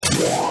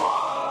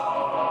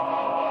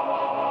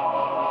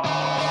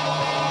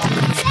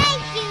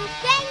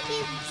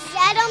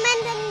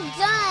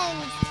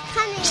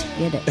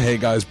Get it. Hey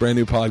guys, brand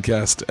new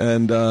podcast,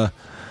 and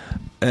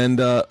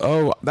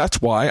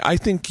that's why I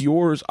think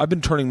yours. I've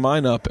been turning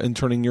mine up and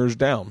turning yours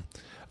down.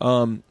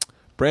 Brand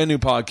new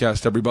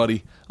podcast,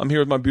 everybody. I'm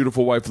here with my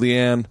beautiful wife,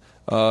 Leanne.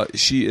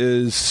 She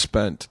is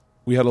spent.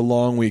 We had a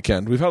long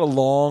weekend. We've had a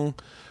long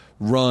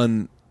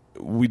run.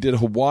 We did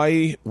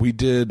Hawaii. We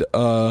did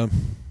Palm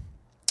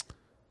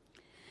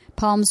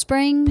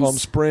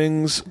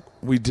Springs.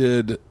 We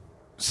did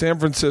San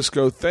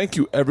Francisco. Thank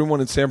you, everyone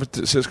in San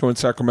Francisco and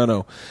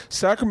Sacramento.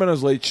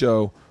 Sacramento's late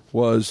show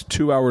was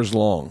 2 hours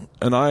long,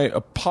 and I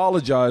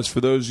apologize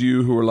for those of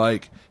you who were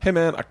like, hey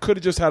man, I could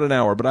have just had an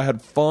hour, but I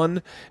had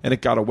fun, and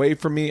it got away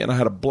from me, and I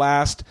had a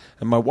blast,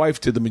 and my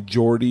wife did the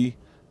majority,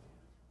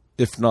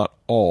 if not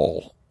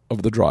all,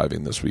 of the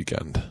driving this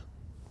weekend.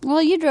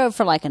 Well, you drove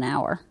for like an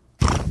hour.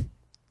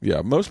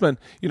 Yeah, most men,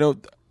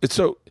 it's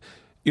so,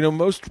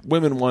 most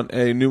women want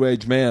a new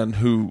age man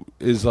who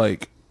is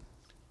like,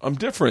 I'm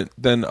different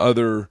than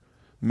other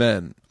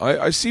men.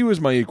 I see you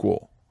as my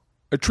equal.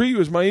 I treat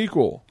you as my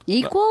equal.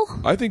 Equal?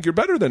 I think you're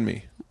better than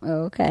me.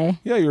 Okay.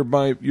 Yeah, you're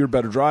a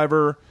better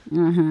driver.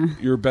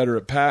 Mm-hmm. You're better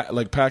at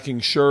packing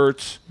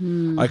shirts.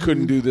 Mm-hmm. I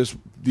couldn't do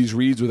these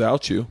reads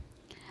without you.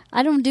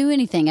 I don't do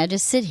anything. I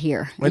just sit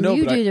here. And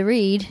you do the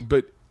read.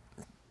 But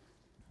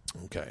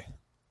okay.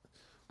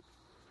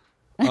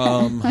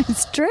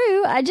 It's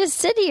true. I just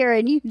sit here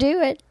and you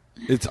do it.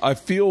 I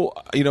feel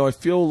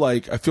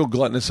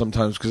gluttonous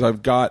sometimes because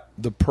I've got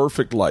the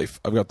perfect life.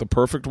 I've got the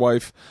perfect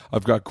wife.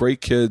 I've got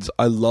great kids.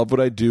 I love what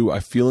I do. I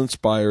feel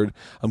inspired.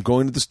 I'm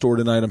going to the store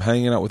tonight. I'm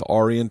hanging out with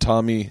Ari and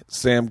Tommy,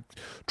 Sam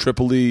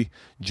Tripoli,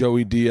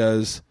 Joey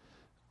Diaz,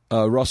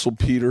 Russell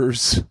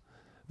Peters.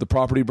 The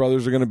Property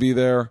Brothers are going to be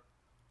there.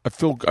 I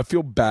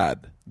feel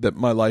bad that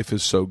my life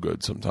is so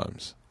good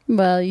sometimes.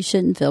 Well, you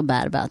shouldn't feel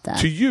bad about that.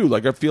 To you,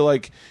 I feel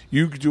like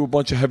you do a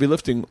bunch of heavy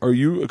lifting. Are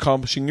you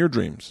accomplishing your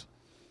dreams?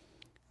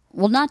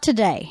 Well, not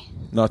today.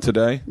 Not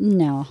today?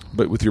 No.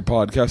 But with your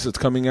podcast that's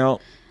coming out?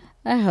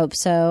 I hope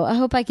so. I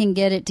hope I can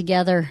get it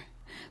together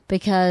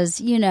because,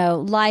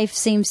 life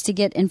seems to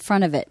get in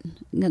front of it.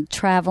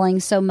 Traveling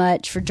so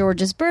much for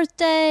George's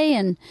birthday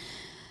and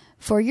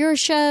for your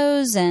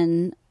shows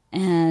and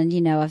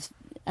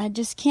I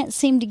just can't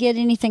seem to get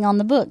anything on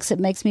the books. It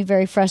makes me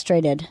very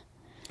frustrated.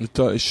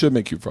 It should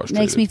make you frustrated.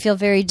 Makes me feel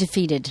very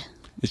defeated.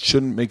 It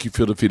shouldn't make you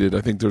feel defeated. I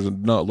think there's a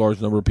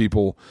large number of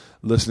people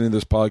listening to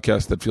this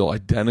podcast that feel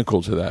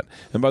identical to that.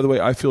 And by the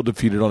way, I feel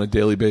defeated on a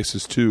daily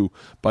basis too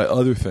by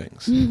other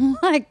things.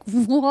 Like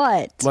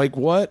what? Like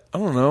what? I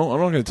don't know.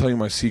 I'm not going to tell you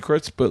my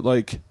secrets, but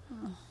the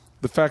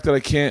fact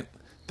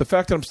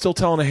that I'm still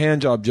telling a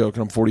hand job joke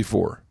and I'm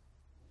 44.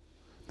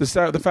 The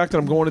fact that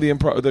I'm going to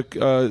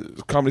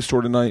the comedy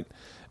store tonight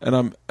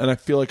and I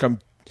feel like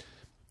I'm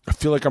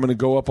going to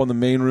go up on the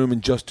main room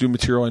and just do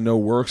material I know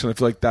works, and I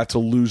feel like that's a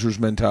loser's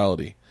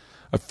mentality.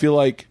 I feel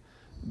like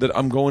that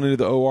I'm going into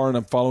the OR and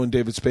I'm following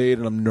David Spade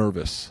and I'm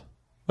nervous.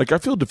 I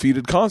feel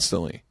defeated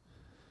constantly.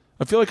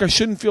 I feel like I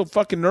shouldn't feel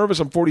fucking nervous.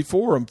 I'm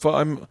 44.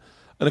 I'm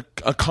an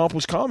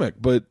accomplished comic,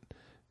 but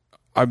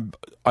I've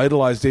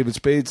idolized David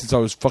Spade since I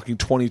was fucking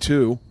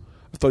 22.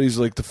 I thought he's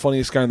like the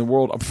funniest guy in the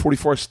world. I'm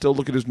 44. I still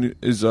look at his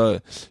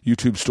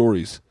YouTube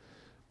stories.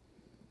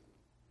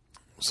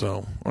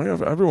 So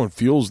everyone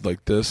feels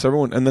like this.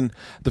 And then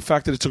the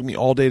fact that it took me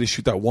all day to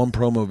shoot that one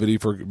promo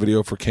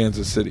video for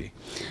Kansas City.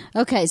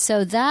 Okay,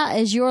 so that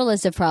is your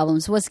list of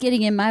problems. What's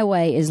getting in my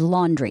way is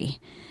laundry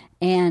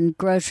and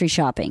grocery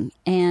shopping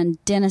and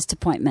dentist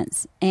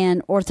appointments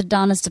and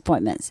orthodontist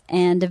appointments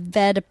and a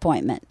vet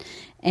appointment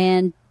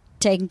and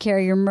taking care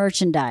of your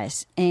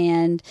merchandise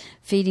and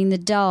feeding the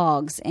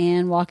dogs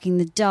and walking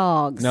the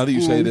dogs. Now that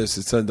you say this,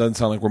 it doesn't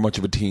sound like we're much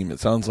of a team. It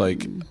sounds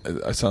like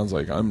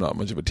I'm not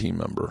much of a team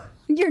member.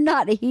 You're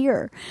not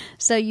here,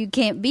 so you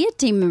can't be a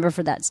team member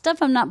for that stuff.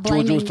 I'm not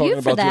blaming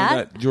you for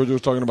that. Georgia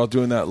was talking about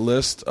doing that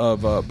list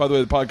of. By the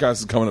way, the podcast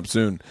is coming up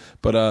soon,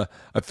 but I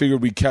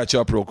figured we'd catch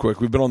up real quick.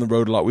 We've been on the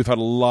road a lot. We've had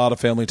a lot of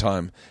family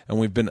time, and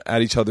we've been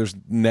at each other's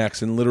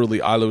necks. And literally,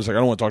 Isla was like, "I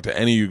don't want to talk to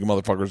any of you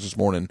motherfuckers this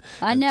morning."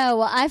 I know.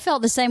 Well, I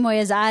felt the same way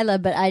as Isla,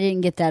 but I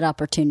didn't get that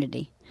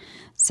opportunity.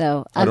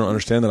 So I don't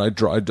understand that. I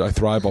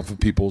thrive off of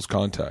people's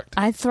contact.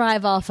 I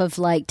thrive off of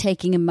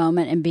taking a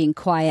moment and being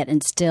quiet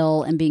and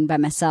still and being by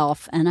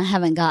myself, and I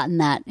haven't gotten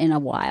that in a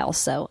while.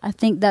 So I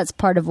think that's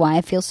part of why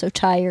I feel so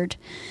tired,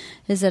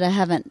 is that I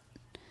haven't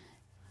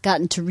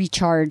gotten to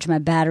recharge my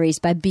batteries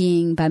by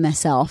being by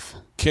myself.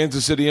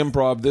 Kansas City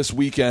Improv this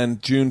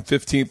weekend, June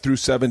 15th through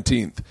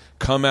 17th.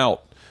 Come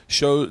out.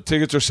 Show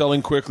tickets are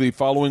selling quickly.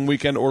 Following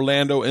weekend,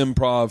 Orlando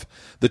Improv,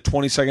 the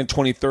 22nd,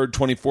 23rd,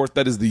 24th.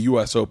 That is the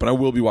U.S. Open. I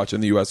will be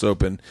watching the U.S.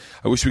 Open.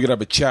 I wish we could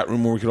have a chat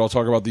room where we could all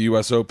talk about the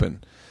U.S.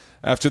 Open.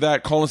 After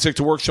that, Calling Sick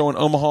to Work show in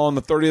Omaha on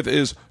the 30th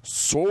is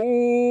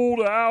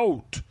sold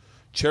out.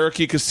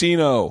 Cherokee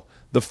Casino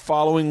the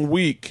following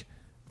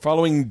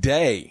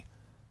day.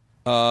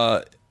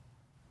 Oh,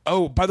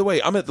 by the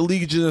way, I'm at the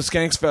Legion of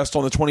Skanks Fest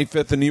on the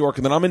 25th in New York,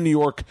 and then I'm in New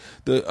York.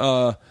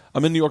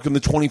 I'm in New York on the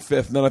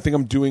 25th, and then I think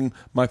I'm doing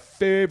my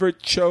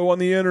favorite show on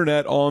the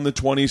internet on the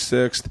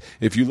 26th.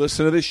 If you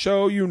listen to this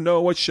show, you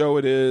know what show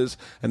it is,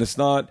 and it's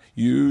not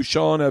you,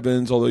 Sean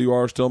Evans, although you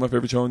are still my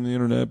favorite show on the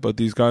internet, but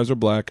these guys are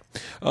black.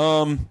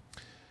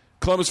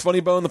 Columbus Funny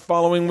Bone the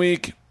following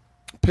week.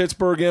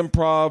 Pittsburgh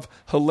Improv,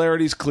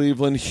 Hilarities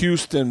Cleveland,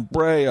 Houston,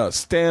 Brea,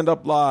 Stand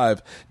Up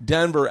Live,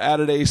 Denver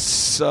added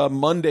a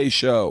Monday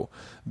show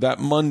that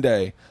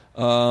Monday.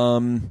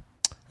 And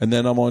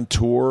then I'm on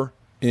tour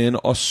in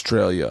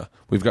Australia.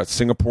 We've got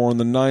Singapore on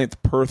the 9th,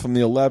 Perth on the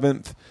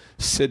 11th,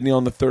 Sydney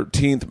on the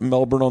 13th,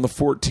 Melbourne on the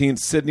 14th,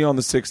 Sydney on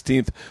the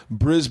 16th,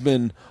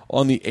 Brisbane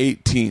on the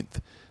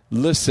 18th.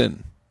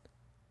 Listen,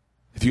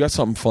 if you got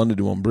something fun to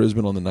do on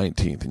Brisbane on the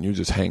 19th and you're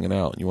just hanging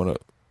out and you want to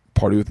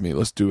party with me,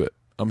 let's do it.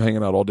 I'm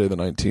hanging out all day the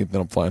 19th, then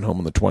I'm flying home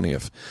on the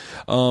 20th.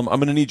 I'm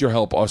going to need your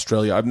help,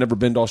 Australia. I've never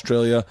been to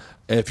Australia.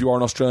 If you are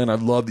an Australian, I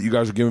love that you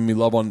guys are giving me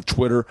love on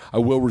Twitter. I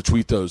will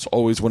retweet those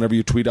always whenever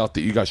you tweet out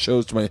that you got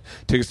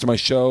tickets to my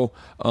show.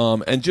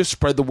 And just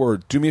spread the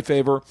word. Do me a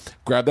favor.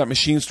 Grab that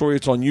machine story.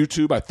 It's on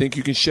YouTube. I think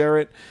you can share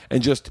it.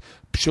 And just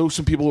show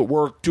some people at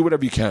work. Do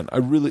whatever you can. It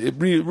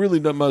really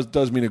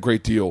does mean a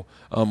great deal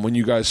when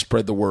you guys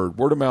spread the word.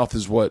 Word of mouth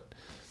is what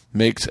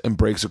makes and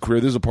breaks a career.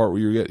 There's a part where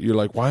you're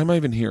like, why am I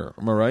even here?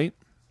 Am I right?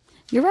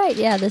 You're right.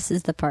 Yeah, this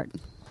is the part.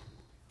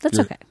 That's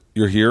okay.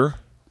 You're here?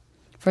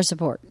 For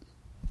support.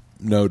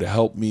 No, to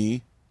help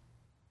me,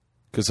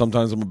 because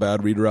sometimes I'm a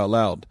bad reader out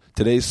loud.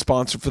 Today's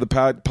sponsor for the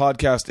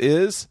podcast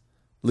is,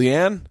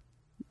 Leanne?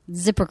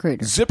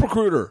 ZipRecruiter.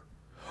 ZipRecruiter.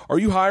 Are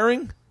you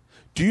hiring?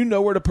 Do you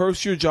know where to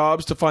post your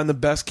jobs to find the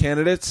best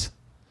candidates?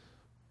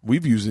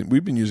 We've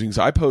been using.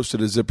 I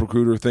posted a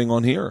ZipRecruiter thing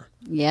on here.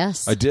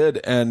 Yes, I did,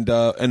 and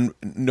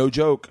no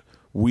joke,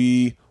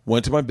 we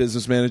went to my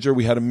business manager.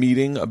 We had a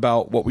meeting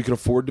about what we could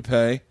afford to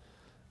pay.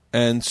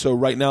 And so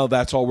right now,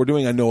 that's all we're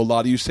doing. I know a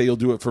lot of you say you'll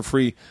do it for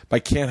free, but I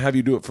can't have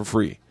you do it for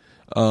free.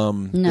 No.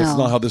 That's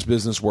not how this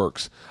business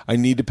works. I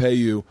need to pay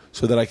you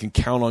so that I can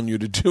count on you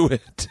to do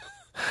it.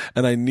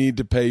 And I need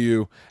to pay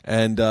you.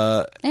 And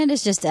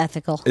it's just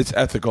ethical. It's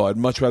ethical. I'd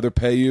much rather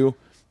pay you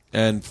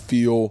and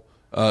feel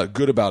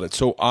good about it.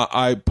 So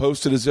I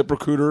posted a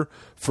ZipRecruiter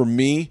for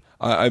me.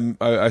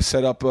 I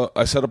set up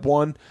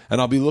one, and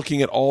I'll be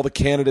looking at all the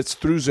candidates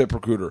through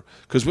ZipRecruiter.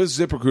 Because with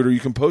ZipRecruiter, you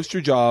can post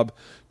your job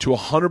to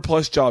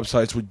 100-plus job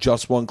sites with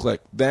just one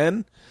click.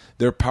 Then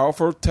their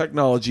powerful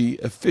technology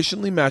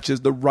efficiently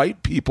matches the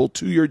right people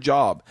to your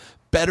job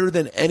better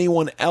than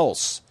anyone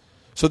else.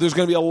 So there's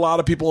going to be a lot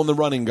of people in the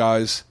running,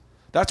 guys.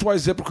 That's why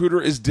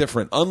ZipRecruiter is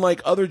different.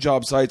 Unlike other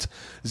job sites,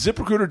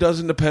 ZipRecruiter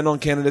doesn't depend on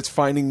candidates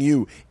finding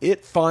you.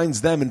 It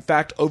finds them. In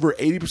fact, over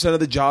 80%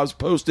 of the jobs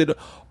posted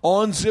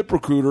on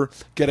ZipRecruiter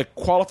get a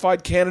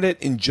qualified candidate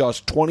in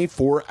just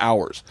 24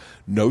 hours.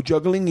 No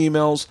juggling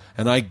emails,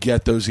 and I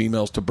get those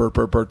emails to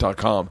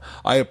BurtBurtBurt.com.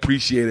 I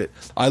appreciate it.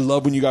 I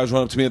love when you guys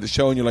run up to me at the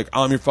show and you're like,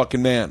 I'm your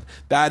fucking man.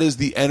 That is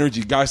the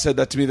energy. Guy said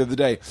that to me the other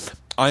day.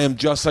 I am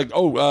just like,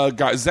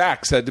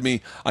 Zach said to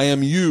me, I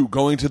am you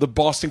going to the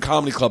Boston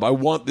Comedy Club. I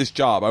want this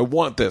job. I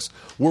want this.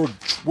 We're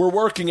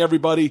working,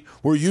 everybody.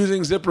 We're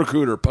using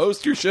ZipRecruiter.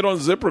 Post your shit on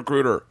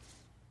ZipRecruiter.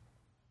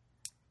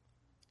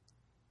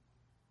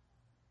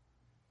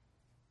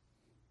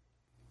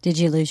 Did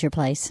you lose your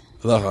place?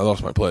 I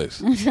lost my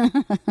place.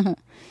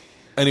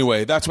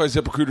 Anyway, that's why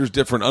ZipRecruiter is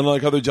different.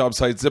 Unlike other job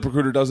sites,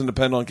 ZipRecruiter doesn't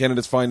depend on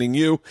candidates finding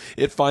you.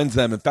 It finds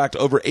them. In fact,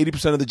 over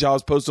 80% of the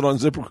jobs posted on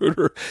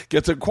ZipRecruiter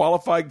gets a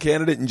qualified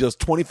candidate in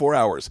just 24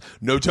 hours.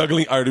 No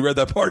juggling. I already read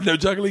that part. No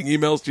juggling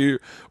emails to you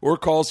or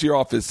calls to your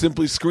office.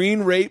 Simply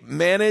screen, rate,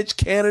 manage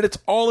candidates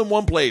all in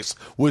one place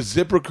with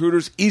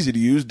ZipRecruiter's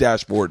easy-to-use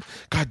dashboard.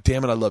 God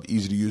damn it, I love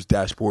easy-to-use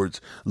dashboards.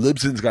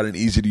 Libsyn's got an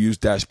easy-to-use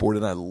dashboard,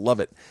 and I love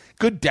it.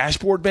 Good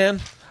dashboard,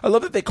 man. I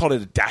love that they called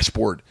it a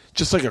dashboard,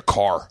 just like a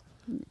car.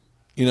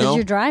 You know,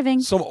 you're driving.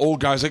 Some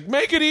old guy's like,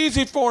 make it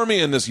easy for me.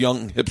 And this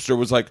young hipster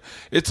was like,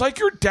 it's like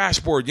your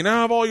dashboard. You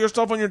now have all your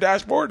stuff on your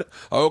dashboard?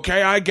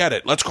 Okay, I get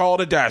it. Let's call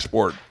it a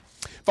dashboard.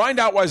 Find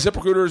out why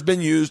ZipRecruiter has been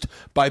used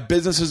by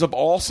businesses of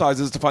all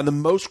sizes to find the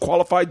most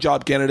qualified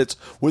job candidates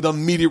with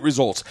immediate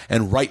results.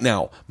 And right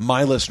now,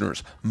 my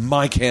listeners,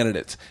 my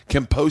candidates,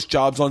 can post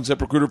jobs on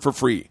ZipRecruiter for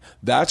free.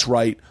 That's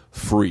right,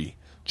 free.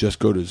 Just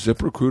go to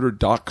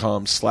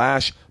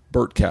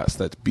ZipRecruiter.com/BurtCast.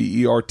 That's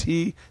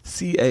BERTCAST.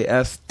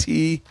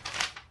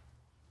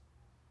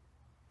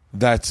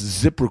 That's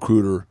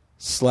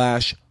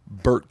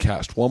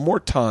ZipRecruiter/BurtCast. One more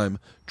time,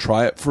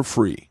 try it for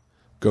free.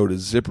 Go to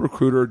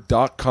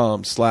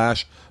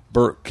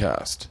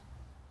ZipRecruiter.com/BurtCast.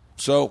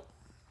 So,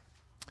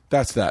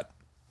 that's that.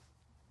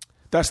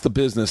 That's the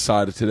business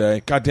side of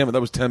today. God damn it,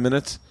 that was 10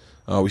 minutes.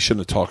 We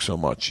shouldn't have talked so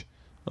much.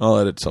 I'll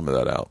edit some of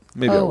that out.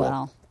 Maybe I will.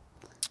 Well.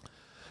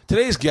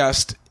 Today's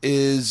guest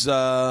is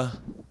a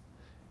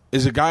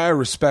guy I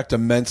respect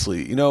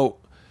immensely. You know,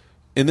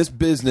 in this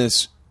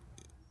business,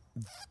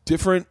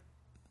 different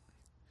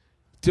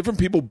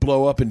people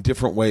blow up in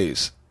different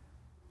ways.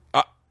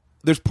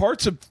 There's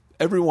parts of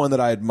everyone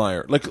that I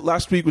admire. Like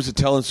last week was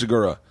Attell and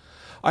Segura.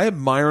 I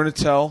admire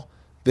Attell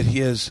that he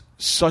has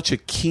such a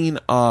keen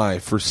eye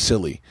for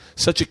silly,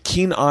 such a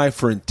keen eye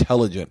for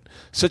intelligent,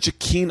 such a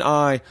keen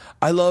eye.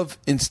 I love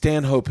in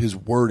Stanhope his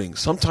wording.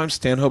 Sometimes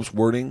Stanhope's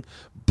wording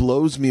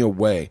blows me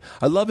away.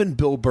 I love in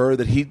Bill Burr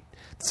that he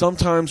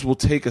sometimes will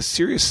take a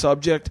serious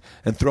subject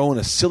and throw in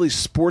a silly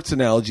sports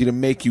analogy to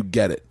make you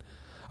get it.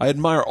 I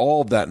admire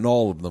all of that in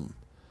all of them.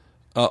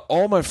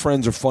 All my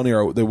friends are funny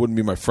or they wouldn't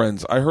be my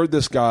friends. I heard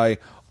this guy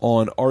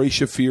on Ari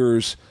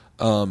Shaffir's,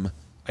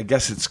 I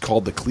guess it's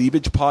called the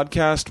Cleavage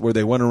Podcast, where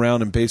they went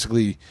around and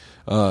basically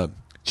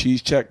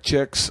cheese check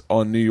chicks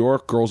on New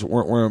York, girls that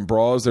weren't wearing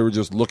bras. They were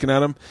just looking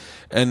at him.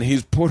 And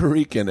he's Puerto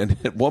Rican. And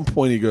at one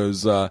point he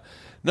goes, no.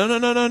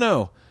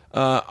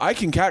 I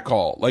can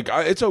catcall. Like,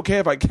 it's okay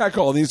if I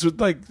catcall. And he's with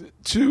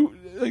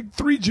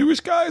three Jewish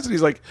guys. And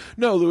he's like,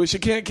 no, Louis, you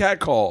can't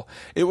catcall.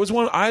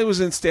 I was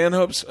in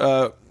Stanhope's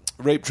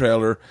rape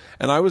trailer,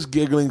 and I was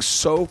giggling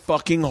so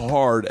fucking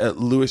hard at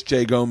Louis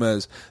J.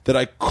 Gomez that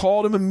I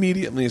called him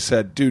immediately and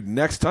said, dude,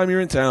 next time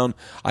you're in town,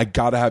 I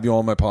got to have you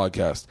on my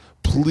podcast.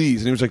 Please.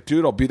 And he was like,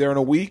 dude, I'll be there in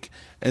a week.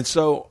 And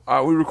so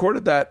we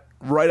recorded that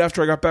right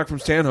after I got back from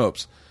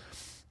Stanhope's.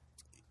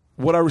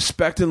 What I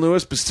respect in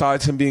Louis,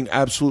 besides him being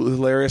absolutely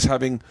hilarious,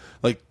 having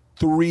like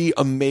 3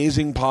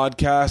 amazing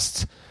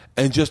podcasts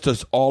and just an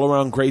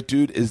all-around great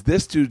dude, is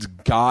this dude's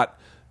got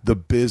the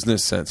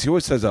business sense. He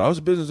always says that. I was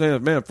a business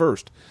man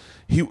first.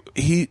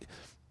 He's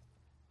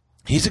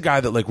a guy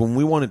that, like, when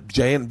we wanted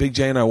Big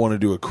J and I want to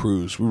do a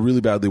cruise, we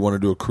really badly want to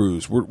do a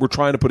cruise. We're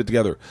trying to put it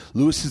together.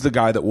 Louis is the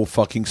guy that will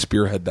fucking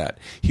spearhead that.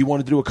 He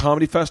wanted to do a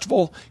comedy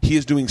festival. He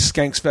is doing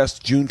Skanks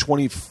Fest June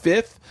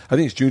 25th. I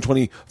think it's June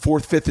 24th,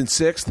 5th, and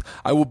 6th.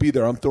 I will be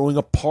there. I'm throwing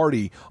a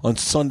party on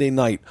Sunday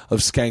night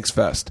of Skanks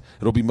Fest.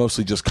 It'll be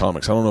mostly just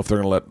comics. I don't know if they're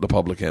going to let the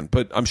public in,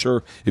 but I'm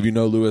sure if you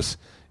know Louis,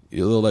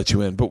 they'll let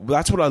you in. But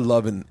that's what I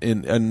love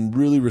and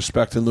really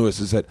respect in Louis,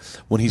 is that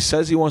when he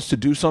says he wants to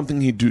do something,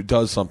 he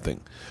does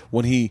something.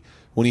 When he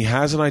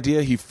has an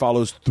idea, he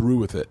follows through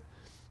with it.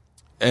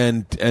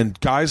 And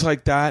guys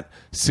like that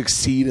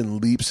succeed in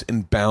leaps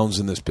and bounds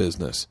in this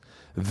business.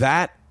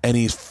 That, and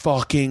he's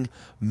fucking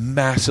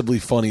massively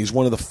funny. He's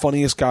one of the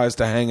funniest guys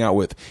to hang out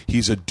with.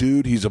 He's a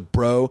dude. He's a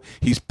bro.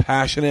 He's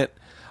passionate.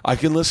 I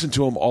can listen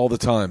to him all the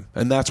time,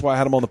 and that's why I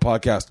had him on the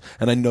podcast,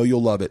 and I know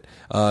you'll love it.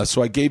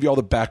 So I gave you all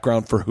the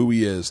background for who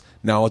he is.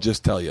 Now I'll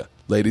just tell you.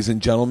 Ladies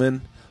and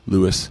gentlemen,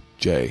 Louis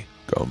J.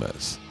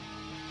 Gomez.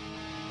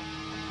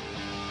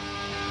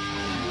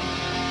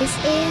 This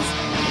is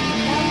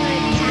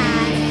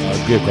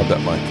Overcast. Yeah, grab that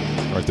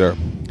mic right there.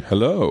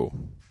 Hello.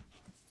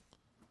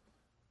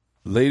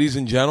 Ladies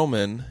and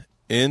gentlemen,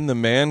 in the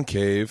Man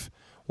Cave,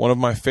 one of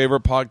my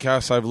favorite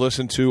podcasts I've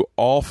listened to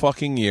all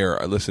fucking year.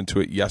 I listened to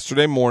it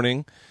yesterday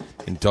morning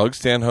in Doug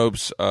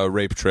Stanhope's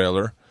rape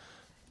trailer,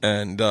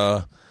 and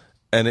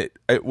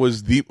it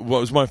was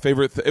my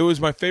favorite. It was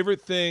my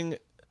favorite thing,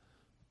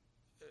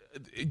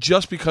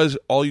 just because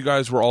all you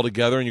guys were all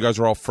together and you guys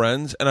were all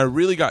friends, and I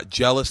really got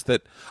jealous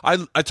that I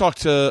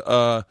talked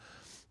to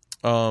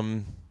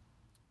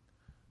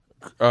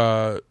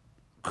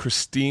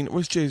Christine.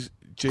 What's Jay's?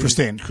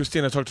 Christine.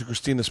 I talked to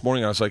Christine this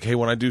morning. I was like, hey,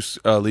 when I do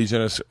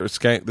Legion or the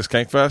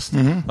Skank Fest,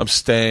 I'm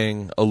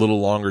staying a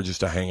little longer just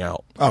to hang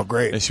out. Oh,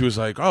 great. And she was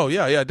like, oh,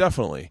 yeah,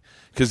 definitely.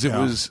 Because it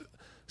was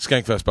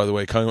Skank Fest, by the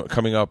way,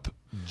 coming up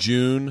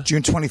June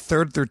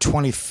 23rd through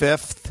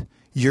 25th.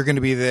 You're going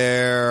to be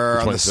there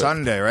on the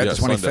Sunday, right? Yeah,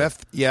 the 25th? Sunday.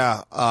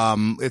 Yeah.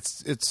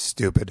 It's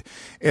stupid.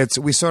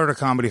 We started a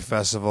comedy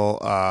festival.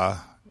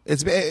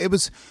 It's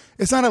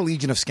not a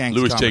Legion of Skanks.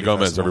 Louis J.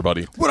 Gomez, festival.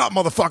 Everybody. What up,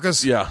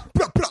 motherfuckers? Yeah.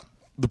 What up?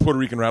 The Puerto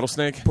Rican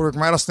Rattlesnake? Puerto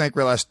Rican Rattlesnake,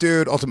 Real Ass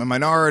Dude, Ultimate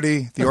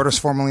Minority, the artist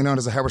formerly known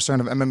as the Howard Stern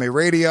of MMA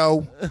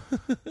Radio,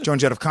 Joan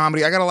Jett of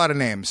Comedy. I got a lot of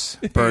names,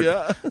 Bert.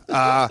 Yeah.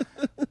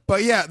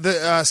 But yeah, the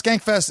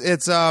Skank Fest,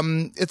 it's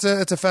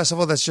a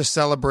festival that's just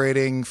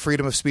celebrating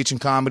freedom of speech and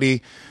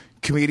comedy,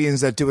 comedians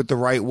that do it the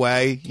right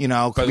way, you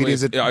know. By the way,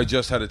 that I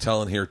just had a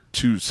Tell in here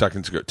 2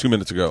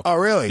 minutes ago. Oh,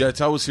 really? Yeah,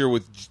 Tell was here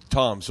with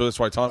Tom, so that's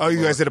why Tom. Oh,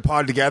 you guys did a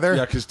pod together?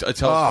 Yeah, because Tell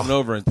coming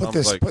over and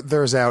Tom's like, put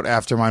theirs out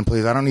after mine,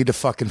 please. I don't need to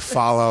fucking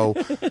follow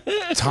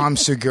Tom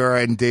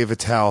Segura and Dave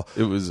Attell.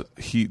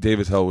 Dave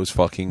Attell was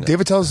fucking.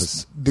 Dave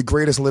Attell's the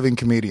greatest living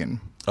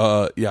comedian.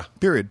 Yeah.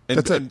 Period.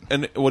 That's it.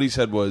 And what he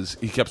said was,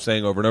 he kept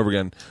saying over and over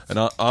again, and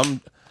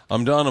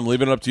I'm done. I'm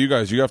leaving it up to you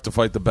guys. You have to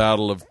fight the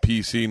battle of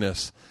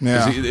PC-ness.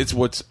 Yeah. It's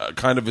what's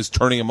kind of is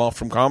turning him off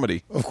from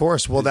comedy. Of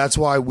course. Well, that's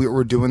why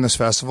we're doing this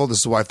festival. This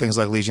is why things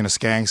like Legion of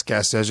Skanks,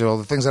 Gas Digital,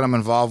 the things that I'm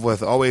involved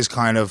with, always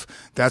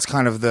that's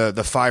kind of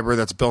the fiber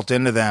that's built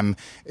into them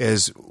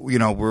is, you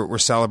know, we're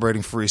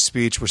celebrating free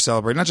speech. We're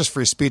celebrating not just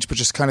free speech, but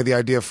just kind of the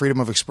idea of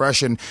freedom of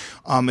expression.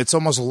 It's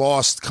almost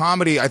lost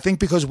comedy. I think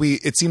because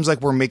it seems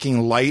like we're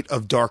making light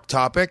of dark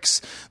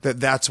topics,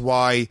 that's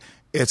why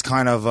it's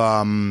kind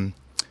of,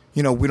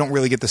 you know, we don't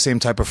really get the same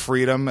type of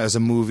freedom as a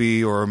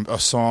movie or a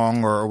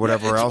song or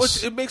whatever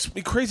else. It makes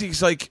me crazy.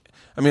 It's like,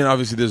 I mean,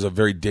 obviously there's a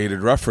very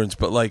dated reference,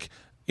 but like,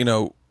 you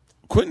know,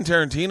 Quentin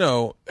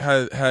Tarantino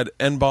had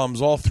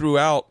N-bombs all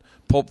throughout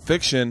Pulp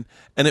Fiction,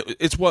 and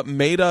it's what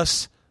made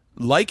us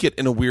like it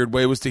in a weird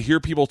way was to hear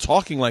people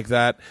talking like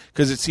that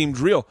because it seemed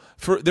real.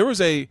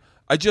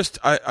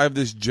 I have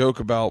this joke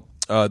about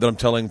that I'm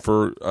telling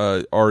for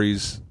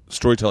Ari's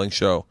storytelling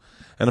show,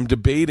 and I'm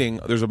debating.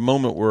 There's a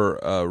moment where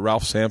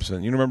Ralph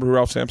Sampson. You remember who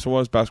Ralph Sampson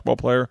was? Basketball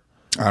player.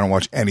 I don't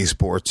watch any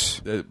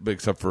sports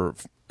except for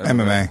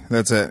MMA.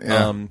 That's it.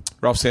 Yeah.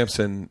 Ralph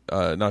Sampson.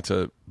 Not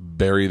to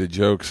bury the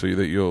joke so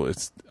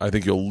that I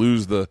think you'll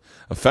lose the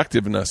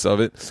effectiveness of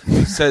it.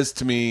 He says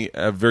to me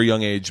at a very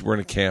young age, we're in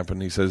a camp,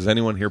 and he says,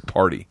 "Anyone here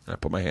party?" And I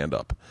put my hand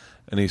up,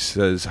 and he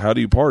says, "How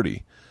do you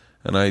party?"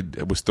 And I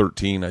was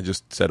 13. I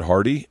just said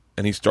Hardy,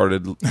 and he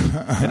started,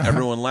 and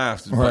everyone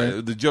laughed.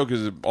 Right. The joke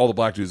is all the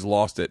black dudes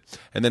lost it.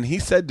 And then he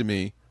said to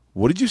me,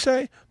 "What did you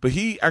say?" But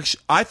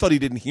I thought he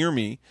didn't hear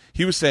me.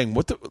 He was saying,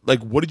 what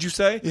did you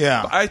say?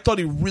 Yeah. But I thought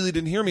he really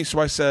didn't hear me. So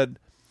I said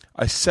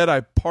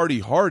I party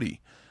hardy.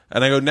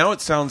 And I go, now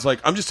it sounds like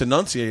I'm just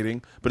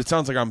enunciating, but it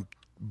sounds like I'm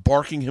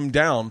barking him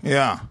down.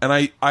 Yeah.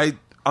 And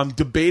I'm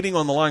debating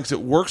on the line because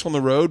it works on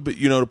the road, but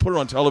to put it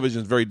on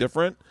television is very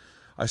different.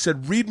 I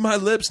said, "Read my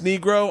lips,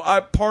 Negro. I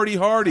party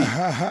hardy."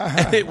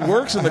 And it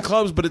works in the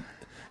clubs, but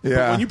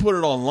when you put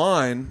it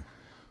online,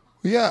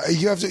 yeah,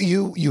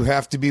 you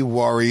have to be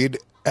worried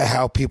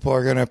how people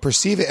are going to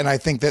perceive it. And I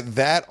think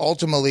that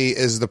ultimately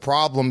is the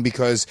problem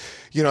because,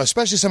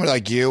 especially somebody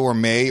like you or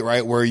me,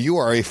 right, where you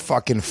are a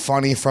fucking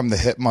funny from the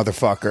hip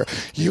motherfucker.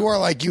 You are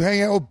like, you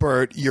hang out with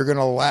Bert, you're going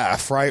to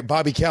laugh, right?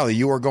 Bobby Kelly,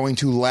 you are going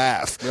to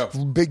laugh. Yep.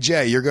 Big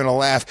J, you're going to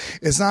laugh.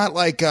 It's not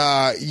like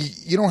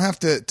you don't have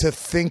to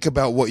think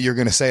about what you're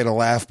going to say to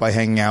laugh by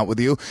hanging out with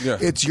you. Yeah.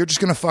 You're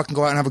just going to fucking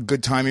go out and have a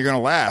good time. You're going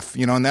to laugh,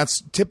 and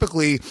that's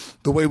typically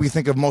the way we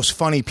think of most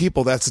funny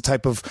people. That's the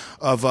type of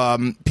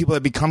people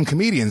that become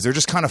comedians. They're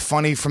just kind of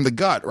funny from the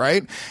gut,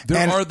 right?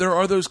 There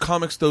are those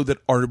comics though that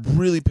are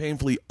really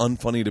painfully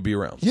unfunny to be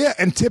around. Yeah,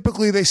 and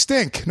typically they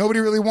stink.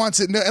 Nobody really wants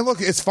it. And look,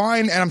 it's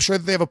fine, and I'm sure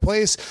that they have a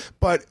place.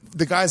 But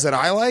the guys that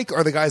I like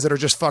are the guys that are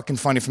just fucking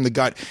funny from the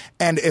gut.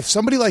 And if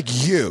somebody like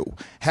you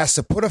has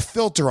to put a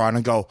filter on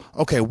and go,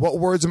 okay, what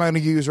words am I going to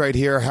use right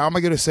here? How am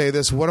I going to say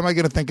this? What am I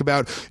going to think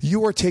about?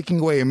 You are taking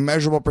away a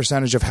measurable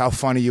percentage of how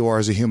funny you are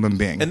as a human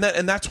being. And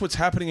that's what's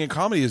happening in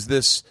comedy. Is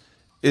this?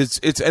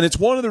 It's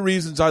one of the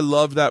reasons I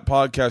love that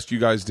podcast you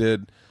guys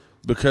did,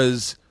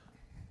 because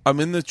I'm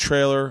in the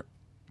trailer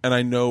and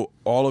I know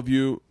all of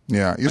you.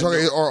 Yeah, you're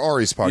talking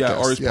Ari's podcast. Yeah,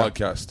 Ari's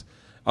podcast.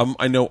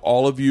 I know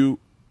all of you,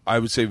 I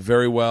would say,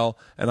 very well,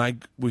 and I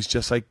was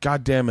just like,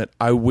 God damn it,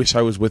 I wish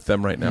I was with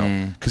them right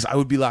now, because I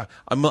would be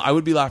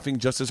laughing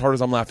just as hard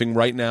as I'm laughing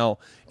right now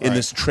in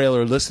this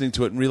trailer, listening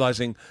to it and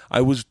realizing I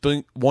was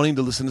wanting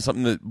to listen to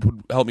something that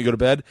would help me go to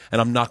bed,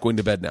 and I'm not going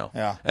to bed now.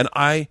 Yeah,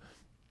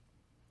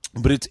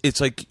 But it's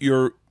like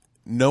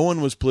no one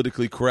was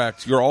politically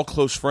correct. You're all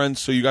close friends,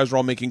 so you guys are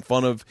all making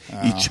fun of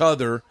each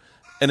other,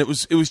 and it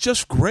was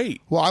just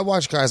great. Well, I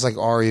watch guys like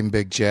Ari and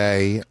Big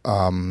J.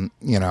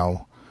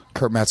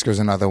 Kurt Metzger's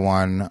another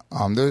one.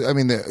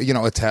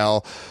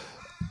 Attell.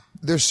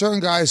 There's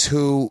certain guys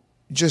who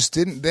just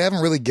they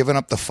haven't really given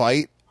up the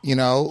fight.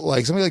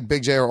 Like somebody like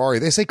Big J or Ari,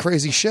 they say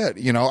crazy shit.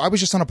 I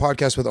was just on a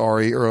podcast with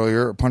Ari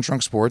earlier, Punch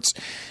Drunk Sports,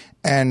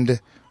 and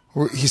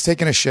he's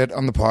taking a shit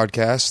on the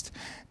podcast.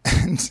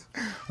 And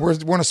we're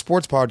on a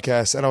sports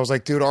podcast, and I was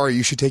like, dude, Ari,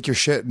 you should take your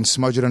shit and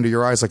smudge it under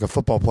your eyes like a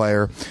football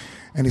player.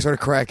 And he started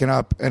cracking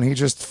up, and he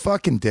just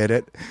fucking did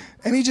it.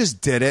 And he just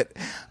did it.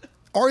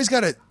 Ari's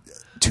got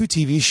 2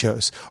 TV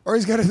shows.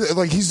 Ari's got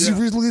he's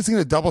releasing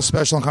a double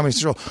special on Comedy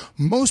Central.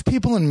 Most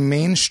people in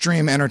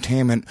mainstream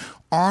entertainment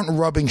aren't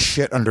rubbing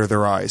shit under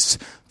their eyes.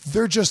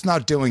 They're just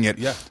not doing it.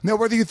 Yeah. Now,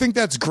 whether you think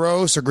that's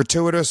gross or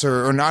gratuitous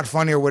or not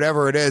funny or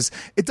whatever it is,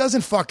 it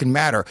doesn't fucking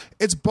matter.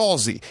 It's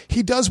ballsy.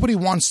 He does what he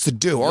wants to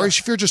do. Yeah. Ari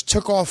Shaffir just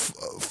took off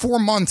 4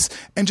 months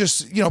and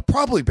just,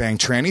 probably banged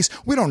trannies.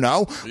 We don't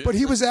know. Yeah. But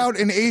he was out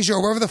in Asia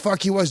or wherever the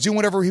fuck he was doing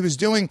whatever he was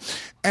doing.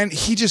 And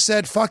he just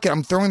said, fuck it,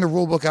 I'm throwing the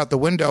rule book out the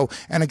window.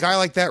 And a guy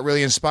like that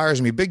really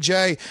inspires me. Big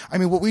J,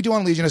 what we do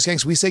on Legion of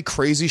Skanks, we say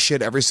crazy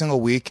shit every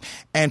single week.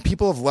 And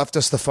people have left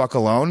us the fuck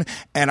alone.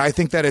 And I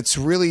think that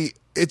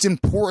it's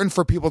important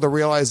for people to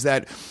realize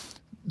that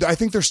I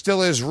think there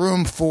still is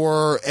room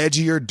for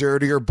edgier,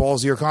 dirtier,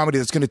 ballsier comedy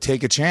that's going to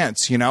take a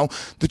chance.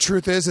 The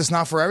truth is, it's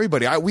not for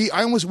everybody. We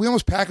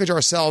almost package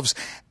ourselves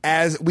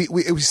as we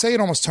say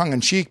it almost tongue in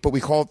cheek, but we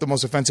call it the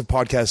most offensive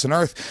podcast on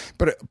earth.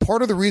 But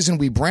part of the reason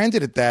we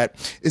branded it that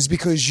is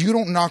because you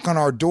don't knock on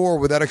our door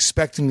without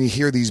expecting to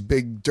hear these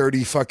big,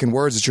 dirty fucking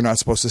words that you're not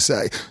supposed to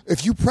say.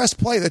 If you press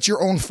play, that's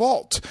your own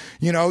fault.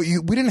 We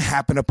didn't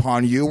happen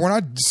upon you. We're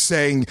not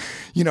saying,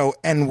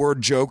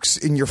 N-word jokes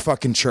in your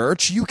fucking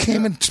church. You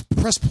came and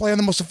press play on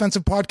the most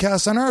offensive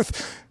podcast on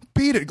earth.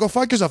 Beat it. Go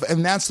fuck yourself.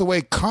 And that's the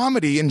way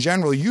comedy in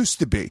general used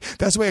to be.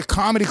 That's the way a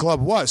comedy club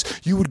was.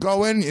 You would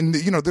go in and,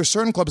 there's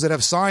certain clubs that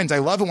have signs. I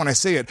love it when I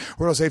see it,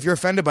 where it'll say, if you're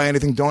offended by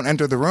anything, don't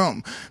enter the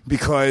room.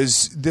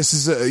 Because this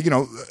is a,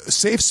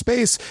 safe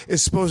space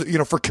is supposed,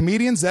 for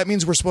comedians, that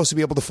means we're supposed to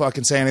be able to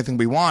fucking say anything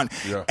we want.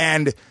 Yeah.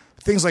 And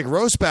things like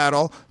Roast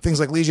Battle, things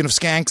like Legion of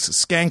Skanks,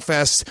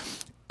 Skankfest,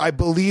 I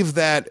believe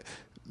that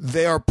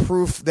they are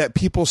proof that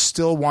people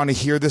still want to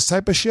hear this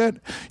type of shit.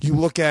 You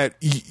look at,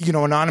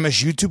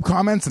 anonymous YouTube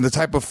comments and the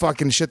type of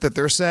fucking shit that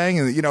they're saying,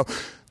 and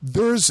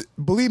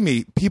believe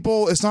me,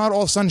 people, it's not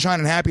all sunshine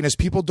and happiness.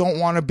 People don't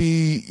want to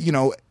be,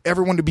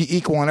 everyone to be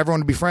equal and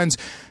everyone to be friends.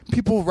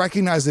 People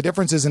recognize the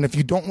differences, and if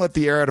you don't let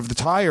the air out of the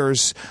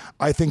tires,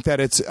 I think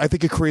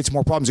it creates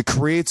more problems. It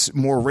creates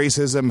more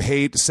racism,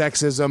 hate,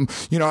 sexism.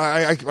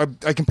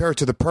 I compare it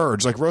to The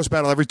Purge. Like roast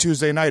battle every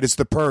Tuesday night, it's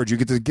The Purge. You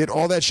get to get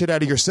all that shit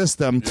out of your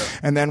system,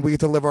 and then we get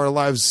to live our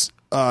lives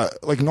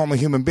like normal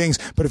human beings.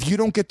 But if you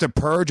don't get to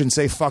purge and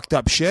say fucked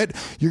up shit,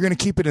 you're going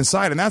to keep it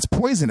inside, and that's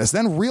poisonous.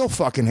 Then real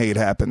fucking hate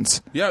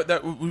happens. Yeah,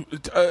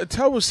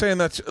 Tell was saying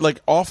that,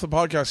 like, off the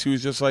podcast. He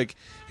was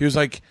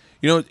like,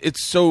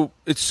 it's so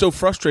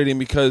frustrating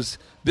because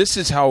this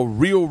is how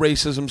real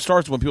racism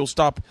starts, when people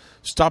stop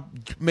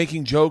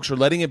making jokes or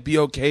letting it be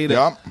okay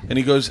to, and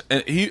he goes,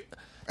 and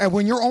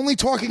when you're only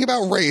talking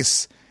about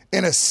race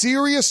in a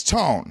serious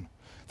tone,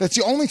 that's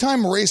the only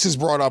time race is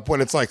brought up,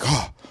 when it's like,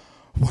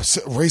 what's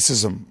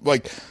racism?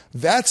 Like,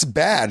 that's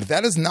bad.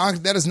 That is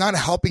not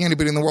helping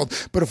anybody in the world.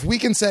 But if we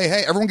can say,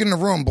 hey, everyone get in a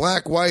room,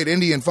 black, white,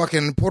 Indian,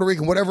 fucking Puerto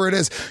Rican, whatever it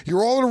is,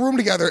 you're all in a room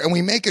together, and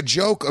we make a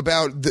joke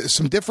about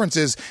some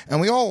differences, and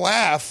we all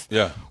laugh.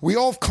 Yeah. We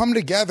all come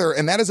together,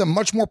 and that is a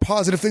much more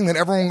positive thing than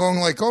everyone going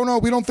like, oh no,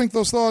 we don't think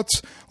those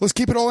thoughts. Let's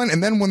keep it all in.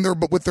 And then when they're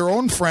with their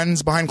own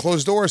friends behind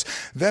closed doors,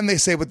 then they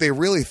say what they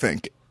really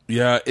think.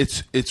 Yeah,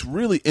 it's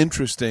really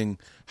interesting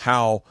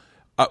how.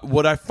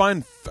 What I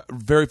find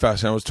very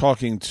fascinating, I was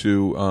talking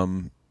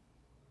to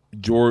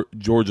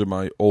Georgia,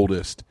 my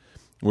oldest.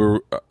 We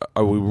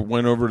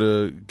went over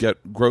to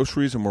get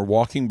groceries, and we're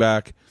walking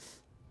back,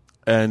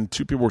 and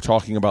two people were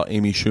talking about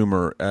Amy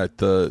Schumer at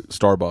the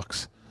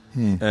Starbucks.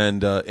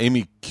 And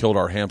Amy killed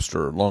our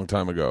hamster a long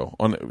time ago.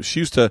 She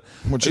used to.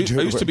 What'd she do?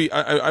 I used to be.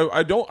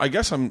 I don't. I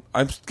guess I'm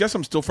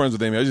still friends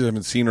with Amy. I just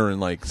haven't seen her in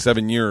like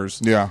 7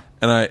 years. Yeah.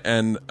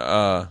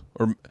 Or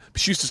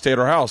she used to stay at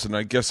our house, and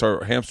I guess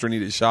our hamster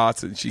needed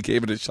shots, and she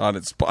gave it a shot in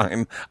its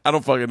spine. I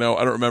don't fucking know.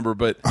 I don't remember.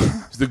 But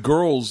the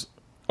girls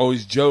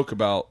always joke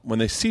about when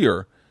they see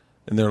her,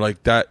 and they're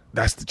like,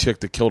 "That's the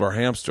chick that killed our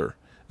hamster."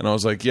 And I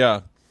was like,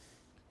 "Yeah."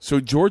 So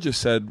Georgia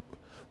said,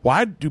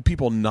 "Why do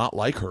people not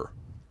like her?"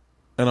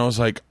 And I was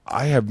like,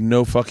 I have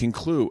no fucking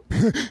clue.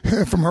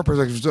 From her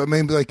perspective, it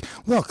made me like,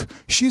 look,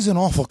 she's an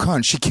awful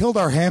cunt. She killed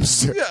our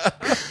hamster. Yeah.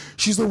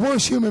 She's the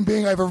worst human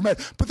being I've ever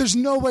met. But there's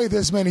no way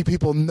this many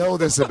people know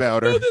this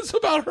about her. Know this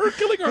about her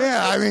killing our hamster.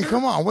 Yeah, I mean,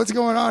 come on. What's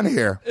going on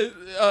here? But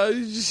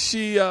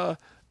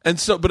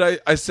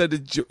I said to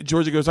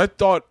Georgia, goes, I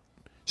thought,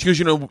 she goes,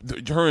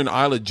 her and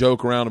Isla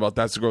joke around about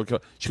that's the girl.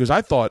 She goes,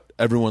 I thought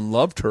everyone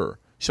loved her.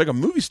 She's like a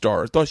movie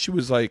star. I thought she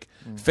was like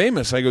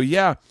famous. I go,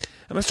 yeah.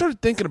 And I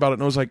started thinking about it,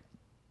 and I was like,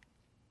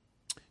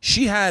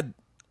 she had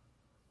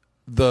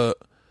I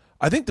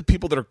think the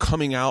people that are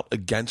coming out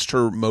against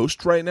her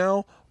most right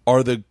now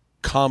are the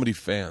comedy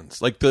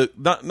fans, like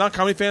not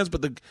comedy fans,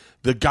 but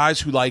the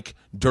guys who like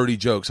dirty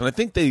jokes. And I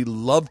think they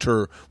loved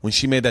her when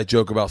she made that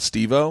joke about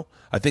Steve-O.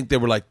 I think they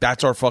were like,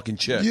 "That's our fucking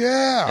chick."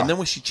 Yeah. And then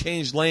when she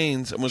changed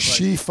lanes and was like,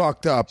 she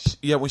fucked up.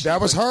 Yeah, that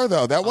was her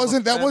though. That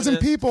wasn't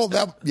people.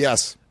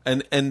 Yes.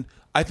 And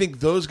I think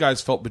those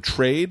guys felt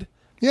betrayed.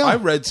 Yeah. I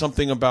read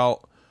something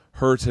about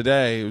her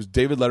today. It was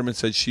David Letterman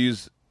said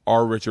she's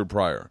our Richard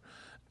Pryor,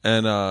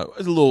 and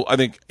it's a little. I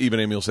think even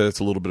Amy will say it's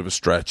a little bit of a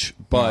stretch,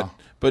 but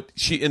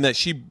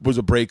she was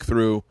a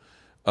breakthrough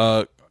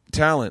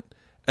talent.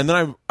 And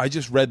then I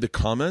just read the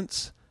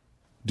comments,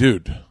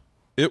 dude.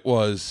 It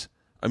was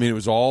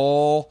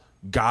all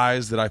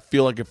guys that I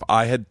feel like if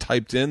I had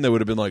typed in, they would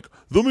have been like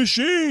the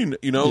Machine,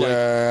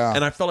 Yeah.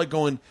 And I felt like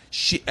going.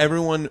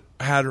 Everyone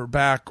had her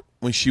back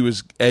when she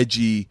was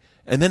edgy,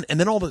 and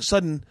then all of a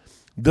sudden,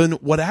 then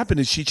what happened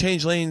is she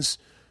changed lanes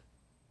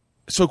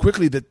so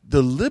quickly that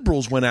the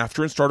liberals went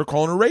after her and started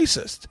calling her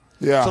racist.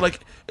 Yeah. So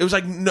it was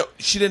like, no,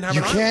 she didn't have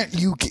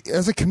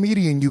as a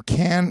comedian, you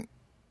can't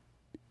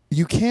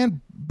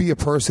be a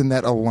person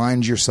that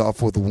aligns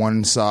yourself with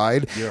one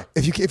side. Yeah.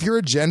 If you're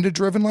agenda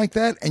driven like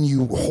that and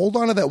you hold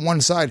on to that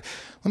one side,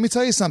 let me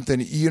tell you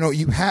something.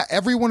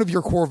 Every one of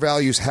your core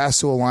values has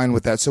to align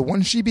with that. So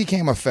when she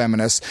became a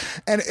feminist,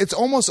 and it's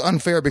almost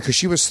unfair because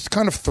she was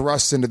kind of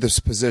thrust into this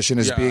position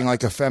as being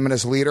like a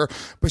feminist leader,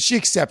 but she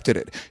accepted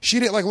it.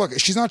 She didn't look,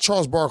 she's not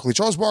Charles Barkley.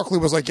 Charles Barkley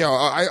was like, yo,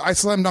 I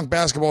slam dunk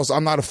basketball, so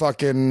I'm not a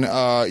fucking,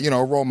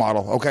 role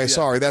model. Okay. Yeah.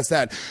 Sorry. That's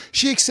that.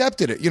 She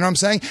accepted it. You know what I'm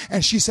saying?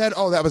 And she said,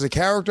 oh, that was a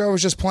character I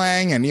was just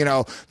playing. And,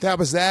 that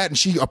was that. And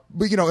she,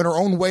 in her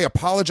own way,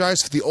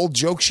 apologized for the old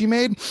joke she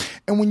made.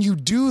 And when you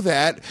do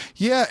that,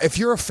 if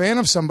you're a fan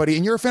of somebody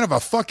and you're a fan of a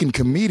fucking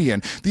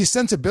comedian, these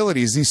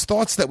sensibilities, these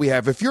thoughts that we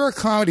have, if you're a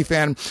comedy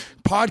fan,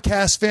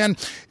 podcast fan,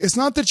 it's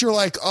not that you're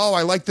like, oh,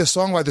 I like this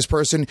song by this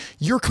person.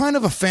 You're kind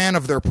of a fan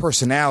of their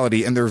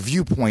personality and their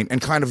viewpoint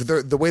and kind of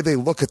the way they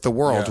look at the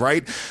world,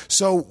 right?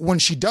 So when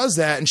she does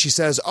that and she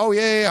says, oh,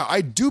 yeah,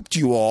 I duped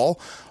you all,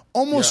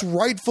 almost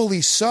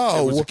rightfully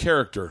so. It was a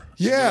character.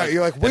 Yeah,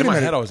 you're like, wait a minute. In my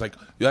head, I was like,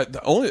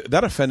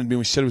 that offended me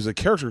when she said it was a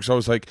character, because I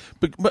was like,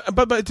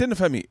 but it didn't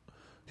offend me.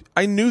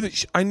 I knew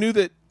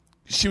that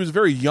she was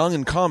very young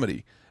in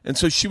comedy, and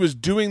so she was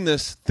doing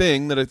this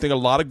thing that I think a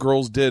lot of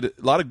girls did, a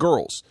lot of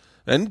girls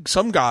and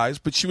some guys,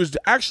 but she was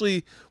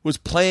actually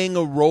playing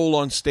a role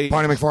on stage.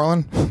 Bonnie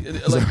McFarlane.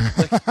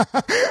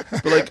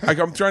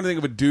 I'm trying to think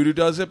of a dude who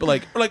does it, but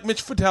like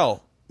Mitch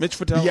Fattel. Mitch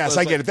Fattel. Yes,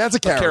 I get it. That's a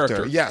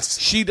character. Yes,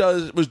 she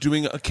was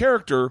doing a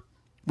character,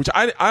 which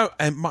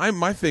and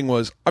my thing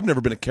was I've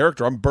never been a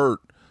character. I'm Bert.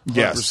 100%.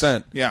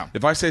 Yes. Yeah.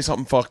 If I say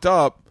something fucked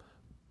up,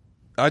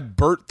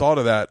 Bert thought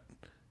of that.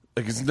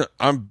 Like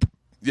I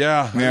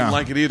didn't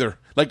like it either.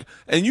 Like,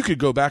 and you could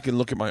go back and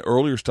look at my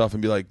earlier stuff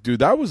and be like, dude,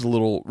 that was a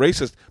little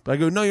racist. But I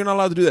go, no, you're not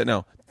allowed to do that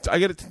now. I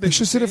get it. It's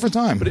just a different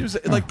time. But it was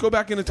like, go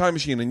back in a time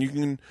machine and you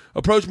can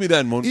approach me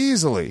then.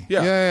 Easily.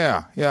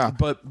 Yeah.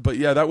 But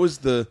yeah, that was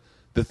the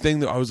thing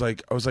that I was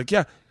like,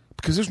 yeah,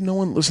 because there's no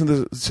one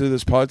listening to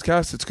this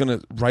podcast that's going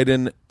to write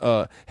in,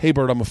 hey,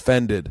 Bert, I'm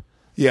offended.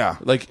 Yeah.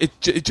 Like,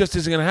 it just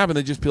isn't going to happen.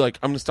 They just be like,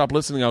 I'm going to stop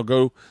listening. I'll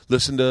go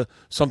listen to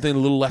something a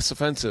little less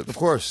offensive. Of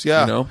course,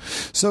 yeah. You know?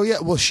 So, yeah,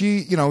 well,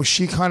 she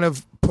kind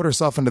of put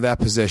herself into that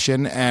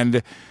position.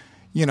 And,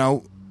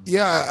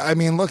 I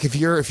mean, look, if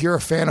you're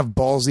a fan of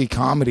ballsy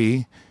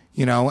comedy,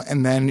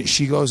 and then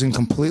she goes and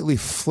completely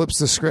flips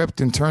the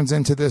script and turns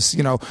into this,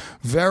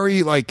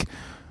 very, like,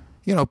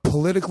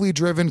 politically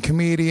driven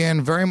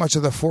comedian, very much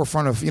at the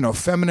forefront of,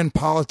 feminine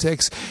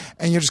politics.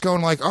 And you're just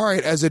going like, all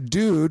right, as a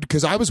dude,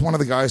 because I was one of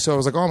the guys, so I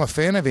was like, oh, I'm a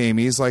fan of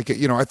Amy's. Like,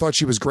 I thought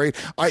she was great.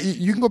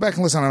 You can go back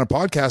and listen on a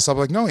podcast. I'll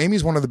be like, no,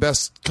 Amy's one of the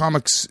best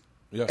comics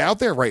out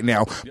there right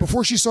now. Yeah.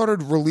 Before she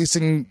started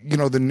releasing,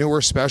 the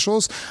newer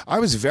specials, I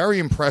was very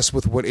impressed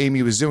with what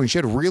Amy was doing. She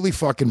had really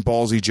fucking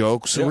ballsy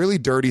jokes, really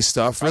dirty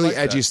stuff, really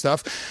edgy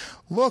stuff.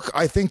 Look,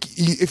 I think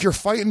if you're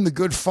fighting the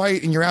good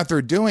fight and you're out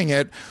there doing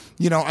it,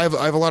 I have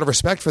a lot of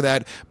respect for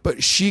that.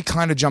 But she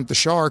kind of jumped the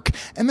shark.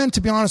 And then,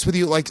 to be honest with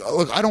you, like,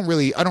 look, I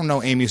don't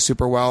know Amy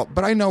super well,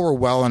 but I know her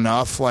well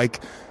enough.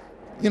 Like,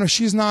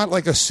 she's not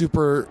like a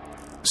super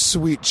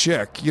sweet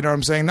chick. You know what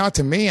I'm saying? Not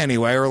to me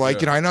anyway. Or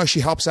like, I know she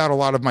helps out a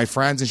lot of my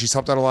friends and she's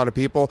helped out a lot of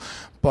people.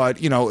 But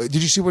did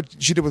you see what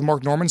she did with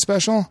Mark Norman's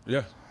special?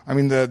 Yeah. I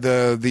mean,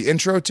 the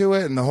intro to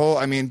it and the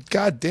whole,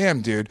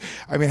 goddamn, dude.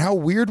 I mean, how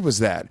weird was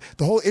that?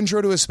 The whole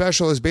intro to his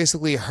special is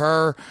basically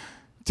her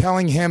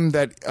telling him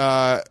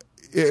that,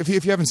 if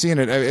you haven't seen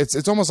it,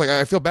 it's almost like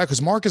I feel bad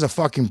because Mark is a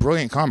fucking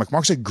brilliant comic.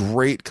 Mark's a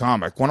great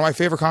comic. One of my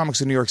favorite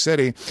comics in New York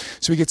City.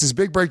 So he gets his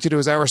big break to do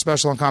his hour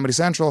special on Comedy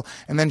Central.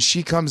 And then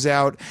she comes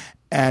out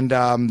and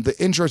the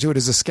intro to it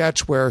is a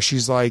sketch where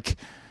she's like,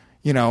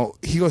 he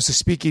goes to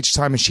speak each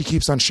time and she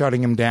keeps on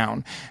shutting him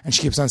down. And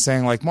she keeps on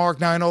saying like, Mark,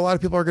 now I know a lot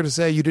of people are going to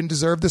say you didn't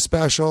deserve the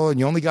special and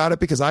you only got it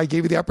because I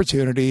gave you the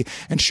opportunity.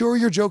 And sure,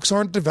 your jokes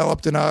aren't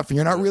developed enough and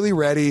you're not really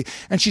ready.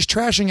 And she's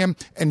trashing him.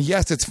 And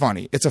yes, it's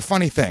funny. It's a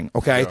funny thing.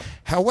 Okay. Yeah.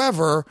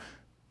 However,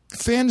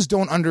 fans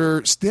don't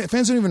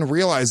even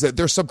realize that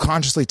they're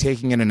subconsciously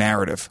taking in a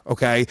narrative.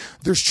 Okay.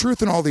 There's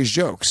truth in all these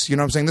jokes. You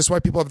know what I'm saying? This is why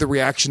people have the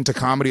reaction to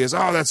comedy as,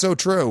 oh, that's so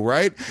true.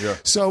 Right. Yeah.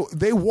 So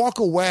they walk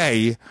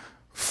away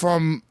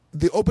from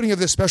the opening of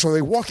this special,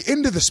 they walk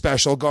into the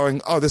special going,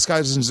 oh, this guy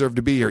doesn't deserve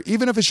to be here,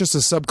 even if it's just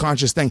a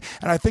subconscious thing.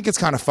 And I think it's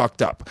kind of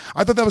fucked up.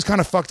 I thought that was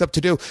kind of fucked up to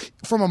do.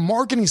 From a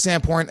marketing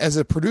standpoint, as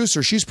a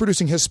producer, she's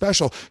producing his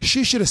special.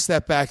 She should have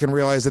stepped back and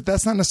realized that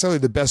that's not necessarily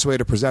the best way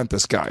to present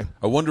this guy.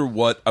 I wonder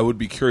I would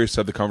be curious to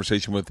have the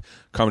conversation with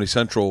Comedy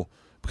Central,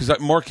 because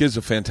Mark is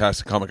a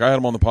fantastic comic. I had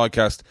him on the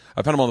podcast.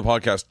 I've had him on the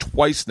podcast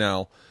twice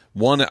now.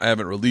 One I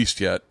haven't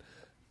released yet.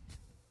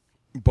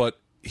 But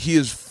he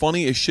is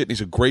funny as shit, and he's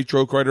a great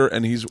joke writer.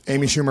 And he's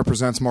Amy Schumer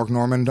presents Mark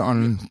Norman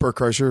on Bert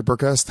Kreischer,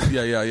 Bertcast.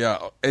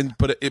 Yeah. And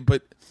but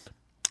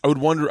I would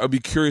wonder. I'd be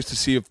curious to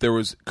see if there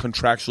was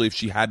contractually if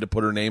she had to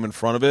put her name in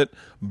front of it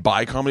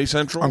by Comedy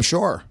Central. I'm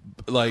sure.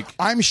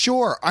 I'm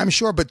sure.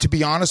 But to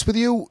be honest with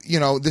you,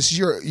 this is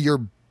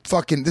your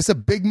fucking. This is a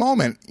big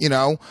moment.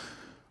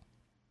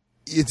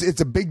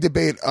 It's a big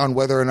debate on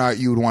whether or not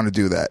you would want to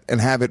do that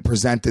and have it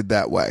presented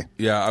that way.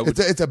 Yeah, I would,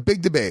 it's a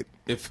big debate.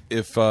 I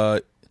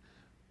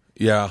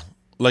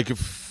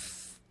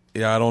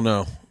don't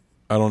know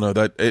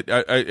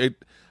that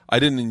I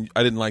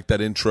didn't like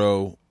that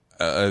intro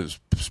as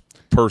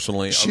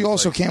personally. She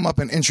also came up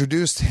and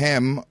introduced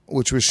him,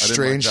 which was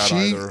strange.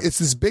 It's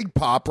this big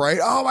pop, right?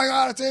 Oh my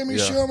God, it's Amy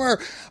Schumer.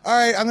 All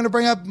right, I'm going to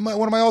bring up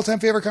one of my all-time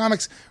favorite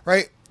comics,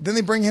 right? Then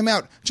they bring him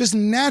out. Just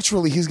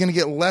naturally, he's going to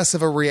get less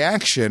of a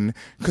reaction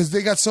because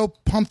they got so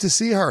pumped to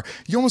see her.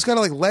 You almost got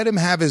to let him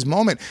have his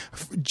moment.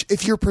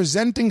 If you're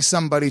presenting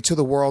somebody to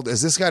the world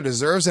as this guy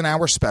deserves an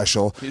hour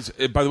special.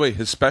 By the way,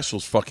 his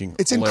special's fucking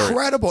It's hilarious.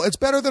 Incredible. It's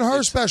better than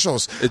her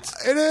specials. It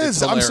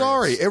is. I'm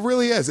sorry. It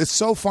really is. It's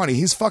so funny.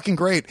 He's fucking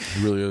great.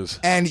 He really is.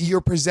 And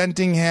you're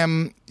presenting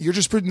him. You're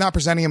just not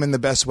presenting him in the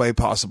best way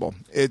possible.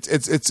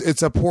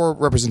 It's a poor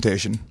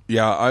representation.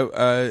 Yeah.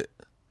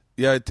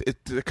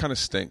 It kind of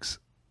stinks.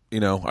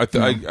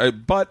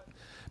 But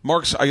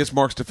I guess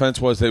Mark's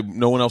defense was that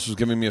no one else was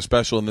giving me a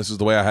special, and this is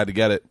the way I had to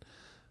get it.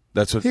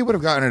 That's what he would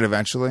have gotten it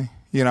eventually.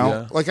 You know,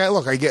 Yeah. like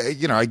I get it.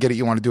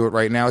 You want to do it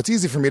right now. It's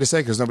easy for me to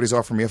say because nobody's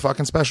offering me a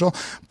fucking special.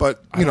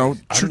 But I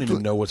don't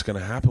even know what's going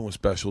to happen with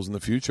specials in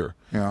the future.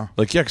 Yeah.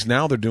 Like, because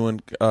now they're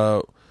doing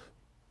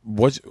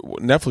what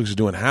Netflix is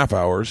doing half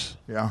hours.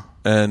 Yeah.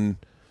 And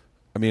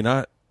I mean,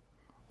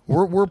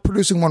 We're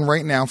producing one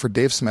right now for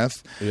Dave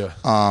Smith. Yeah.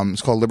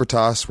 It's called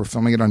Libertas. We're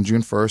filming it on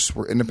June 1st.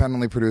 We're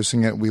independently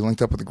producing it. We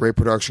linked up with a great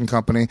production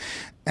company.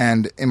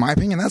 And in my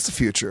opinion, that's the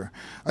future.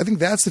 I think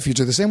that's the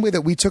future. The same way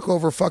that we took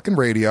over fucking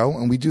radio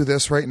and we do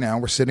this right now.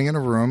 We're sitting in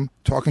a room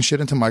talking shit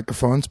into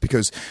microphones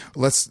because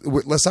let's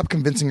stop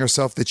convincing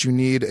ourselves that you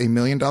need $1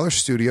 million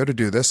studio to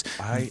do this.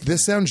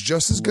 This sounds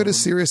just as good as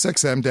Sirius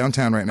XM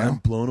downtown right now. I'm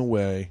blown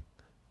away.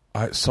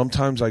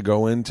 Sometimes I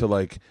go into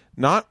like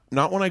not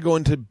when I go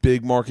into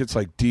big markets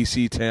like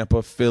DC,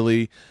 Tampa,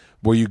 Philly,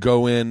 where you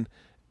go in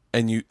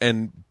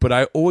but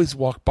I always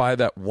walk by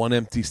that one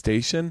empty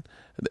station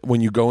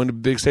when you go into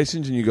big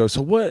stations and you go,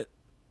 so what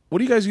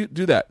do you guys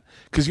do that?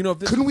 Because if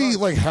this couldn't we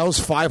like house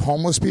 5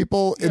 homeless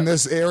people in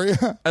this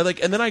area? I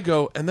talked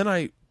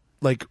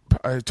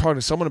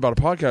to someone about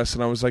a podcast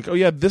and I was like, oh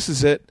yeah, this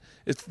is it.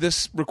 It's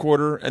this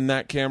recorder and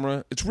that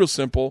camera. It's real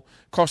simple.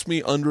 Cost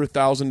me under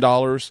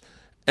 $1,000.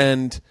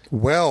 And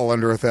well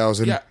under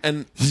 1,000. Yeah,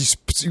 and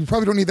you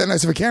probably don't need that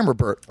nice of a camera,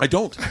 Bert. I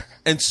don't.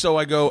 And so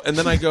I go, and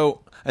then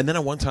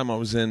at one time I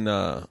was in.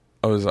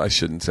 I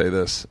shouldn't say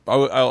this.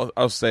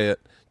 I'll say it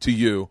to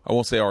you. I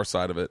won't say our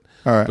side of it.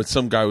 All right. But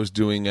some guy was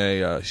doing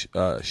a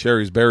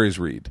Sherry's Berries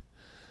read.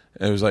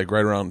 And it was like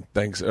right around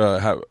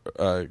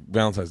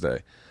Valentine's Day.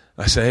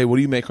 I said, hey, what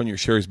do you make on your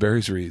Sherry's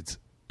Berries reads?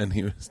 And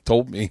he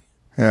told me.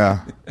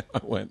 Yeah. I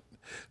went.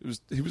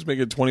 He was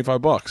making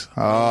 $25.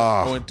 Oh.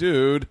 I went,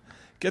 dude.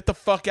 Get the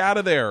fuck out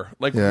of there!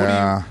 Like,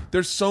 yeah.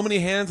 There's so many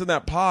hands in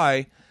that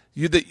pie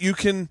that you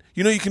can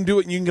do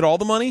it and you can get all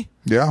the money.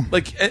 Yeah.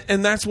 Like,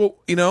 and that's what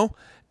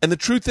And the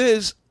truth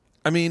is,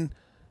 I mean,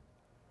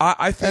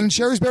 I think. And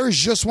Sherry's Berries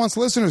just wants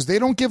listeners. They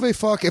don't give a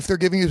fuck if they're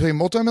giving you to a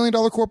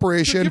multi-million-dollar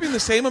corporation. They're giving the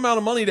same amount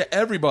of money to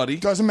everybody.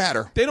 Doesn't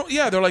matter. They don't.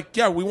 Yeah, they're like,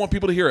 yeah, we want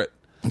people to hear it.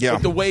 Yeah.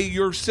 But the way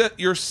your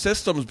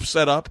system's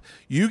set up,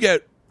 you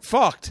get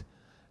fucked.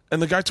 And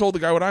the guy told the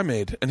guy what I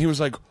made, and he was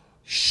like,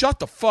 "Shut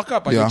the fuck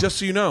up!" I go, just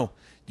so you know.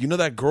 You know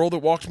that girl that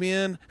walked me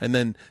in? And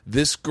then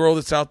this girl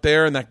that's out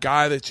there and that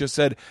guy that just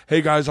said,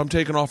 hey, guys, I'm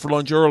taking off for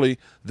lunch early.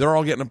 They're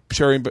all getting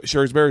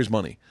Sherry's Berries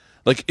money.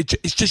 Like,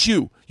 it's just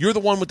you. You're the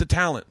one with the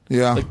talent.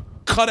 Yeah. Like,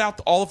 cut out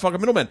all the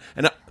fucking middlemen.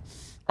 And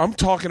I'm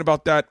talking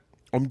about that.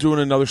 I'm doing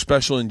another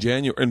special in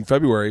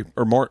February,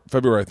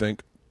 I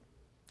think.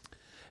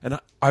 And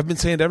I've been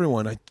saying to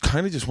everyone, I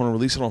kind of just want to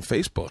release it on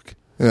Facebook.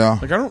 Yeah.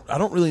 Like, I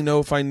don't really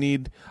know if I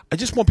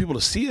just want people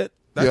to see it.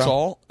 That's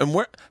all. And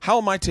how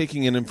am I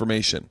taking in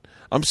information?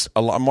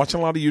 I'm watching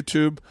a lot of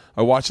YouTube.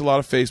 I watch a lot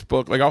of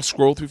Facebook. Like, I'll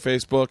scroll through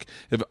Facebook.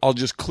 I'll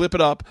just clip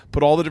it up,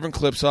 put all the different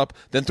clips up,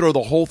 then throw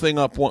the whole thing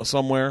up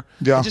somewhere.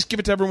 Yeah. And just give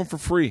it to everyone for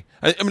free.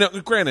 I mean,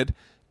 granted,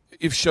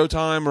 if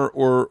Showtime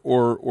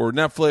or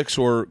Netflix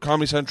or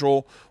Comedy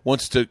Central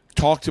wants to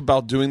talk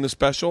about doing the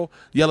special,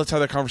 yeah, let's have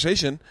that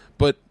conversation.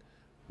 But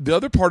the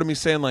other part of me is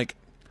saying, like,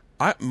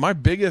 my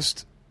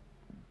biggest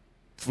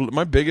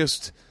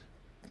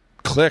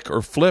click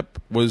or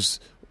flip was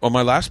on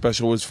my last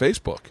special was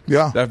Facebook.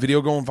 Yeah. That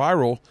video going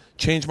viral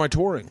changed my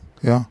touring.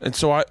 Yeah. And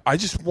so I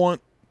just want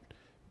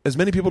as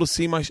many people to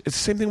see it's the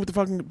same thing with the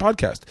fucking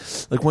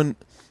podcast. Like I'm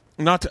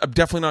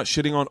definitely not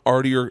shitting on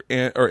Artie or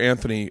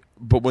Anthony,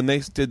 but when they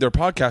did their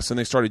podcast and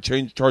they started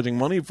charging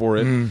money for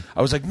it,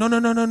 I was like,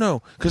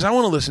 no, because I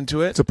want to listen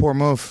to it. It's a poor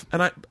move.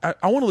 And I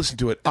want to listen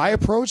to it. I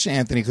approached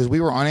Anthony because we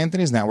were on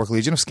Anthony's network,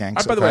 Legion of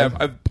Skanks. By the way,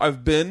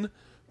 I've been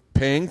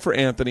paying for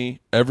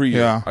Anthony every year.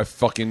 Yeah.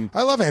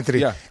 I love Anthony.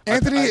 Yeah.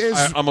 Anthony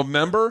I'm a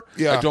member.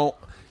 Yeah.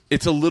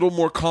 It's a little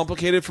more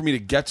complicated for me to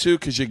get to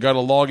because you got to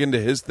log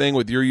into his thing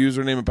with your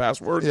username and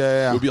password.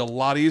 Yeah. It would be a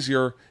lot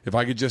easier if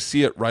I could just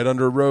see it right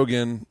under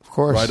Rogan. Of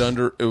course. Right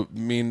under.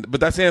 But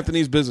that's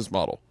Anthony's business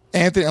model.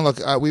 Anthony, and look,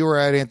 we were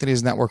at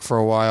Anthony's network for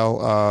a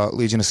while,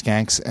 Legion of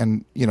Skanks,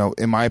 and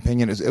in my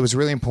opinion, it was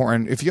really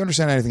important. If you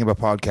understand anything about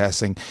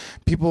podcasting,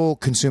 people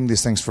consume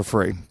these things for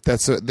free.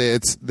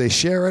 They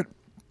share it.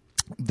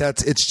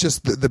 It's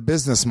just the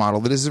business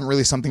model. That isn't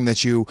really something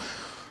that you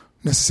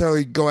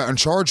necessarily go out and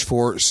charge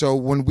for. So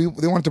when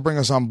they wanted to bring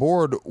us on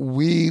board,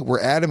 we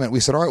were adamant. We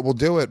said, all right, we'll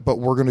do it, but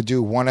we're going to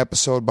do one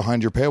episode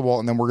behind your paywall,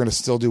 and then we're going to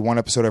still do one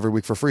episode every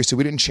week for free. So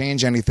we didn't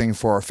change anything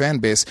for our fan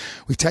base.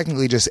 We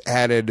technically just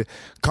added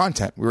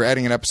content. We were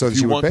adding an episode that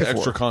you would pay for. If you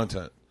want the extra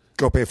content.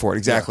 Go pay for it.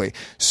 Exactly. Yeah.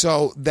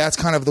 So that's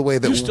kind of the way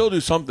that you still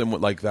do something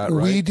like that,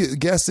 right? We do.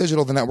 Guest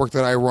Digital, the network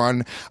that I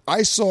run,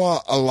 I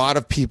saw a lot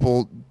of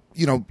people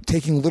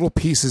taking little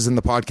pieces in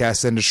the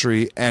podcast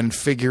industry and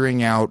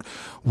figuring out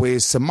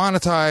ways to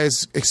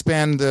monetize,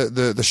 expand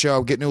the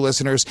show, get new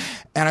listeners.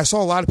 And I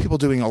saw a lot of people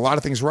doing a lot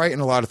of things right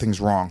and a lot of things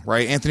wrong,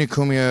 right? Anthony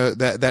Cumia,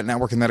 that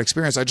network and that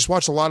experience, I just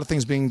watched a lot of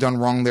things being done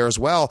wrong there as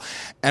well.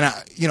 And,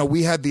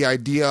 we had the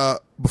idea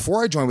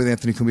before I joined with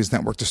Anthony Cumia's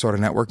network to start a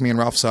network, me and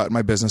Ralph Sutton,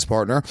 my business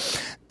partner,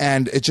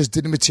 and it just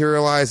didn't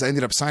materialize. I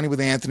ended up signing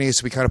with Anthony,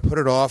 so we kind of put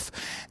it off.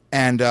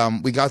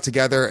 And we got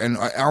together, and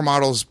our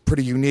model's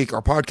pretty unique.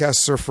 Our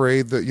podcasts are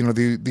free.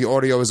 The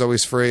audio is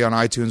always free on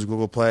iTunes,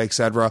 Google Play,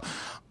 etc.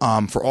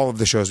 For all of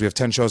the shows. We have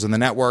 10 shows in the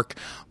network.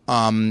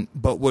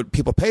 But what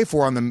people pay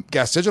for on the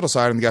Gas Digital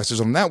side, on the Gas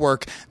Digital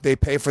network, they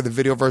pay for the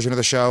video version of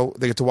the show.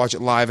 They get to watch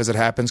it live as it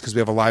happens because we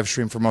have a live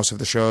stream for most of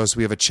the shows.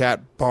 We have a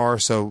chat bar,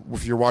 so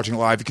if you're watching it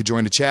live, you could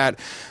join the chat.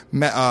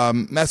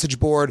 Message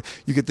board,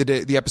 you get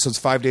the episodes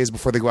 5 days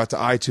before they go out to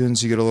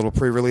iTunes. You get a little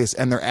pre-release,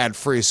 and they're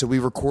ad-free. So we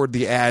record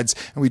the ads,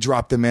 and we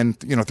drop them in,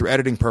 through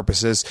editing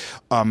purposes.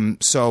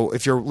 So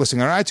if you're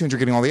listening on iTunes, you're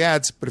getting all the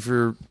ads, but if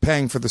you're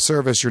paying for the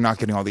service, you're not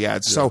getting all the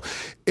ads. Yeah. So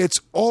it's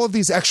all of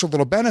these extra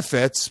little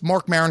benefits.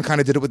 Mark Maron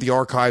kind of did it with the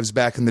archives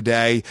back in the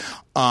day,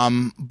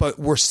 but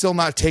we're still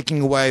not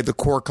taking away the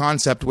core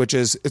concept, which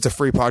is it's a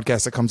free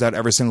podcast that comes out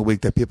every single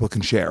week that people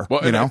can share.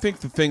 Well, and I think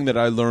the thing that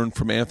I learned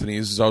from Anthony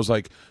is I was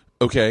like,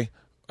 okay,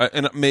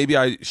 and maybe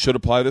I should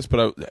apply this,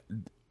 but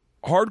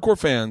hardcore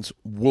fans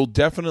will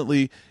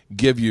definitely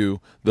give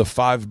you the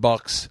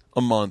 $5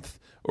 a month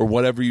or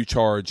whatever you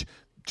charge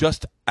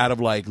just out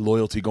of like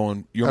loyalty,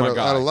 going, you're my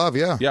guy. Out of love,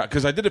 yeah. Yeah,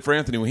 because I did it for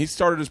Anthony. When he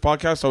started his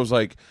podcast, I was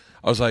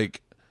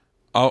like,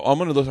 I'm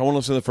gonna listen. I want to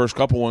listen to the first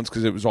couple ones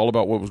because it was all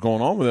about what was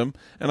going on with him,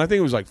 and I think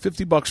it was like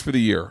 $50 for the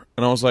year,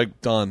 and I was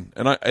like, done.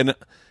 And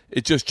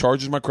it just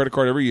charges my credit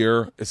card every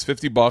year. It's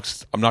 $50.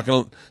 It's not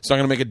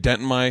gonna make a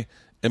dent in my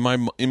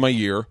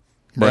year,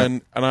 right.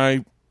 and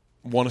I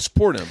want to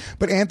support him.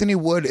 But Anthony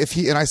would, if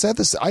he, and I said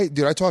this, I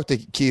talk to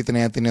Keith and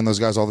Anthony and those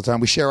guys all the time.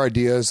 We share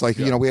ideas, like,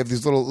 we have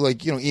these little,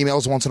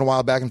 emails once in a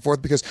while back and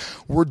forth because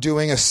we're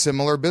doing a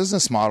similar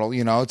business model.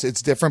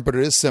 It's different, but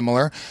it is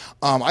similar.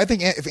 I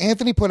think if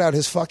Anthony put out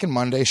his fucking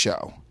Monday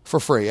show for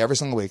free every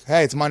single week,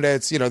 hey, it's Monday,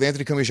 it's, the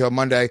Anthony Cumia Show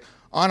Monday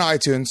on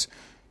iTunes,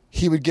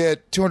 he would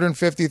get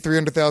 250,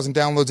 300,000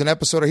 downloads an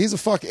episode.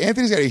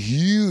 Anthony's got a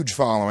huge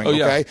following,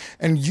 okay?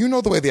 And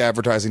the way the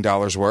advertising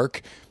dollars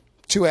work.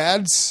 2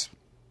 ads,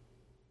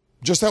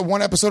 just that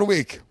 1 episode a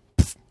week.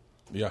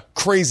 Yeah.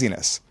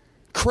 Craziness.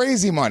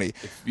 Crazy money.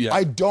 Yeah.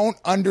 I don't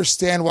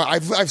understand why.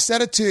 I've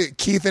said it to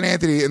Keith and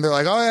Anthony, and they're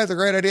like, oh, yeah, that's a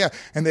great idea.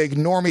 And they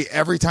ignore me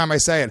every time I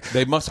say it.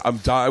 They must. I'm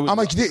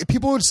like,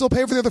 people would still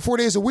pay for the other 4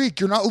 days a week.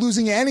 You're not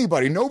losing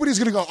anybody. Nobody's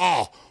going to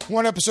go,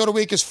 1 episode a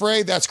week is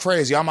free. That's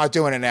crazy. I'm not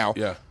doing it now.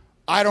 Yeah.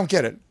 I don't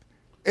get it.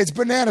 It's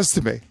bananas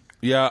to me.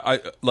 Yeah.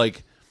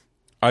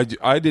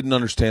 I didn't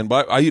understand,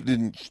 but I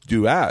didn't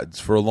do ads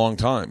for a long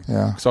time.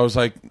 Yeah. So I was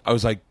like, I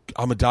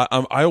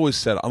always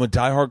said I'm a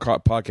diehard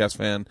podcast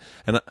fan,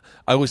 and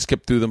I always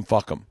skip through them.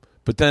 Fuck them.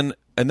 But then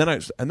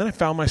I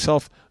found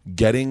myself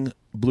getting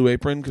Blue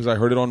Apron because I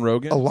heard it on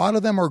Rogan. A lot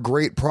of them are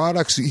great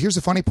products. Here's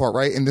the funny part,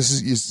 right? And this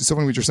is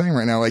something what you're saying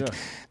right now. Like,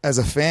 as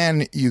a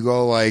fan, you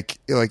go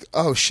you're like,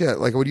 oh shit,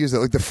 like I would use it.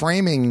 Like the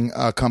framing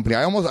company.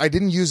 I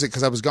didn't use it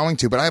because I was going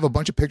to, but I have a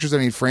bunch of pictures that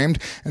I need framed.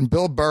 And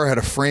Bill Burr had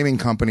a framing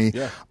company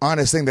on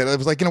his thing that it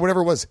was like,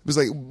 whatever it was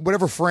like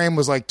whatever frame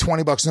was like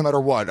 $20 no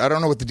matter what. I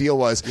don't know what the deal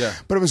was,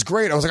 but it was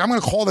great. I was like, I'm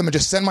going to call them and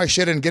just send my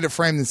shit in and get it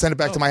framed and send it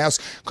back to my house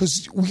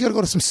because we got to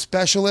go to some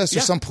specialist or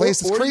some place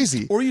that's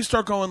crazy. Or you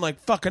start going like,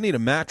 fuck, I need a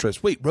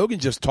mattress. Wait, Rogan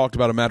just talked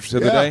about a mattress the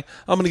other day.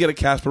 I'm going to get a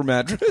Casper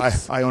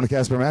mattress. I own a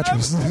Casper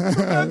mattress.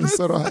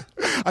 So do I.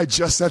 I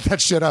just set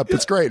that shit up.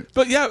 It's great.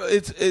 But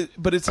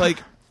but it's like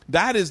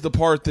that is the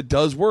part that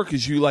does work.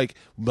 Is you like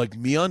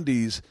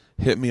MeUndies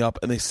hit me up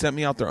and they sent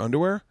me out their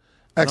underwear.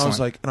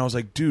 Excellent. And I was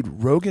like,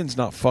 dude, Rogan's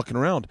not fucking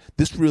around.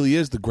 This really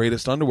is the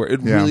greatest underwear.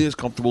 It really is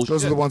comfortable.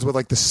 Those are the ones with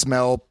like the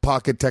smell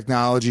pocket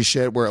technology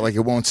shit where like it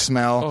won't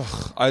smell.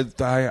 I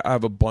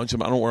have a bunch of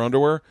them. I don't wear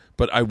underwear,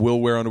 but I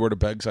will wear underwear to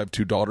bed because I have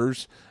 2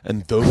 daughters,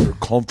 and those are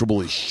comfortable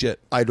as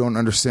shit. I don't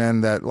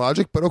understand that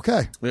logic, but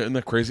okay. Isn't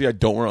that crazy? I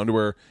don't wear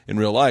underwear in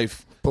real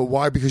life. But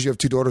why? Because you have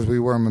 2 daughters, but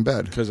you wear them in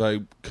bed.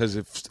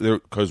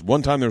 Because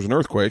one time there was an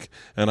earthquake,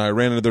 and I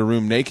ran into their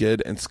room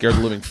naked and scared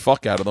the living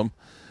fuck out of them.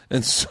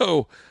 And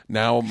so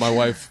now my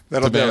wife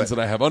demands that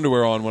I have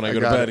underwear on when I go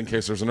to bed in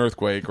case there's an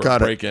earthquake or a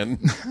break-in.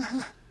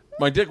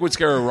 My dick would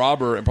scare a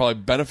robber and probably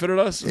benefited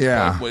us.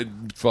 Yeah.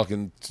 Would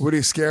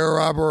he scare a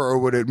robber or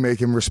would it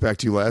make him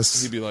respect you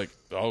less? He'd be like,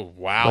 oh,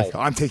 wow. Like,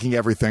 I'm taking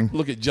everything.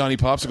 Look at Johnny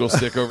Popsicle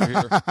Stick over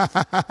here.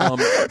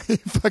 He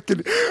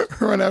fucking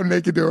run out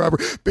naked to a robber.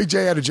 Big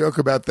J had a joke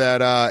about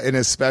that in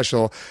his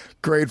special.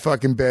 Great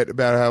fucking bit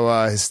about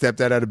how his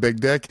stepdad had a big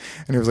dick,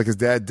 and he was like, his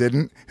dad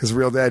didn't. His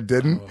real dad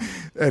didn't.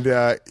 And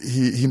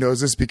he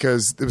knows this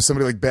because there was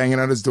somebody like banging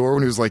on his door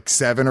when he was like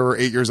 7 or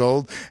 8 years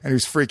old, and he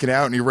was freaking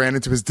out, and he ran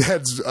into his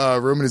dad's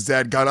room, and his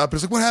dad got up, and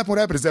was like, what happened? What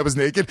happened? His dad was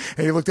naked,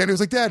 and he looked at him, he was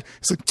like, Dad.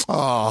 He's like,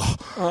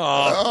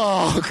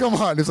 oh, come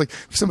on. He was like,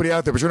 there's somebody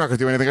out there, but you're not going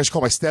to do anything. I should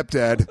call my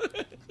stepdad.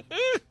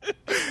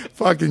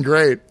 Fucking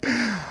great.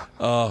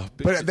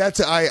 But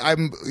that's I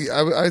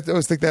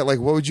always think that, like,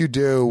 what would you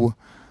do?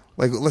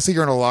 Like, let's say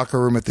you're in a locker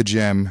room at the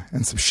gym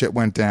and some shit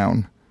went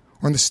down.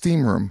 or in the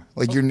steam room,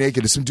 like you're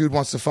naked, and some dude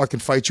wants to fucking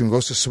fight you and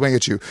goes to swing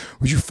at you,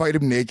 would you fight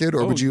him naked,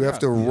 or would you have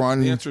to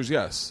run? The answer is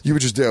yes. You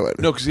would just do it.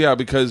 No,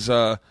 because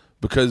I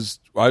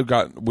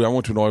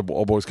went to an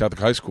all boys Catholic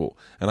high school,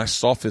 and I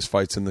saw fist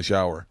fights in the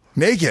shower.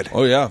 Naked?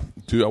 Oh yeah,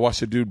 dude! I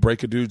watched a dude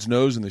break a dude's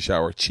nose in the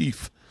shower.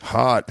 Chief.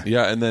 Hot.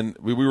 Yeah, and then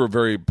we were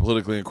very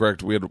politically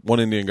incorrect. We had one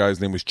Indian guy's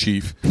name was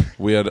Chief.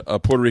 We had a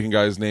Puerto Rican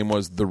guy's name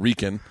was the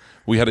Rican.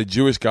 We had a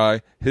Jewish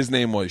guy. His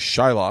name was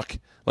Shylock.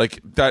 Like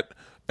that,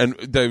 and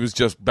that was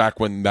just back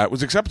when that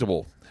was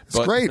acceptable. It's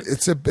great.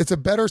 It's a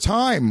better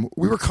time.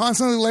 We were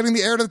constantly letting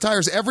the air to the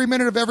tires every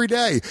minute of every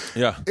day.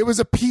 Yeah. It was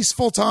a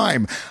peaceful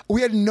time.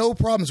 We had no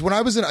problems. When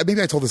I was in,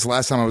 maybe I told this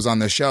last time I was on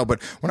this show,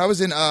 but when I was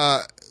in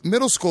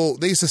middle school,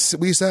 we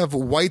used to have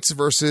whites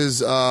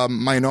versus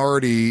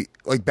minority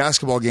like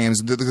basketball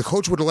games. The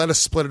coach would let us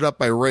split it up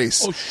by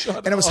race. Oh, shut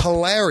up. And it was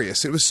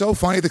hilarious. It was so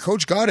funny. The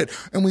coach got it,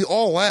 and we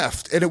all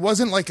laughed. And it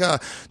wasn't like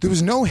there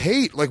was no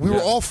hate. Like we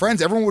were all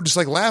friends. Everyone would just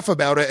like laugh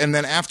about it, and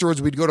then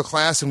afterwards we'd go to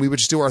class and we would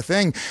just do our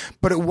thing.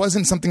 But it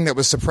wasn't something that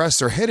was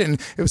suppressed or hidden.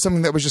 It was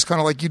something that was just kind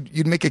of like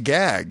you'd make a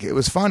gag. It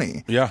was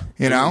funny. Yeah,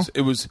 you know.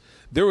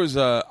 There was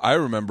I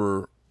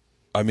remember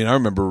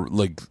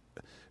like,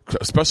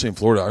 especially in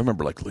Florida, I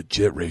remember like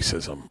legit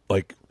racism.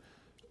 Like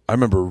I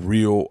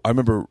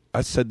remember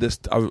I said this.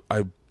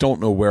 I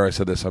don't know where I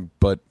said this,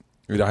 but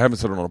I haven't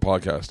said it on a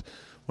podcast.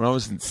 When I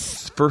was in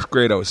first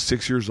grade, I was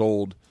 6 years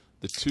old.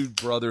 The two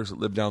brothers that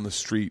lived down the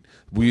street,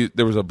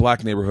 there was a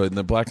black neighborhood, and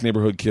the black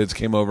neighborhood kids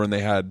came over and they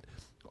had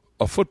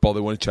a football. They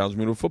wanted to challenge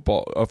me to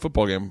a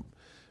football game,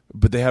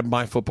 but they had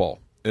my football.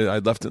 I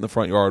left it in the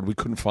front yard. We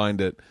couldn't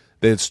find it.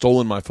 They had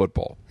stolen my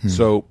football.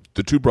 So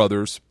the two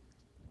brothers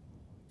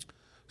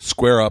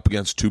square up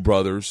against two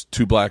brothers.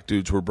 Two black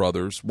dudes who were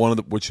brothers. One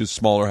of which is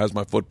smaller, has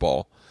my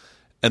football,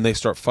 and they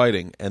start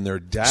fighting. And their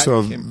dad.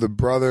 So the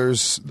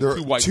brothers,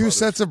 two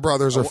sets of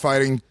brothers are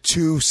fighting.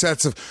 Two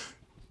sets of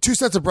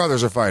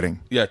brothers are fighting.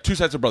 Yeah, two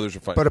sets of brothers are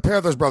fighting. But a pair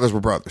of those brothers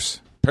were brothers.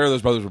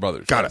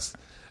 Got it.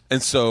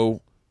 And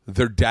so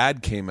their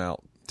dad came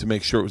out to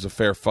make sure it was a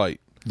fair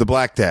fight. The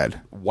black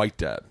dad. White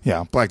dad.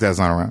 Yeah, black dad's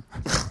not around.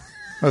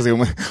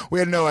 We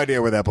had no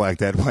idea where that black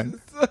dad went.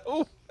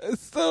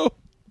 So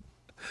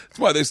that's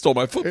why they stole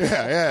my football.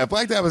 Yeah. If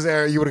black dad was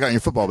there, you would have gotten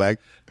your football back.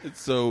 And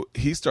so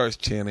he starts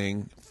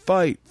chanting,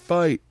 fight,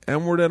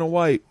 N-word and a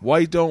white.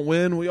 White don't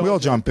win. We all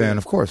jump in,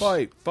 of course.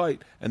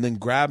 Fight. And then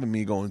grabbing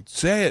me going,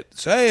 say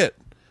it.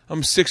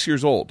 I'm 6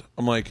 years old.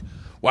 I'm like,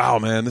 wow,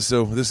 man, this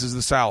is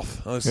the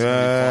South. This is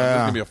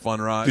going to be a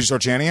fun ride. Did you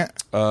start chanting it?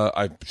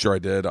 I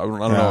did. I don't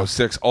know. I was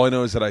 6. All I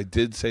know is that I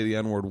did say the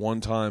N-word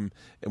one time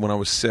when I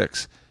was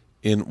 6.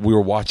 We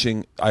were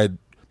watching. I had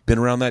been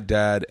around that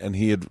dad, and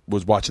he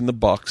was watching the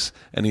Bucks,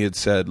 and he had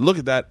said, "Look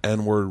at that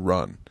N-word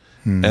run."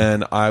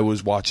 And I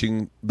was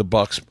watching the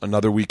Bucks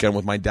another weekend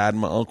with my dad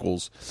and my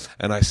uncles,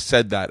 and I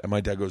said that, and my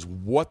dad goes,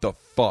 "What the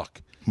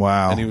fuck?"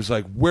 Wow. And he was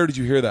like, "Where did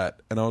you hear that?"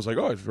 And I was like,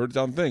 "Oh, I heard it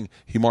down the thing."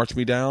 He marched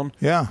me down.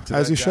 Yeah,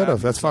 as you should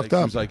have. That's fucked up.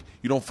 He was like,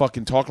 "You don't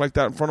fucking talk like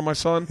that in front of my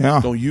son. Yeah.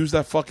 Don't use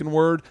that fucking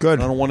word. Good.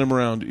 I don't want him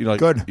around." You know, like,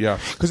 good. Yeah.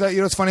 Because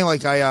it's funny.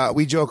 Like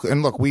we joke,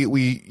 and look,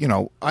 we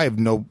I have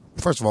no.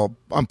 First of all,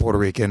 I'm Puerto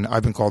Rican.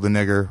 I've been called a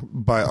nigger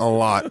by a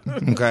lot.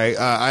 Okay,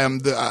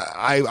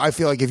 I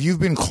feel like if you've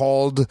been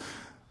called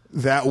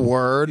that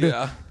word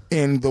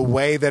in the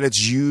way that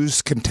it's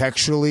used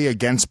contextually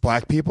against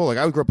black people, like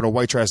I grew up in a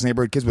white trash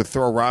neighborhood. Kids would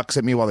throw rocks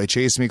at me while they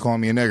chased me,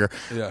 calling me a nigger.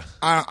 Yeah,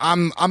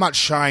 I'm not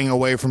shying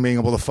away from being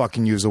able to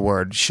fucking use a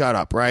word. Shut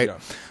up, right? Yeah.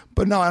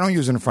 But no, I don't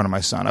use it in front of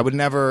my son. I would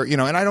never,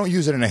 and I don't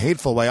use it in a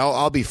hateful way.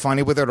 I'll be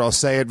funny with it. I'll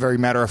say it very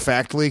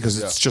matter-of-factly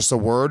because it's just a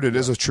word. It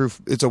is a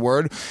truth. It's a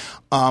word.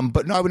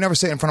 But no, I would never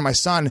say it in front of my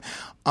son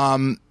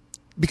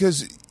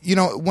because,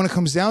 when it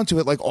comes down to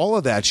it, like all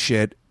of that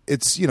shit,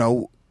 it's,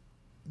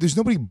 there's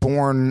nobody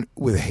born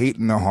with hate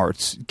in their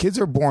hearts. Kids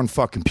are born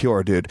fucking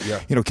pure, dude.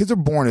 Yeah. Kids are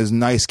born as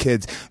nice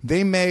kids.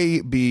 They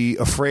may be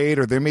afraid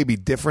or there may be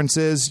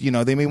differences.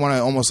 They may want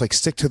to almost like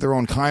stick to their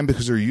own kind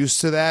because they're used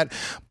to that.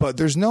 But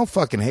there's no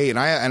fucking hate. And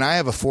I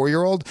have a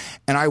 4-year-old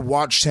and I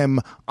watched him.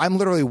 I'm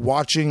literally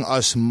watching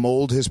us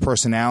mold his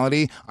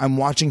personality. I'm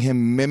watching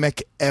him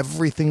mimic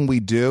everything we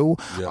do.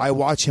 Yeah. I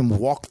watch him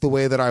walk the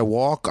way that I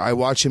walk. I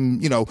watch him,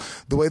 the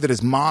way that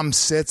his mom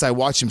sits. I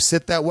watch him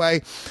sit that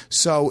way.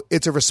 So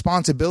it's a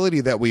responsibility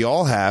that we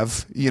all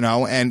have,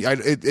 and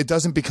it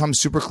doesn't become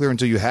super clear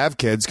until you have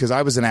kids. Because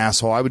I was an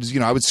asshole. I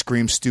would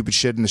scream stupid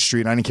shit in the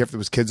street. I didn't care if there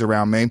was kids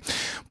around me.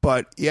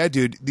 But yeah,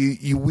 dude,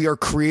 we are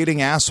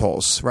creating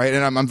assholes, right?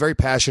 And I'm very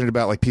passionate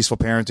about like peaceful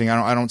parenting.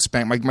 I don't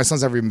spank. My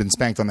son's never even been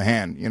spanked on the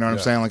hand. You know what I'm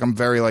saying? Like I'm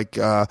very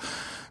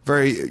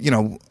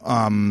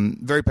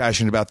very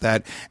passionate about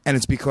that. And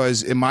it's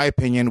because, in my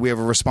opinion, we have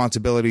a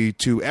responsibility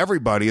to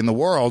everybody in the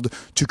world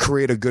to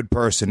create a good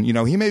person.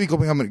 He may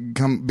become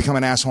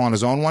an asshole on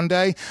his own one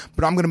day,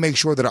 but I'm going to make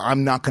sure that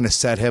I'm not going to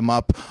set him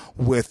up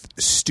with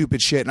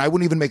stupid shit. And I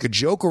wouldn't even make a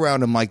joke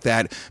around him like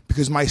that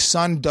because my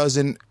son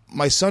doesn't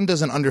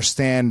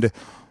understand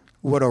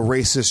what a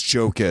racist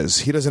joke is.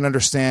 He doesn't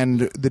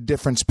understand the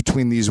difference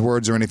between these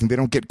words or anything. They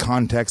don't get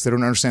context. They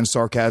don't understand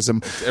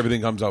sarcasm.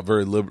 Everything comes out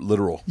very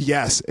literal.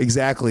 Yes,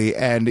 exactly.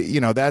 And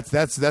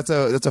that's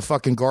a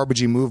fucking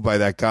garbagey move by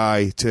that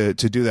guy to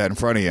do that in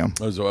front of you.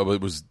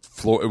 It was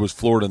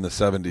Florida in the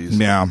 70s.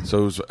 Yeah.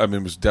 So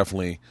it was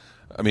definitely.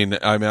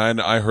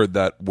 I heard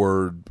that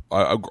word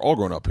all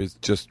growing up. It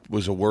just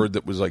was a word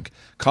that was like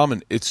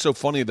common. It's so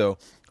funny though.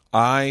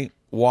 I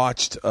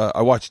watched.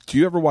 Do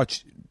you ever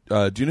watch?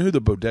 Do you know who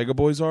the Bodega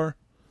Boys are?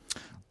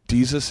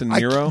 Desus and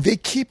Mero. They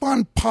keep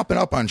on popping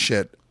up on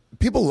shit.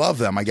 People love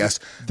them, I guess.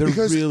 They're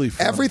because really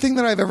funny. Everything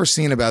that I've ever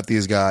seen about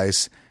these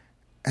guys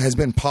has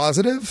been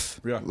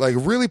positive, like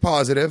really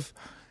positive.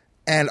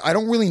 And I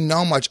don't really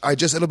know much.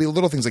 It'll be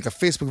little things like a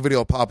Facebook video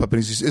will pop up,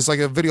 and it's like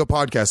a video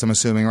podcast. I'm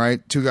assuming,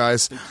 right? Two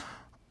guys.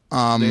 They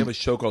have a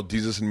show called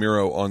Desus and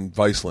Mero on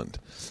Viceland.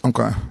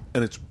 Okay,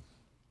 and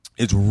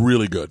it's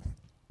really good.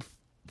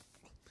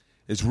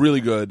 It's really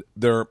good.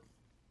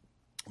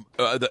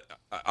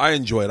 I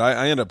enjoy it.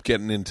 I end up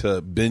getting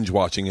into binge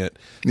watching it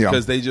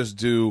because they're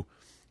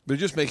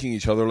just making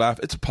each other laugh.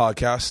 It's a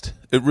podcast.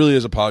 It really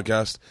is a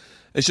podcast.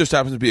 It just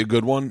happens to be a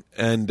good one.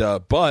 And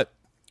but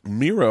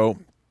Mero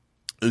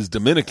is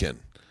Dominican,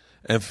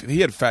 and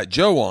he had Fat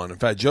Joe on, and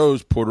Fat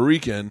Joe's Puerto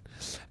Rican,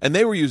 and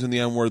they were using the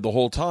N word the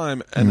whole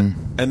time.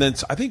 And then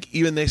I think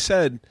even they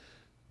said,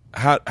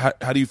 how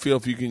do you feel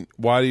if you can?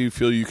 Why do you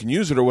feel you can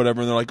use it or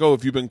whatever? And they're like, oh,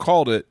 if you've been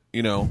called it,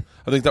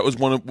 I think that was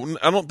one of.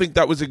 I don't think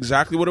that was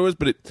exactly what it was,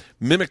 but it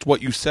mimicked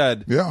what you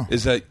said. Yeah,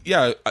 is that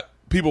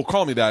people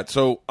call me that,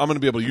 so I'm going to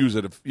be able to use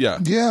it. Yeah.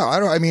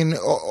 I mean,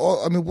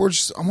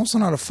 I'm also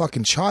not a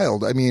fucking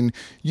child. I mean,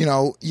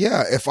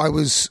 if I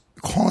was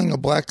calling a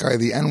black guy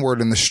the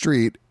N-word in the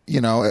street,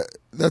 I'm a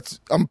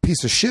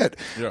piece of shit.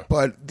 Yeah.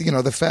 But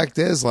the fact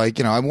is, like,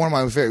 one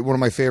of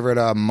my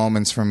favorite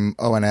moments from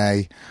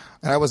O&A.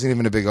 And I wasn't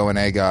even a big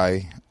O&A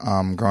guy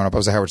growing up. I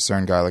was a Howard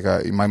Stern guy. Like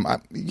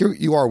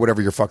you are whatever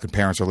your fucking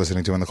parents are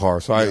listening to in the car.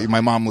 So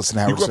my mom listened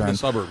to Howard Stern. You grew up in the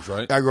suburbs,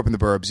 right? I grew up in the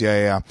burbs.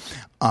 Yeah.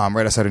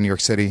 Right outside of New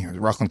York City,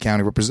 Rockland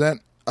County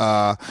represent.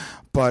 I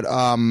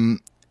fucking.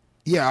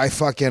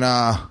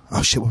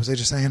 Oh shit! What was I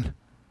just saying?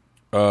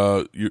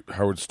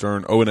 Howard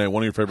Stern, O&A,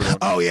 one of your favorite ones.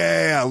 Oh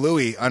yeah,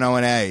 Louis on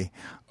O&A.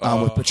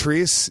 With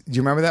Patrice. Do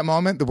you remember that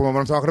moment? The moment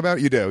I'm talking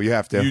about? You do. You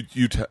have to.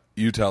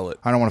 You tell it.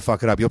 I don't want to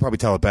fuck it up. You'll probably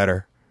tell it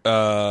better. You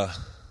gotta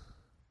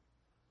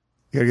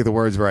get the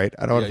words right.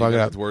 I don't want to fuck it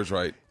up. Get the words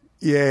right.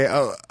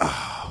 Yeah.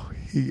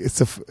 It's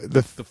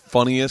the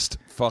funniest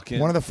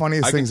fucking. One of the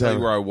funniest things I can ever. tell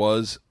you where I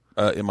was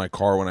in my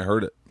car when I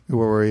heard it.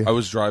 Where were you? I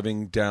was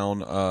driving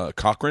down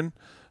Cochrane,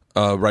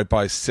 right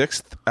by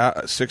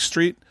 6th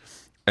Street,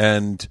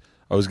 and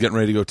I was getting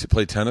ready to go to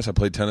play tennis. I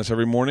played tennis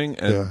every morning,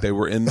 and they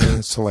were in the.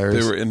 It's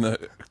hilarious. They were in the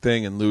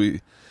thing, and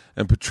Louis.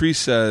 And Patrice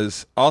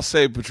says, I'll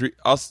say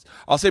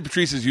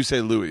Patrice as you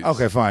say Louis.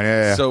 Okay, fine.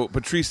 Yeah. So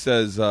Patrice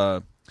says,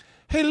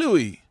 hey,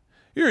 Louis,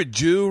 you're a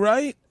Jew,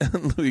 right?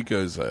 And Louis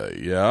goes,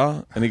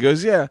 yeah. And he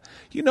goes, yeah.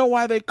 You know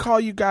why they call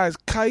you guys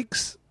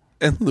kikes?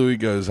 And Louis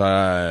goes,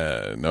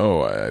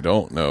 no, I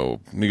don't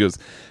know. And he goes,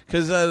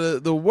 because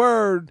the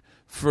word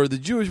for the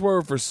Jewish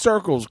word for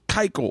circles,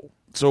 kikel.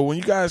 So when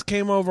you guys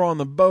came over on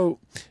the boat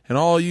and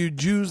all you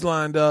Jews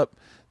lined up,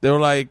 they were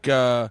like,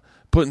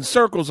 putting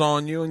circles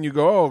on you, and you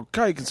go, oh,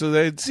 kike. And so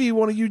they'd see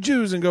one of you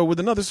Jews and go with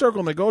another circle,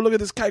 and they go, oh, look at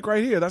this kike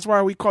right here. That's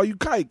why we call you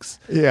kikes.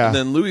 Yeah. And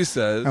then Louis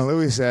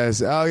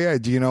says, oh, yeah,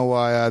 do you know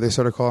why they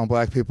started calling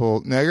black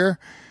people nigger?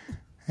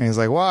 And he's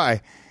like,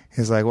 why?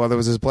 He's like, well, there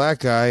was this black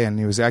guy, and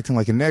he was acting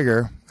like a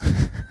nigger.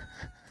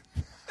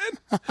 And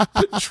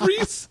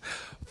Patrice,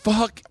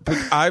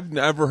 I've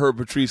never heard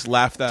Patrice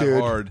laugh that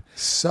hard.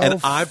 So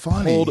and I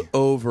funny. pulled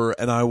over,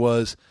 and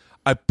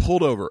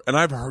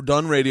I've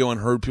done radio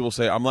and heard people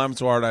say, I'm laughing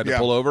so hard I had to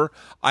pull over.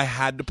 I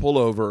had to pull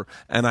over,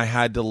 and I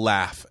had to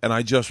laugh. And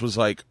I just was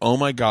like, oh,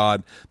 my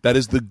God, that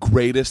is the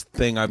greatest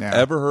thing I've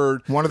ever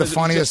heard. One of the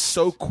funniest. Just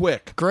so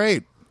quick.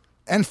 Great.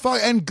 And fun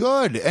and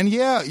good. And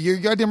yeah, you're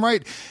goddamn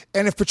right.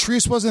 And if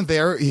Patrice wasn't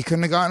there, he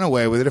couldn't have gotten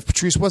away with it. If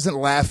Patrice wasn't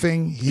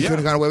laughing, he couldn't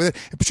have gotten away with it.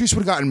 If Patrice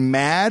would have gotten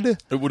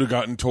mad, it would have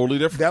gotten totally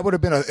different. That would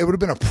have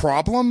been a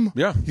problem.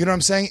 Yeah. You know what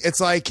I'm saying? It's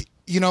like,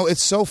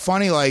 it's so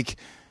funny, like,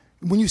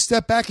 when you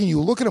step back and you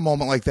look at a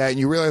moment like that and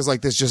you realize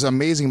like this just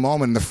amazing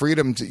moment and the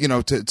freedom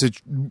to to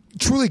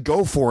truly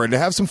go for it, to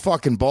have some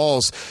fucking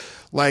balls,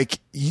 like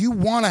you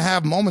want to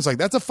have moments like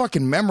that's a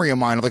fucking memory of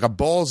mine, like a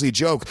ballsy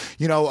joke.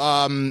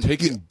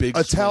 Taking big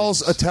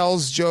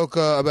Attell's joke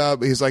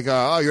about he's like,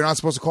 oh, you're not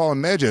supposed to call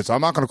them midgets.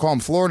 I'm not going to call them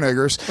floor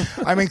niggers.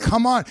 I mean,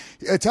 come on,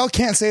 Attell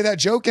can't say that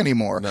joke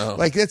anymore. No.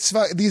 Like it's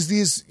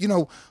these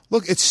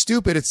look, it's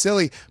stupid, it's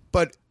silly,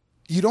 but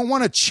you don't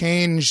want to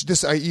change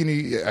this. I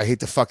hate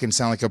to fucking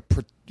sound like a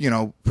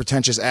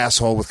pretentious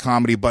asshole with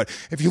comedy, but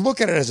if you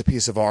look at it as a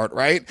piece of art,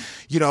 right?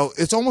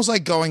 It's almost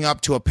like going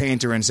up to a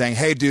painter and saying,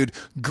 "Hey, dude,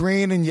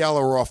 green and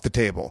yellow are off the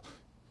table.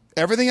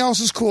 Everything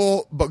else is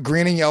cool, but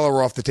green and yellow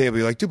are off the table."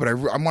 You're like, "Dude, but I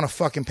want to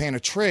fucking paint a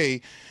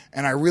tree,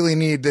 and I really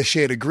need this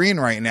shade of green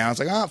right now." It's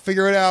like,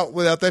 figure it out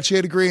without that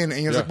shade of green.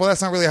 And you're like, "Well,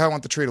 that's not really how I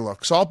want the tree to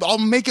look. So I'll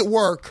make it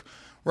work."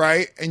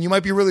 right? And you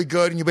might be really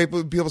good and you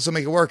might be able to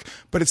make it work,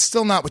 but it's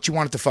still not what you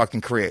wanted to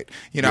fucking create,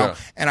 you know? Yeah.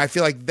 And I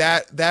feel like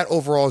that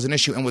overall is an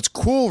issue. And what's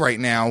cool right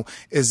now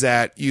is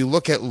that you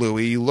look at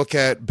Louis, you look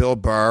at Bill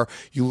Burr,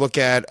 you look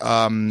at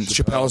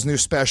Chappelle's new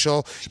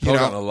special. Chappelle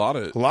got a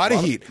lot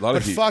of heat.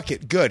 But fuck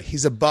it, good.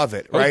 He's above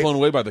it, I was right? blown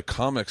away by the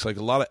comics. Like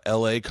a lot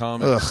of LA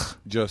comics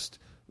just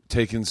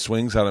taking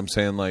swings at him,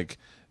 saying like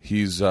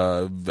he's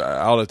out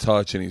of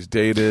touch and he's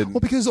dated.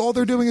 Well, because all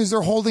they're doing is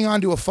they're holding on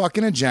to a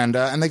fucking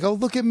agenda, and they go,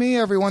 look at me,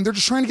 everyone. They're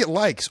just trying to get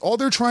likes. All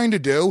they're trying to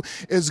do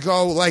is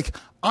go like,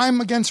 I'm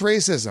against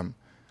racism.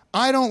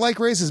 I don't like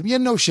racism. Yeah,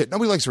 no shit.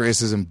 Nobody likes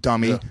racism,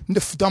 dummy. Yeah.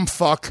 Dumb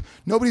fuck.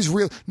 Nobody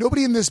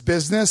in this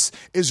business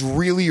is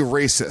really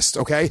racist,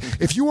 okay?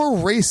 If you are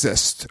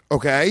racist,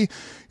 okay,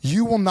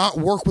 you will not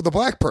work with a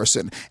black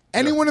person.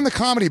 Anyone in the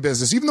comedy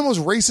business, even the most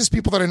racist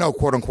people that I know,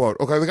 quote unquote,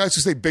 okay, the guys who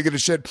say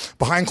bigoted shit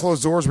behind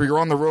closed doors where you're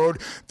on the road,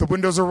 the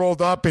windows are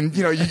rolled up, and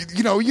you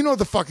know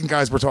the fucking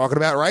guys we're talking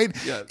about, right?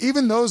 Yeah.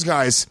 Even those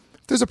guys.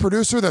 There's a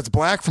producer that's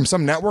black from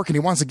some network and he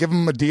wants to give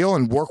them a deal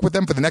and work with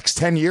them for the next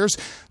 10 years.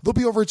 They'll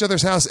be over each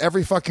other's house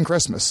every fucking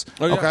Christmas.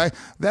 Oh, yeah. Okay?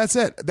 That's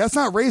it. That's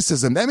not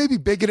racism. That may be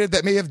bigoted.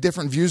 That may have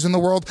different views in the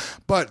world,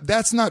 but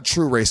that's not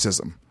true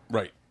racism.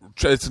 Right.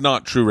 It's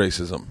not true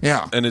racism.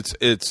 Yeah. And it's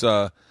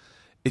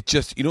it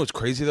just, you know what's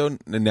crazy though?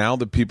 Now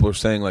that people are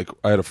saying, like,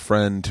 I had a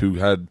friend who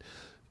had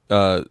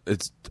I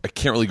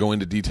can't really go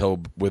into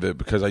detail with it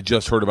because I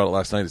just heard about it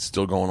last night. It's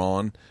still going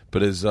on,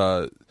 but his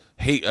a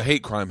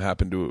hate crime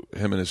happened to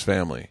him and his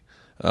family,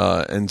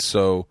 and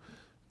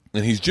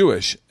he's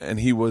Jewish, and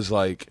he was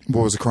like,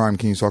 what was the crime?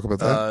 Can you talk about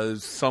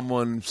that?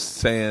 Someone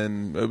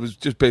saying, it was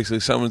just basically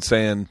someone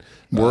saying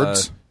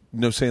words,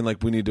 saying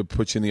like we need to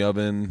put you in the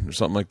oven or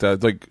something like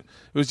that. Like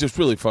it was just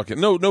really fucking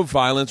no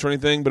violence or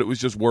anything, but it was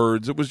just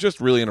words. It was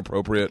just really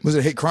inappropriate. Was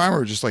it hate crime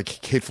or just like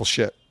hateful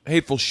shit?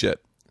 Hateful shit.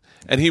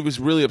 And he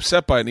was really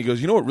upset by it. And he goes,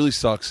 you know what really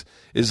sucks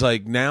is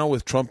like now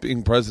with Trump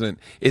being president,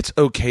 it's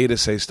okay to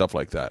say stuff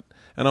like that.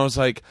 And I was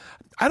like,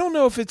 I don't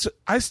know if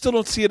I still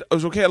don't see it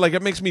as okay. Like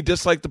it makes me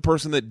dislike the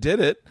person that did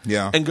it.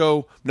 Yeah. And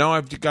go, now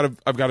I've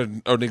got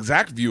an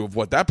exact view of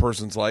what that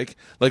person's like.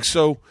 Like,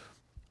 so,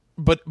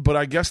 but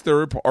I guess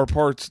there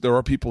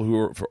are people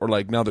who are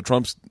like, now that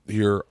Trump's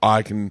here,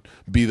 I can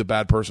be the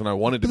bad person I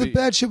wanted to be. The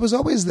bad shit was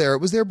always there. It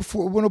was there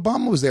before when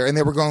Obama was there, and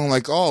they were going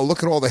like, "Oh,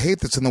 look at all the hate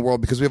that's in the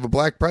world because we have a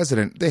black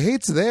president." The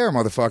hate's there,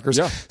 motherfuckers.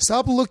 Yeah.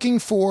 Stop looking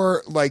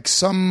for like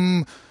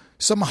some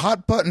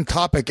hot button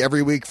topic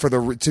every week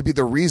to be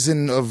the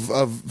reason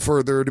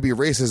for there to be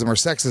racism or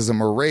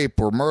sexism or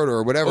rape or murder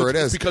or whatever it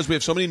is. Because we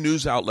have so many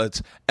news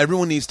outlets,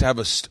 everyone needs to have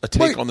a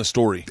take on the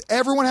story.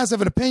 Everyone has to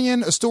have an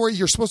opinion, a story.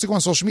 You're supposed to go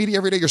on social media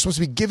every day. You're supposed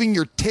to be giving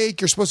your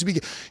take. You're supposed to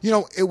be,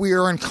 we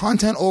are in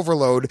content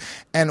overload,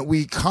 and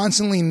we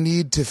constantly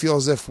need to feel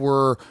as if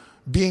we're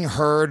being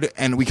heard,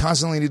 and we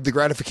constantly need the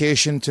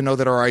gratification to know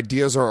that our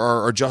ideas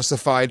are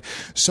justified.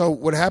 So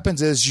what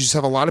happens is you just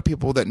have a lot of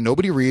people that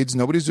nobody reads,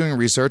 nobody's doing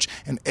research,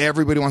 and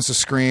everybody wants to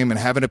scream and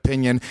have an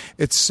opinion.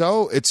 It's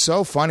so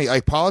funny.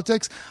 Like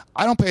politics,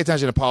 I don't pay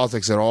attention to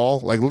politics at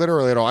all, like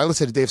literally at all. I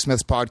listen to Dave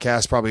Smith's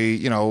podcast probably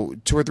 2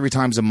 or 3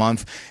 times a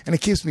month, and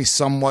it keeps me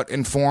somewhat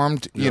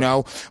informed,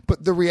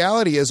 But the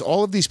reality is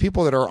all of these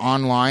people that are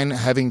online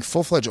having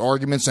full-fledged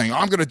arguments saying,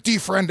 I'm going to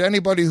defriend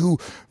anybody who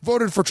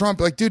voted for Trump.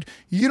 Like, dude,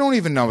 you don't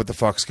even know what the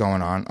fuck's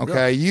going on.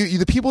 Okay. Yeah. You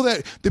the people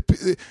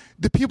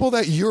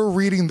that you're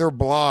reading their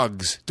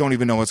blogs don't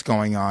even know what's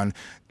going on.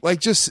 Like,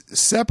 just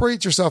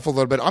separate yourself a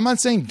little bit. I'm not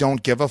saying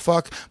don't give a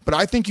fuck, but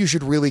I think you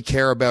should really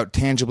care about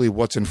tangibly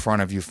what's in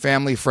front of you.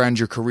 Family, friends,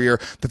 your career,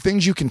 the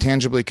things you can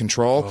tangibly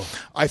control. Oh.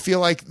 I feel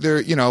like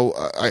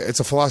it's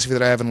a philosophy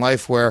that I have in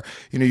life where,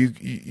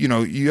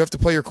 you have to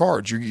play your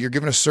cards. You're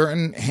given a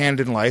certain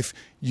hand in life.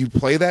 You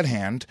play that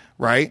hand,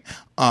 right?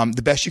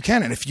 The best you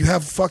can. And if you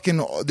have fucking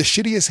the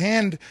shittiest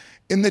hand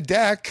in the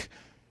deck,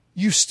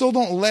 you still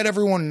don't let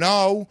everyone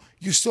know.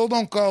 You still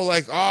don't go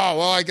like, oh,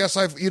 well, I guess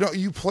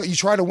you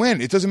try to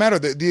win. It doesn't matter.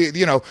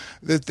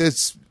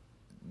 It's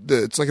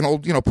like an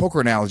old,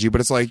 poker analogy, but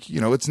it's like,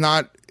 it's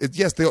not,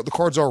 yes, the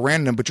cards are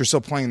random, but you're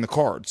still playing the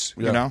cards,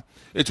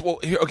 It's, well,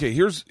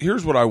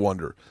 here's what I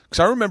wonder.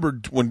 Because I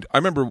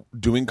remember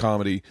doing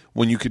comedy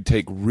when you could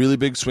take really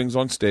big swings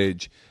on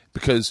stage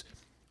because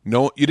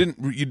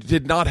you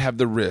did not have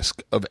the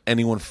risk of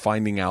anyone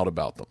finding out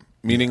about them.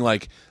 Meaning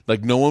like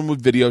no one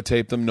would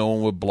videotape them, no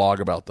one would blog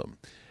about them.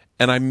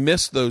 And I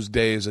miss those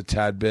days a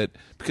tad bit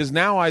because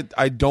now I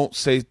don't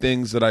say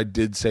things that I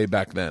did say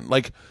back then.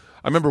 Like,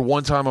 I remember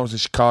one time I was in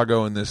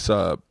Chicago and this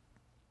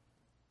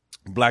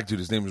black dude,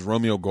 his name was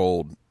Romeo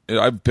Gold.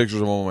 I have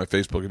pictures of him on my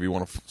Facebook if you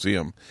want to see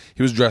him.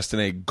 He was dressed in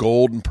a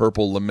gold and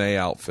purple lame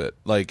outfit,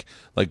 like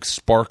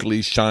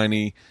sparkly,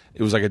 shiny.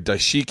 It was like a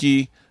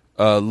dashiki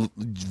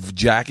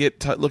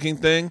jacket looking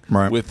thing,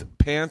 right, with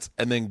pants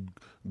and then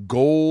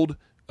gold,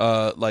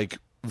 like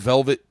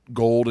velvet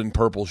gold and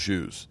purple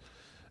shoes.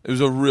 It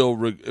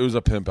was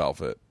a pimp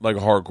outfit, like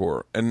a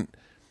hardcore. And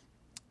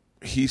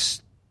he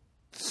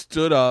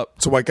stood up.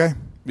 It's a white guy?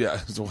 Yeah,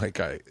 it's a white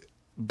guy.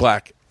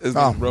 Black. His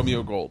name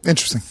Romeo Gold.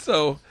 Interesting.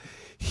 So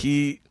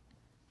he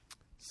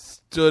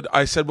stood.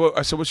 I said,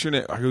 what's your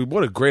name? I go,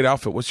 what a great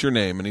outfit. What's your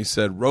name? And he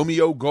said,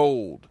 Romeo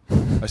Gold.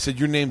 I said,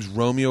 your name's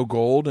Romeo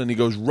Gold? And he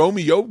goes,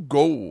 Romeo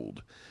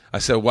Gold. I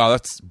said, wow,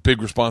 that's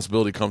big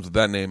responsibility comes with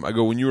that name. I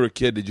go, when you were a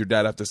kid, did your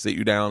dad have to sit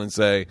you down and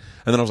say,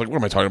 and then I was like, what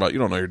am I talking about? You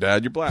don't know your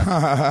dad. You're black.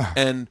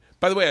 And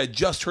by the way, I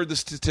just heard the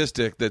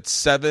statistic that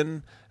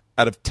 7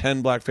 out of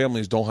 10 black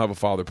families don't have a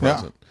father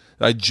present.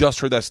 Yeah. I just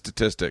heard that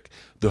statistic.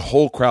 The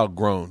whole crowd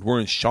groaned. We're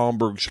in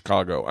Schaumburg,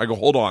 Chicago. I go,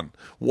 hold on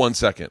 1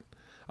 second.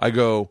 I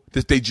go,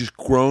 they just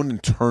groaned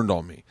and turned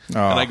on me.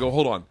 Oh. And I go,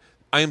 hold on.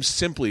 I am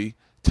simply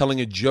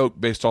telling a joke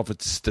based off a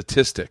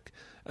statistic.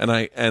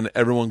 And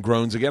everyone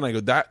groans again. I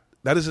go, that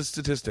is a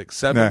statistic.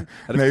 7 out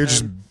of 10. You're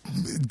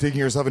just digging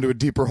yourself into a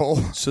deeper hole.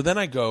 So then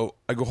I go,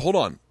 hold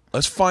on.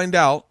 Let's find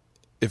out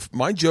if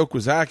my joke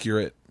was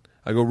accurate.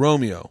 I go,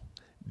 Romeo,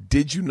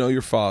 did you know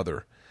your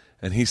father?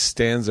 And he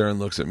stands there and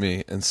looks at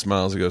me and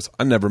smiles. He goes,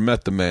 I never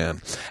met the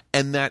man.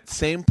 And that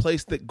same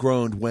place that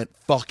groaned went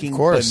fucking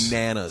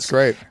bananas.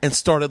 Great. And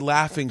started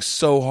laughing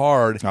so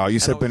hard. Oh, you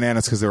said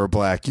bananas because they were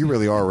black. You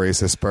really are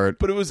racist, Bert.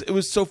 But it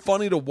was so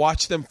funny to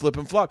watch them flip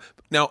and flop.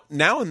 Now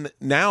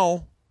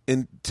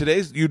in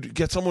today's, you'd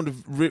get someone to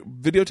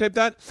videotape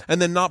that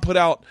and then not put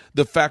out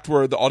the fact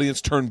where the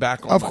audience turned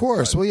back on. Of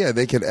course. Well, yeah,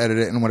 they could edit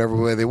it in whatever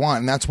way they want.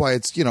 And that's why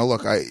it's,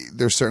 look,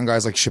 there's certain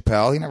guys like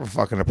Chappelle. He never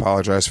fucking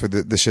apologized for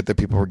the shit that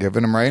people were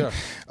giving him, right?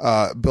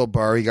 Yeah. Bill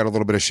Burr, he got a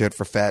little bit of shit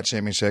for fat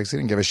shaming chicks. He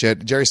didn't give a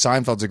shit. Jerry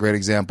Seinfeld's a great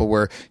example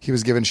where he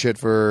was given shit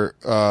for,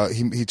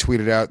 he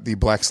tweeted out the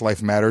Black's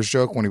Life Matters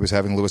joke when he was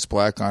having Louis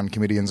Black on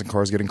Comedians in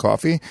Cars Getting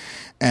Coffee.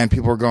 And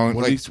people were going,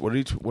 what did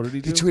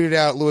he do? He tweeted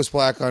out Louis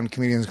Black on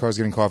Comedians in Cars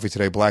Getting Coffee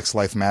today, Black's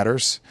Life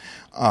Matters,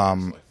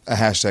 a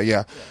hashtag,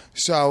 yeah.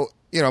 So,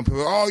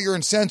 people are, you're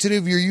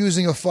insensitive, you're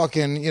using a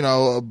fucking,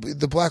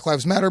 the Black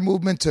Lives Matter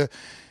movement to,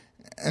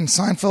 and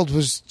Seinfeld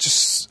was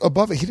just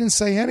above it. He didn't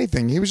say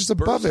anything. He was just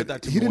above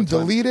it. He didn't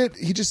delete it.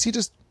 He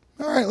just,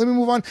 all right, let me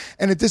move on.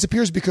 And it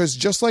disappears because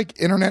just like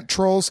internet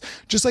trolls,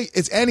 just like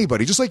it's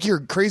anybody, just like your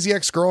crazy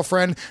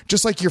ex-girlfriend,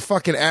 just like your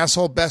fucking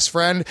asshole best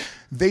friend,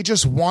 they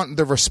just want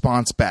the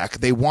response back.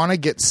 They want to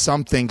get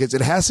something because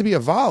it has to be a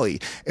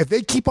volley. If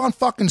they keep on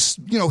fucking,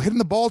 hitting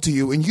the ball to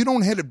you and you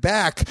don't hit it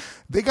back,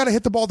 they got to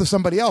hit the ball to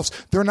somebody else.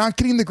 They're not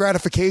getting the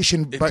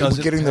gratification by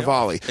getting the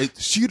volley.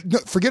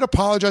 Forget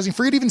apologizing.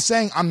 Forget even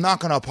saying, I'm not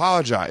going to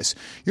apologize.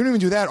 You don't even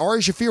do that.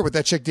 Ari Shaffir with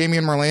that chick,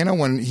 Damian Marlena,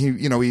 when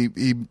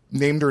he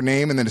named her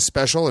name and then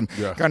special and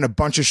gotten a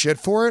bunch of shit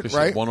for it, right? She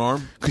had one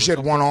arm? Because she had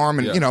one arm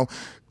and,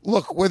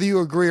 look, whether you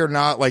agree or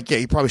not,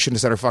 he probably shouldn't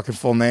have said her fucking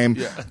full name.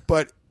 Yeah.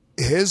 But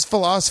his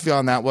philosophy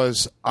on that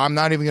was, I'm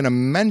not even going to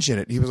mention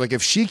it. He was like,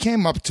 if she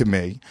came up to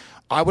me,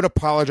 I would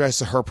apologize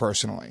to her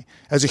personally.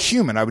 As a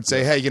human, I would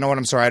say, hey, you know what?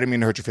 I'm sorry. I didn't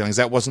mean to hurt your feelings.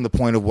 That wasn't the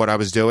point of what I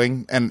was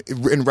doing. And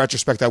in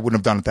retrospect, I wouldn't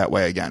have done it that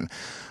way again.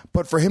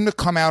 But for him to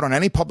come out on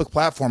any public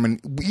platform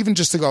and even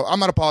just to go,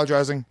 I'm not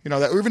apologizing,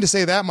 or even to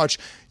say that much,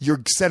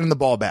 you're sending the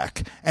ball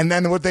back. And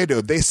then what they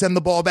do, they send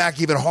the ball back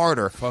even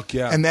harder. Fuck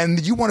yeah. And then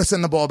you want to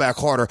send the ball back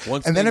harder.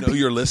 Once and they know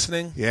you're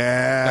listening.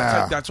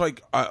 Yeah. That's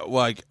like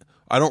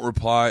I don't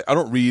reply. I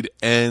don't read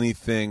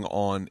anything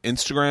on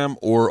Instagram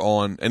or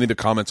on any of the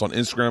comments on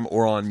Instagram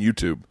or on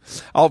YouTube.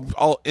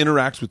 I'll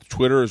interact with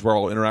Twitter is where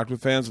I'll interact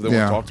with fans if they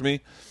want to talk to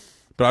me.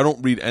 But I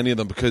don't read any of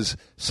them because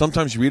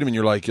sometimes you read them and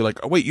you're like,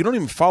 oh, wait, you don't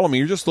even follow me.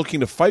 You're just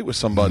looking to fight with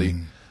somebody.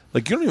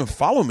 You don't even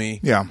follow me.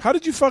 Yeah. How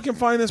did you fucking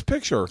find this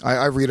picture?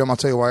 I read them. I'll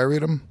tell you why I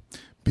read them.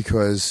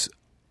 Because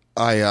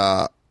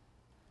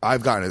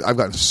I've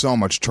gotten so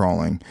much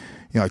trolling.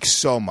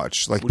 So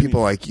much.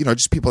 People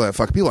just people that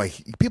fuck. People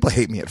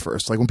hate me at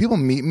first. When people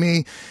meet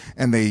me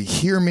and they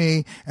hear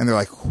me and they're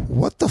like,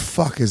 what the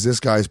fuck is this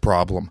guy's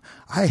problem?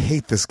 I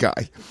hate this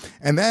guy.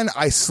 And then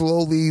I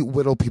slowly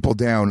whittle people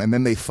down and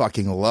then they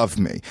fucking love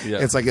me. Yeah.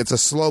 It's a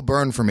slow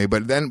burn for me.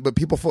 But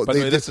people... By the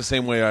way, that's the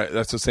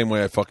same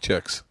way I fuck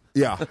chicks.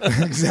 Yeah,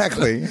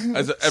 exactly.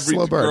 As every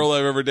girl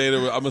I've ever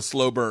dated, I'm a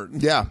slow burn.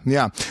 Yeah.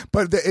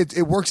 But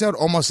it works out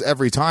almost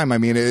every time. I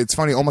mean, it's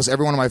funny. Almost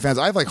every one of my fans,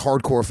 I have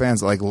hardcore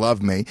fans that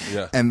love me.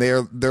 Yeah. And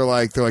they're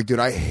like, dude,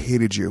 I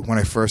hated you when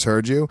I first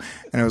heard you.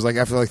 And it was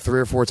after 3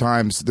 or 4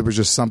 times, there was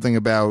just something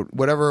about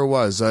whatever it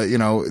was.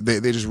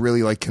 They just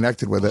really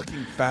connected with it.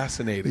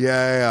 Fascinating.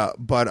 Yeah.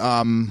 But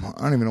I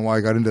don't even know why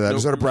I got into that. I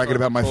started bragging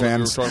about my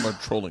fans. We were talking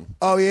about trolling.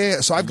 Oh yeah.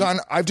 So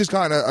I've just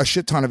gotten a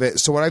shit ton of it.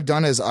 So what I've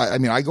done is,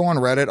 I go on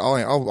Reddit.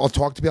 I'll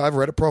talk to people. I have a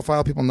Reddit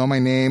profile. People know my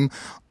name.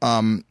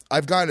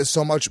 I've gotten it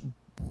so much.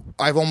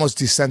 I've almost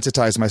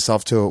desensitized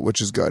myself to it,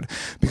 which is good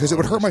because it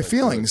would hurt my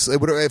feelings.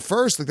 It would at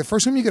first, the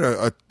first time you get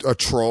a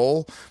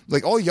troll,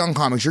 all young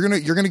comics, you're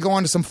gonna go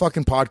onto some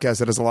fucking podcast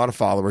that has a lot of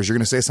followers. You're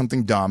gonna say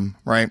something dumb,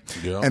 right?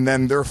 Yeah. And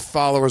then their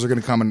followers are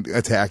gonna come and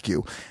attack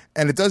you.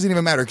 And it doesn't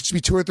even matter. It could just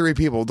be 2 or 3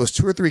 people. Those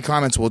 2 or 3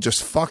 comments will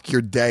just fuck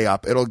your day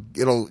up.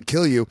 It'll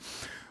kill you.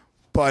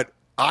 But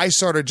I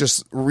started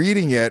just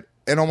reading it.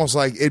 And almost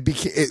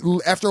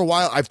after a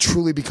while, I've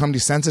truly become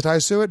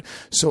desensitized to it.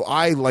 So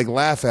I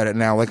laugh at it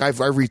now. I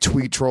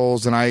retweet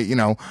trolls and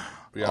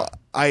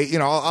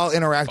I'll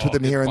interact with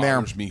them here and there.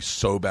 It bothers me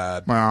so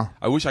bad. Well,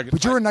 I wish I could.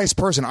 But you're a nice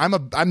person.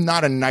 I'm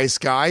not a nice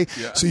guy.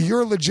 Yeah. So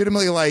you're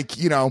legitimately like,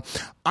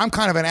 I'm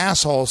kind of an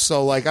asshole.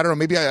 So like, I don't know.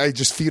 Maybe I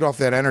just feed off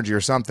that energy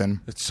or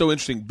something. It's so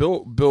interesting.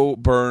 Bill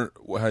Burr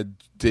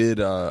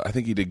I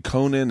think he did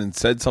Conan and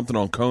said something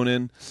on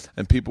Conan,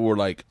 and people were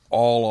like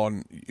all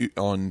on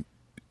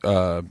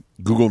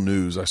Google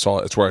News. It's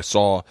where I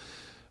saw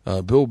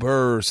Bill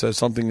Burr says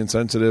something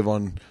insensitive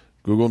on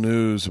Google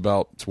News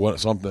about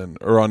something,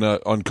 or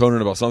on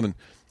Conan about something.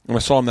 And I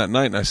saw him that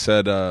night, and I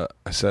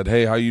said,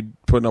 hey, how you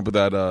putting up with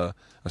that?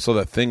 I saw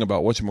that thing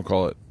about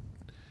whatchamacallit.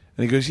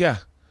 And he goes, yeah,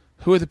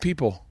 who are the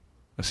people?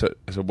 I said,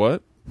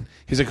 what?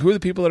 He's like, who are the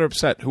people that are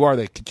upset? Who are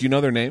they? Do you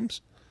know their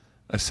names?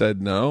 I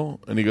said, no.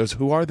 And he goes,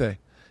 who are they?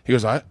 He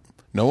goes, I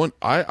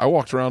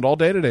walked around all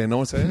day today and no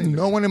one said anything.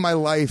 No one in my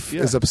life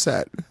is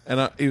upset.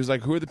 And he was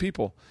like, who are the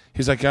people?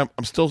 He's like, I'm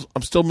still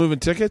moving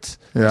tickets.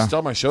 Yeah.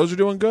 Still, my shows are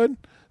doing good.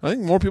 I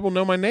think more people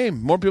know my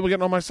name. More people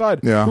getting on my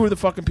side. Yeah. Who are the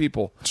fucking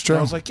people? It's true. And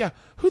I was like, yeah,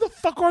 who the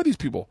fuck are these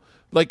people?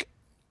 Like,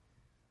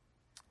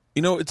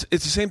 it's the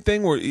same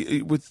thing where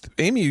with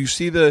Amy, you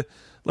see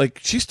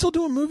she's still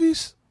doing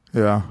movies.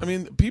 Yeah. I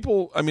mean,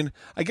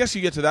 I guess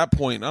you get to that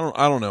point. I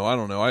don't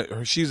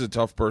know. She's a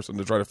tough person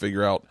to try to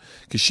figure out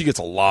because she gets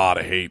a lot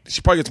of hate.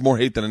 She probably gets more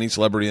hate than any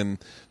celebrity in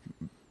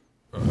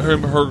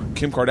her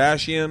Kim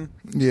Kardashian.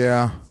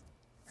 Yeah.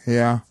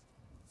 Yeah.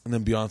 And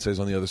then Beyonce's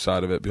on the other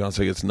side of it.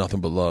 Beyonce gets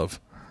nothing but love.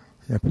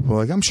 Yeah, people are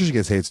like, I'm sure she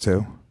gets hates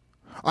too.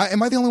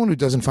 Am I the only one who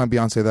doesn't find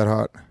Beyonce that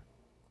hot?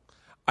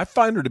 I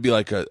find her to be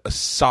like a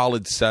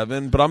solid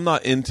 7, but I'm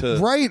not into...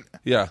 Right?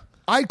 Yeah.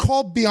 I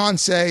call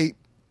Beyonce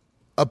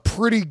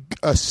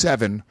a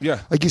 7.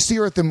 Yeah. Like you see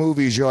her at the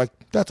movies, you're like,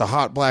 that's a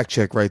hot black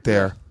chick right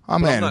there.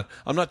 I'm in.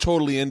 I'm not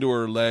totally into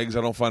her legs.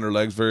 I don't find her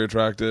legs very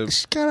attractive.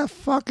 She's kind of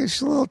fucking,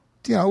 she's a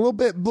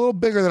little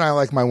bigger than I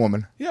like my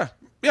woman. Yeah.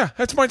 Yeah,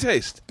 that's my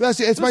taste.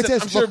 It's my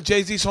taste. I'm sure if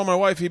Jay-Z saw my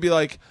wife, he'd be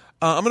like,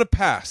 I'm going to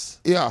pass.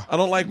 Yeah. I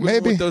don't like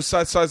with those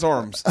size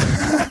arms.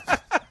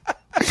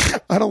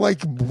 I don't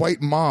like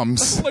white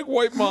moms. I don't like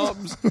white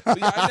moms. Yeah,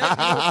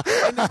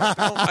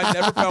 I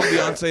never found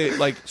Beyonce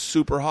like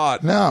super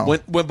hot. No.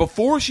 When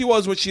before she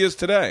was what she is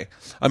today,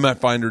 I might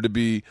find her to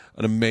be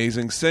an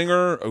amazing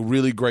singer, a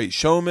really great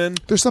showman.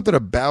 There's something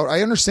about,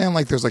 I understand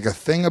like there's like a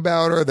thing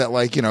about her that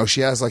like,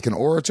 she has like an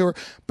aura to her,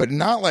 but I'm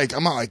not like,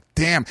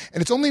 damn.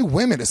 And it's only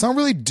women. It's not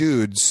really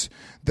dudes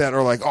that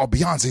are like, oh,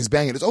 Beyonce's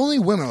banging. It's only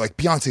women like,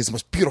 Beyonce's the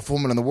most beautiful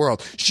woman in the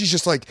world. She's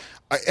just like,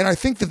 and I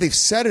think that they've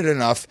said it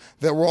enough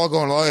that we're all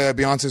going, oh yeah,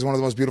 Beyonce's one of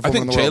the most beautiful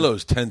women in the world. I think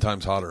J-Lo's 10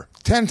 times hotter.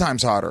 10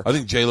 times hotter. I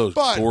think J-Lo's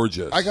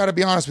gorgeous. I got to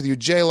be honest with you,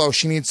 J-Lo,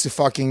 she needs to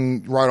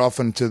fucking ride off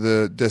into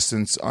the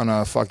distance on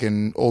a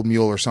fucking old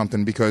mule or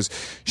something because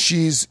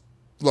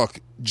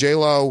look,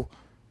 J-Lo,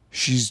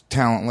 she's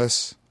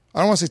talentless. I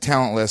don't want to say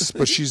talentless,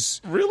 but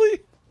she's... Really?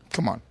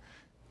 Come on.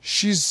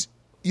 She's...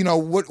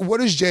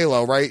 what is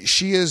J-Lo, right?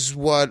 She is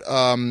what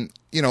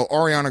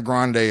Ariana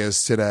Grande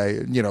is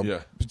today.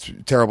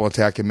 Terrible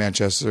attack in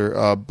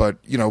Manchester, but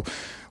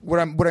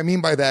what I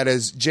mean by that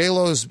is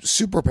J-Lo's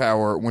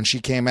superpower when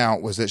she came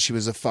out was that she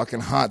was a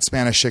fucking hot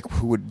Spanish chick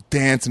who would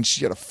dance and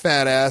she had a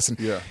fat ass and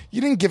you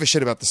didn't give a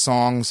shit about the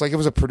songs. Like it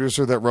was a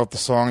producer that wrote the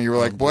song and you were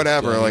like,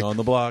 whatever. Like on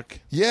the block.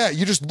 Yeah,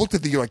 you just looked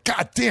at you're like,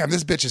 God damn,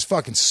 this bitch is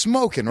fucking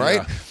smoking,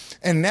 right? Yeah.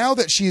 And now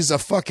that she's a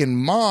fucking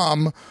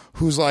mom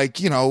who's like,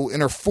 in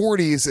her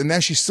 40s and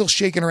then she's still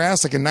shaking her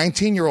ass like a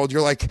 19-year-old,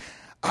 you're like,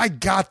 I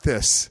got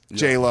this,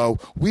 J-Lo.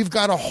 We've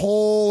got a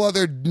whole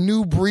other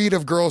new breed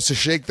of girls to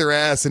shake their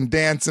ass and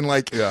dance and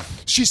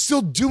she's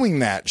still doing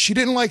that. She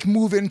didn't like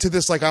move into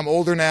this like I'm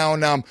older now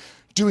and now I'm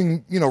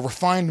doing,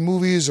 refined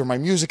movies or my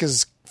music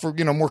is for,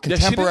 more contemporary. Yeah,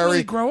 she didn't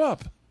really grow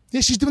up.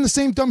 Yeah, she's doing the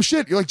same dumb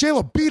shit. You're like,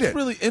 J-Lo, beat it. It's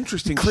really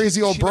interesting.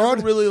 Crazy old broad.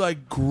 She never really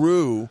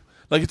grew.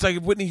 Like it's like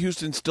if Whitney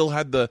Houston still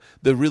had the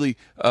really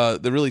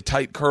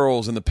tight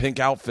curls and the pink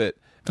outfit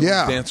and would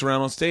dance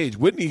around on stage.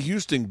 Whitney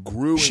Houston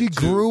grew. She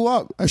grew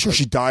up. I'm sure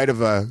she died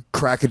of a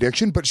crack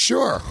addiction, but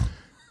sure,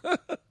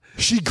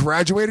 she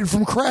graduated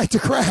from crack to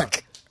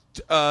crack.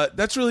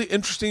 That's really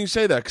interesting you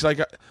say that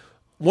because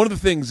one of the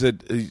things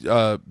that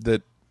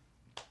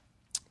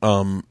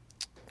my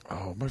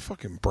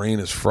fucking brain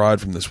is fried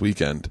from this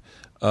weekend.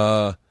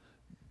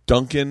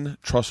 Duncan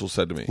Trussell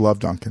said to me. Love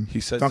Duncan. He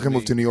said Duncan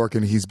moved to New York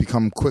and he's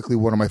become quickly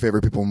one of my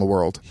favorite people in the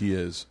world. He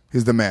is.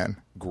 He's the man.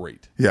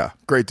 Great. Yeah,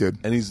 great dude.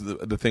 And he's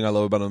the thing I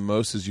love about him the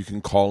most is you can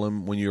call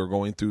him when you're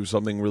going through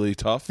something really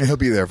tough. And he'll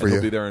be there for you.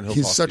 He'll be there and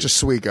he's such a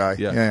sweet guy.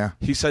 Yeah.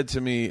 He said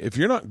to me, if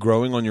you're not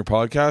growing on your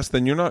podcast,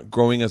 then you're not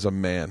growing as a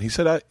man. He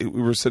said,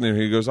 we were sitting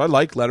here, he goes, I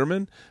like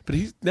Letterman, but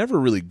he never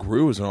really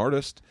grew as an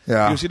artist.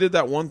 Yeah. He did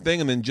that one thing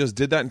and then just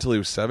did that until he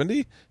was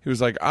 70. He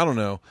was like, I don't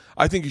know.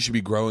 I think you should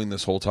be growing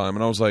this whole time.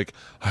 And I was like,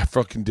 I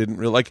fucking didn't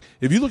really. Like,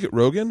 if you look at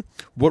Rogan,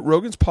 what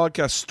Rogan's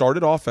podcast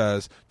started off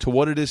as to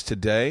what it is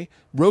today,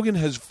 Rogan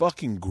has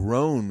fucking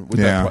grown with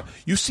that.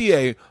 You see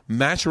a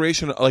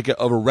maturation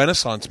of a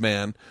Renaissance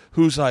man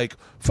who's like,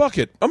 fuck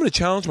it, I'm going to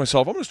challenge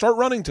myself. I'm going to start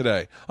running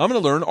today. I'm going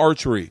to learn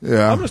archery.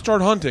 Yeah. I'm going to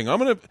start hunting. I'm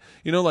going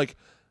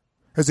to,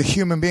 As a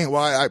human being,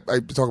 well, I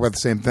talk about the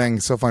same thing.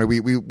 It's so funny.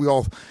 We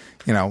all,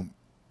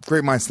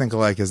 great minds think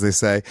alike, as they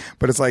say.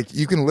 But it's like,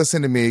 you can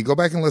listen to me. Go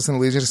back and listen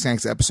to Legion of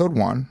Skanks episode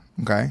 1,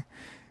 okay?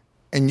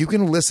 And you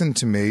can listen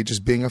to me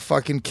just being a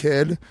fucking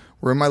kid.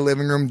 We're in my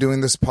living room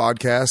doing this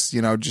podcast,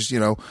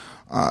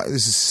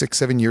 this is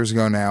 6-7 years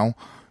ago now,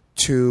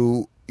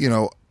 to,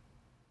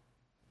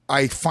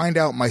 I find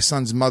out my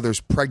son's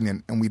mother's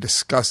pregnant and we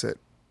discuss it,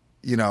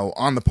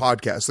 on the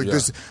podcast. Like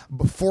this,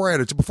 before I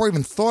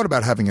even thought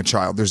about having a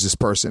child, there's this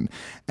person.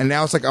 And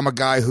now it's like, I'm a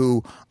guy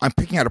who I'm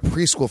picking out a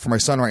preschool for my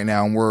son right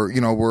now. And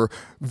we're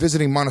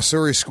visiting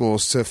Montessori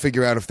schools to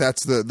figure out if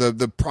that's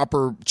the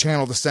proper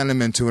channel to send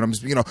him into. And I'm,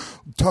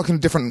 talking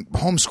to different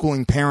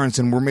homeschooling parents,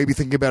 and we're maybe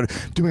thinking about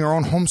doing our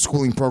own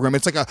homeschooling program.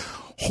 It's like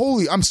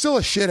I'm still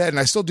a shithead and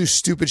I still do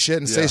stupid shit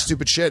and say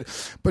stupid shit.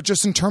 But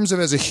just in terms of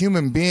as a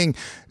human being,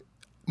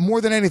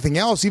 more than anything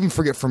else, even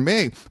forget for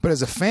me, but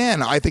as a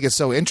fan, I think it's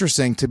so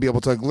interesting to be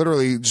able to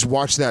literally just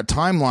watch that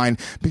timeline,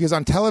 because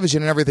on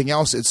television and everything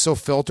else, it's so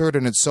filtered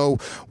and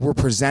we're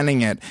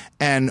presenting it.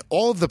 And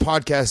all of the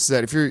podcasts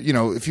that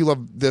if you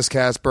love this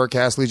cast,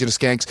 Burkcast, Legion of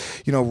Skanks,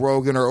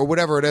 Rogan or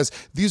whatever it is,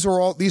 these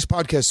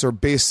podcasts are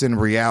based in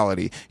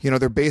reality.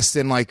 They're based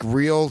in like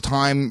real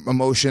time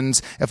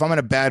emotions. If I'm in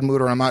a bad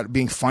mood or I'm not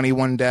being funny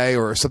one day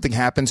or something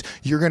happens,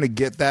 you're going to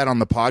get that on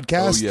the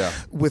podcast. Oh, yeah.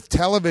 With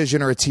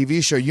television or a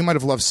TV show, you might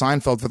have loved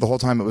Seinfeld for the whole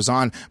time it was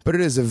on, but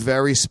it is a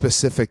very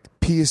specific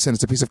piece, and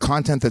it's a piece of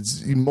content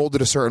that's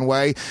molded a certain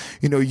way.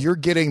 You're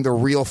getting the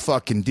real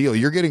fucking deal.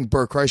 You're getting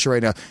Bert Kreischer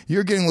right now.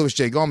 You're getting Louis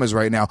J. Gomez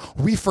right now.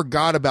 We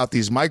forgot about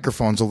these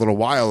microphones a little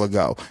while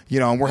ago,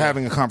 and we're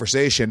having a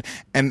conversation,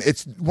 and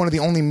it's one of the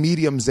only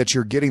mediums that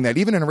you're getting that.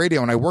 Even in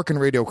radio, and I work in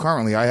radio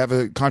currently. I have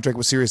a contract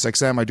with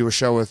SiriusXM. I do a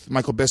show with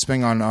Michael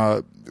Bisping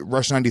on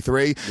Rush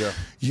 93. Yeah.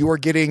 You are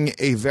getting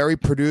a very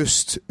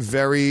produced,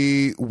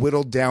 very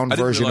whittled down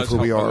version of who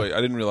we are.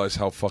 I didn't realize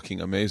how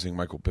fucking amazing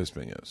Michael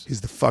Bisping is.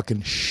 He's the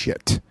fucking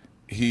shit.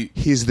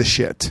 He's the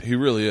shit. He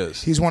really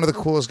is. He's one of the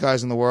coolest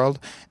guys in the world,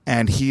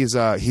 and he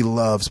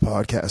loves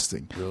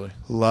podcasting. Really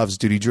loves,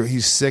 dude.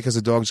 He's sick as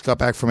a dog. Just got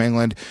back from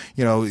England.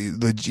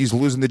 He's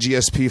losing the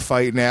GSP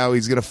fight now.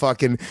 He's gonna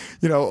fucking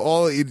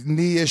all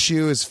knee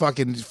issue. His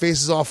fucking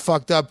face is all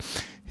fucked up.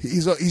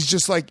 He's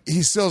just like,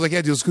 he's still like,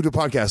 yeah, dude, let's go do a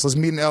podcast. Let's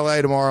meet in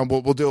LA tomorrow and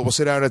we'll do it. We'll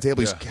sit down at a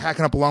table. He's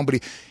hacking up along,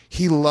 but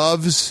he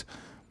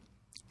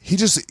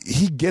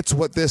gets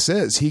what this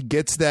is. He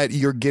gets that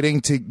you're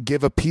getting to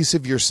give a piece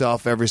of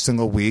yourself every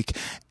single week.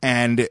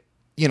 And,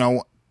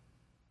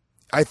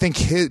 I think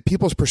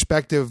people's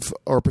perspective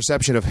or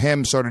perception of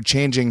him started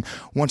changing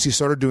once he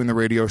started doing the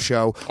radio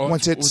show.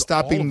 Once it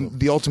stopping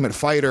The Ultimate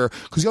Fighter,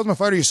 because The Ultimate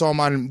Fighter, you saw him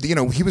on,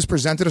 he was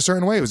presented a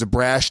certain way. It was a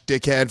brash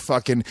dickhead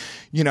fucking,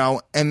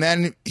 and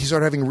then he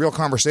started having real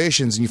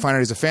conversations, and you find out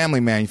he's a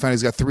family man. You find out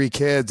he's got 3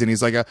 kids, and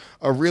he's like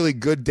a really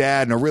good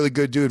dad and a really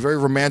good dude, very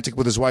romantic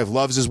with his wife,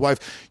 loves his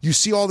wife. You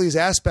see all these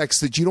aspects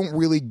that you don't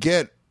really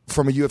get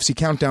from a UFC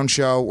Countdown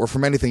show or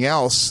from anything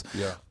else.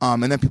 Yeah.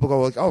 And then people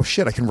go like, oh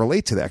shit, I can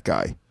relate to that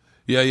guy.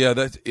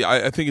 Yeah.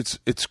 I think it's.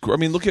 I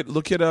mean, look at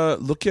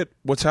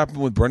what's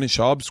happened with Brendan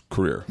Schaub's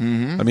career.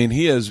 Mm-hmm. I mean,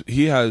 he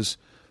has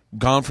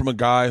gone from a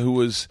guy who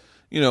was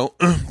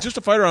just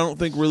a fighter. I don't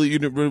think you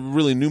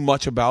really knew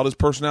much about his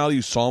personality.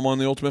 You saw him on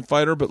The Ultimate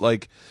Fighter, but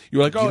you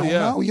were like, oh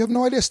yeah, you have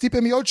no idea. Stipe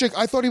Miocic.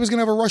 I thought he was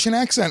gonna have a Russian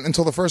accent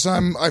until the first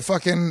time I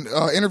fucking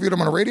interviewed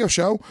him on a radio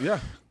show.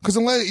 Yeah. Because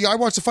I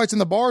watch the fights in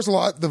the bars a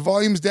lot. The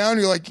volume's down.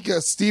 You're like, you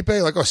got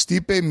Stipe, like, oh,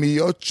 Stipe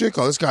Miocic.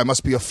 Oh, this guy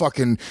must be a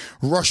fucking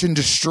Russian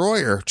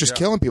destroyer, just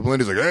killing people.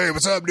 And he's like, hey,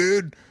 what's up,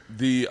 dude?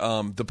 The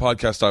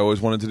podcast I always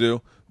wanted to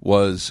do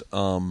was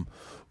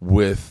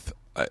with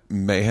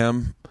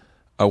Mayhem.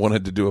 I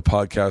wanted to do a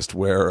podcast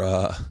where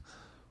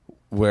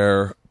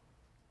we're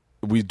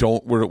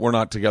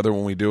not together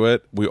when we do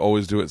it. We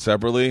always do it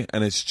separately,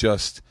 and it's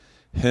just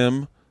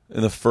him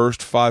in the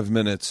first 5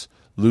 minutes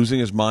losing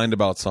his mind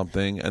about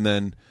something, and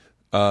then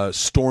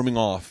storming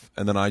off,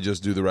 and then I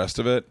just do the rest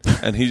of it.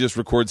 And he just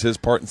records his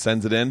part and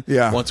sends it in.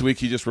 Yeah. Once a week,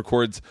 he just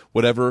records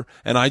whatever,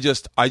 and I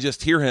just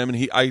hear him,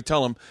 and I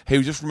tell him, hey,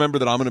 just remember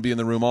that I'm going to be in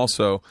the room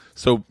also.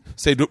 So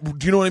say, do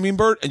you know what I mean,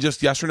 Bert? And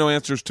just yes or no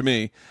answers to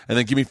me, and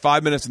then give me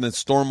 5 minutes, and then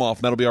storm off.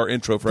 And that'll be our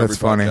intro for every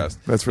podcast.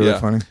 That's really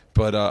funny.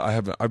 But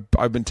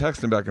I've been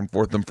texting back and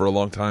forth with him for a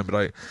long time,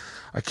 but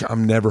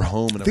I'm never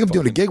home. And I think I'm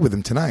doing a gig with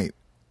him tonight.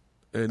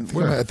 And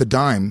where? At the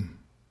Dime.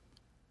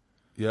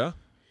 Yeah?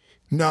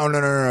 No.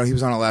 He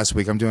was on it last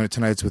week. I'm doing it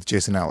tonight. It's with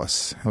Jason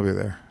Ellis. He'll be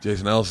there.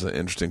 Jason Ellis is an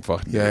interesting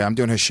fucking dude. Yeah, I'm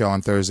doing his show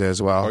on Thursday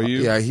as well. Are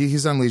you? Yeah,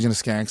 he's on Legion of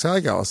Skanks. I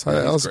like Ellis.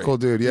 Ellis is a cool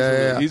dude.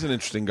 Yeah. He's an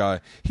interesting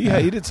guy.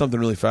 He did something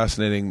really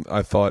fascinating,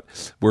 I thought,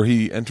 where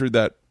he entered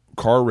that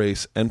car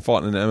race and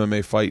fought in an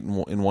MMA fight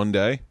in one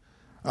day.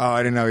 Oh,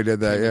 I didn't know he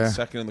did that. He was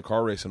second in the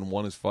car race and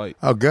won his fight.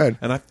 Oh, good.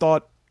 And I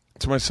thought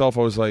to myself,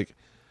 I was like,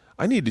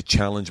 I need to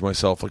challenge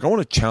myself. Like, I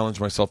want to challenge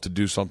myself to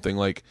do something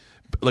like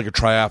a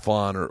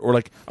triathlon or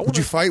like. Would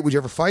you fight? Would you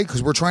ever fight?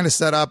 Because we're trying to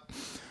set up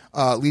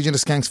Legion of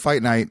Skanks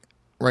fight night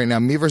right now.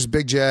 Me versus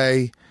Big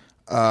J,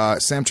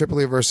 Sam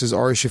Tripoli versus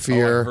Ari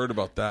Shaffir. Oh, I heard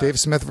about that. Dave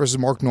Smith versus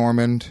Mark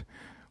Normand.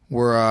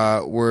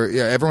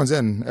 Everyone's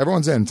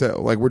in too.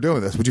 Like, we're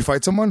doing this. Would you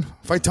fight someone?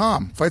 Fight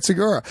Tom. Fight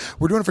Segura.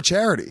 We're doing it for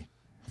charity.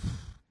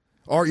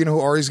 Or you know who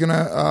Ari's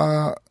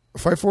gonna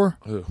fight for?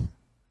 Who?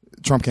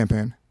 Trump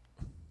campaign.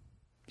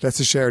 That's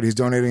his charity. He's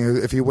donating.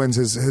 If he wins,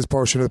 his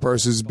portion of the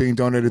purse is being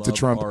donated to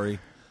Trump. Ari.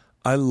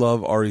 I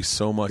love Ari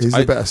so much. He's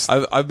the best.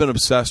 I've been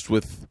obsessed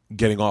with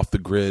getting off the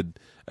grid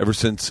ever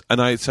since.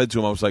 And I said to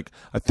him, I was like,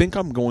 I think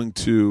I'm going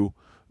to,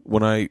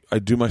 when I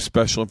do my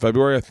special in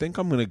February, I think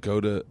I'm going to go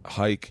to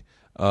hike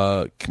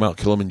Mount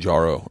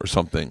Kilimanjaro or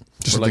something.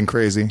 Just something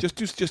crazy.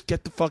 Just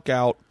get the fuck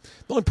out.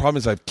 The only problem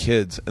is I have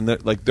kids, and they're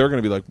going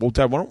to be like, well,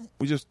 Dad, why don't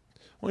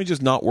you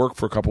just not work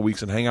for a couple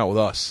weeks and hang out with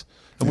us?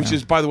 And which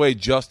is, by the way,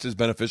 just as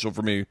beneficial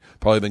for me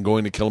probably than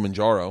going to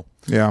Kilimanjaro.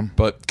 Yeah.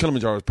 But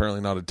Kilimanjaro is apparently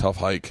not a tough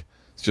hike.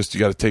 It's just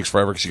it takes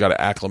forever because you got to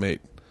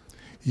acclimate.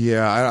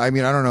 Yeah, I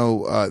mean, I don't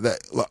know.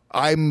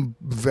 I'm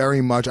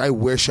very much. I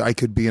wish I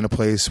could be in a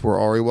place where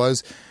Ari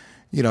was.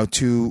 You know,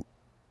 to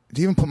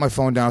even put my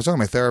phone down. I was talking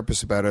to my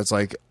therapist about it. It's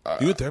like,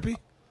 you in therapy?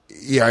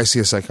 Yeah, I see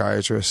a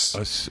psychiatrist.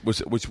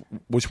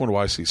 Which one do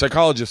I see?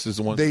 Psychologist is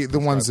the one. The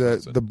ones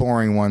the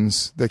boring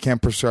ones that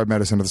can't prescribe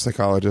medicine to the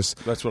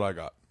psychologist. That's what I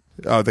got.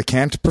 Oh, they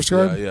can't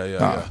prescribe?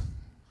 Yeah.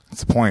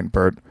 That's the point,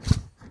 Bert.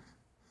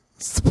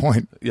 That's the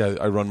point. Yeah,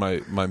 I run my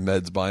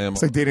meds by him.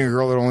 It's like dating a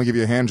girl that will only give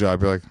you a hand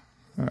job. You're like,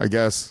 I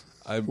guess.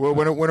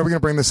 When are we going to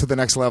bring this to the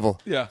next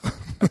level? Yeah.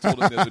 I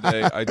told him the other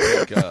day I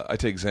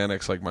take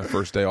Xanax like my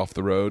first day off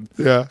the road.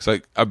 Yeah. It's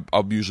like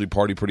I'll usually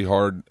party pretty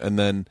hard, and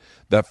then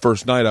that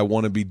first night I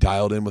want to be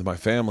dialed in with my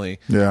family.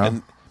 Yeah.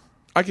 And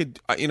I could,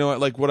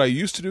 like what I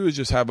used to do is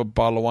just have a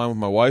bottle of wine with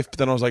my wife, but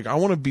then I was like, I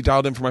want to be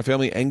dialed in for my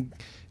family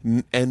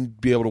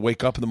and be able to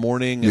wake up in the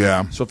morning.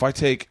 Yeah. So if I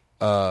take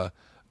a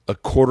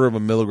quarter of a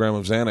milligram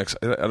of Xanax,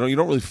 you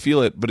don't really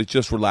feel it, but it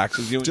just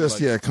relaxes you. Just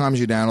it calms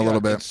you down a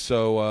little bit.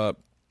 So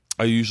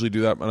I usually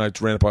do that, and I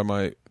ran it by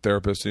my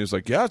therapist, and he was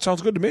like, "Yeah, it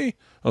sounds good to me."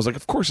 I was like,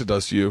 "Of course it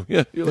does to you."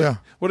 Yeah. You're like,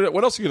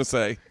 what else are you gonna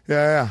say?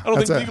 Yeah. I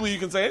don't think legally you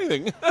can say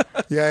anything.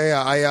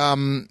 Yeah.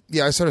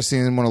 I started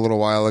seeing one a little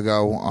while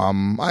ago. I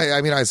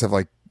mean, I just have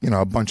like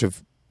a bunch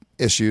of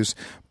issues,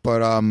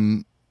 but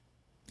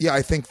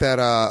I think that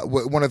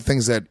one of the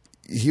things that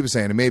he was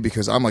saying to me,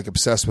 because I'm like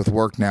obsessed with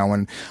work now,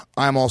 and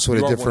I'm also at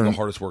a different. One of the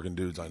hardest working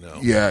dudes I know.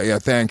 Yeah.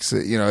 Thanks.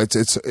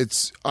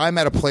 It's. I'm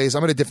at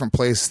a different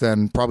place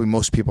than probably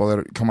most people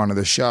that come onto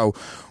the show.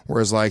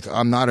 Whereas, like,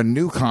 I'm not a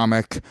new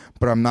comic,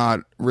 but I'm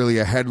not really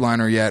a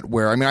headliner yet.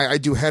 Where I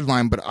do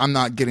headline, but I'm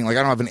not getting I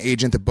don't have an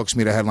agent that books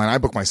me to headline. I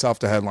book myself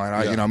to headline.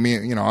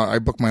 I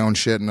book my own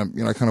shit, and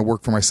I kind of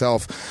work for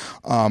myself.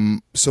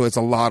 So it's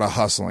a lot of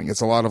hustling.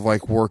 It's a lot of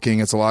like working.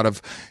 It's a lot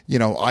of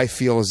I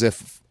feel as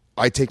if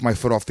I take my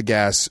foot off the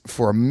gas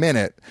for a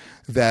minute,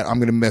 that I'm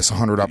going to miss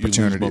 100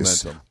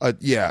 opportunities.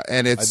 Yeah,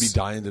 and I'd be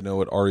dying to know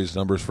what Ari's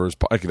numbers for his.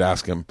 I could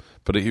ask him,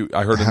 but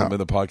I heard him in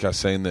the podcast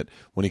saying that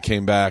when he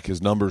came back,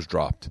 his numbers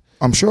dropped.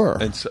 I'm sure,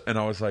 and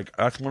I was like,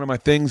 that's one of my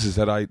things is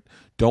that I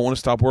don't want to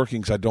stop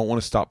working because I don't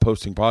want to stop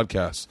posting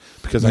podcasts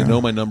because I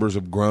know my numbers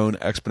have grown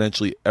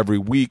exponentially every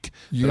week.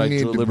 You that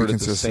need I delivered to be at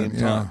the same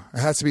time. It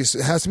has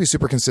to be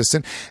super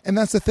consistent, and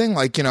that's the thing.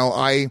 Like I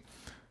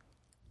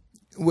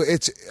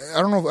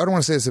don't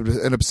want to say it's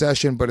an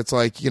obsession, but it's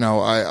like,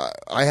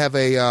 I have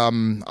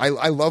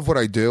I love what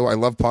I do. I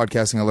love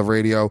podcasting. I love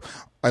radio.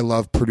 I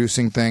love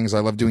producing things. I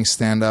love doing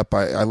stand up.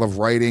 I love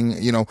writing.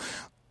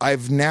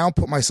 I've now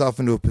put myself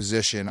into a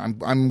position.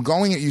 I'm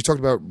going you talked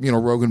about,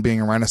 Rogan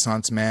being a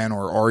Renaissance man,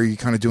 or are you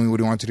kind of doing what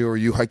you want to do? Or are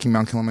you hiking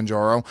Mount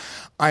Kilimanjaro?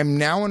 I'm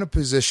now in a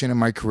position in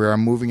my career.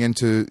 I'm moving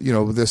into,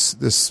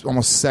 this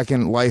almost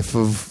second life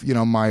of,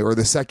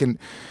 the second.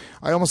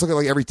 I almost look at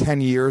like every 10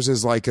 years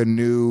as like a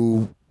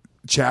new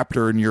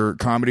chapter in your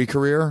comedy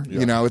career.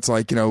 Yeah. It's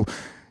like,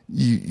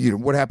 you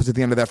what happens at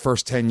the end of that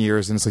first 10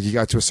 years, and it's like you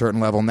got to a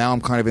certain level. Now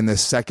I'm kind of in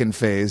this second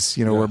phase,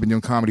 where I've been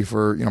doing comedy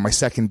for, my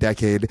second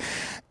decade.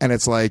 And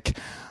it's like,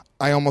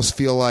 I almost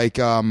feel like,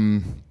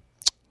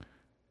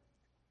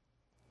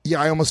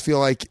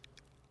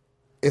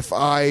 if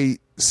I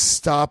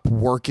stop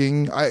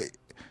working,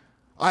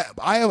 I'm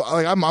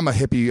a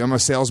hippie. I'm a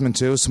salesman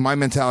too. So my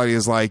mentality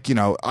is like,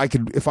 I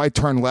could, if I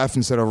turn left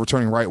instead of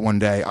turning right one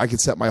day, I could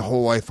set my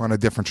whole life on a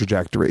different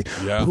trajectory.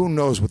 Yeah. Who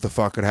knows what the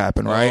fuck could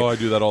happen, right? Oh, I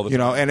do that all the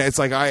time. And it's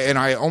like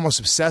I almost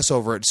obsess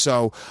over it.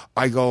 So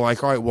I go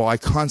like, all right, well, I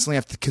constantly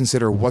have to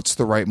consider what's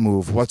the right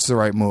move. What's the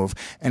right move?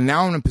 And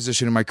now I'm in a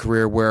position in my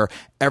career where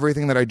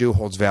everything that I do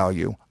holds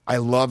value. I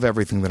love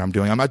everything that I'm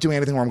doing. I'm not doing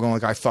anything where I'm going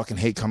like, I fucking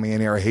hate coming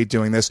in here. I hate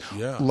doing this.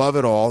 Yeah. Love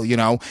it all,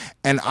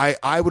 And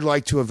I would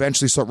like to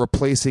eventually start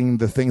replacing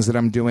the things that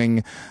I'm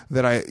doing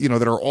that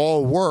that are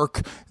all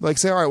work. Like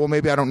say, all right, well,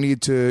 maybe I don't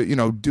need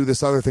to, do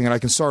this other thing, and I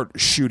can start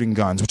shooting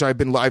guns, which I've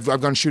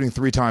gone shooting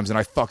 3 times, and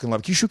I fucking love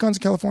it. Can you shoot guns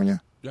in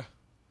California? Yeah.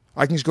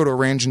 I can just go to a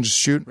range and just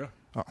shoot? Yeah.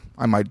 Oh,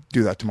 I might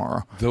do that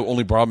tomorrow. The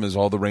only problem is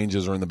all the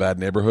ranges are in the bad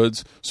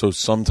neighborhoods, so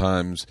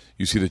sometimes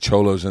you see the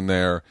cholos in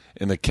there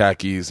in the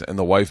khakis and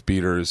the wife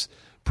beaters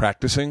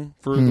practicing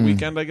for the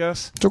weekend, I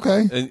guess. It's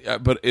okay.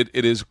 But it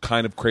is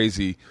kind of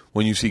crazy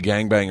when you see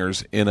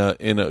gangbangers in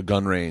a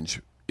gun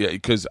range Yeah,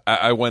 because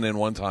I went in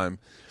one time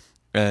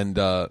and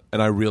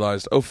I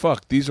realized, oh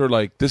fuck, these are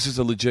like, this is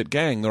a legit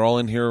gang. They're all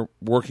in here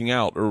working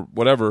out or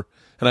whatever.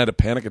 And I had a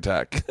panic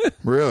attack.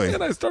 Really?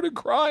 And I started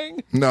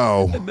crying.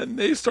 No. And then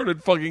they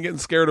started fucking getting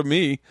scared of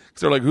me.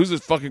 Because they're like, who's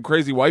this fucking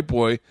crazy white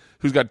boy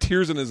who's got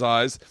tears in his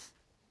eyes?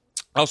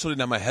 I also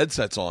didn't have my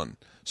headsets on.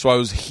 So I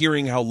was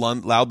hearing how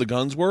loud the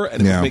guns were,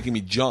 and it was making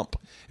me jump.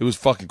 It was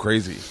fucking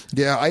crazy.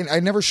 Yeah, I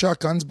never shot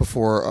guns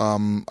before.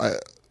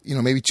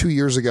 Maybe 2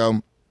 years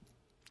ago,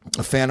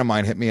 a fan of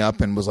mine hit me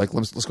up and was like,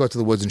 let's go out to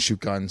the woods and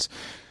shoot guns.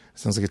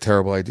 Sounds like a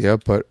terrible idea,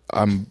 but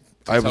I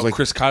was like,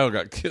 Chris Kyle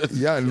got killed.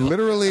 Yeah,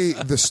 literally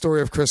the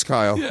story of Chris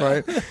Kyle,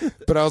 right?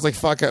 But I was like,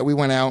 fuck it. We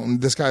went out, and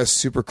this guy is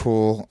super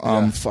cool.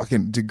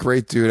 Fucking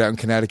great dude out in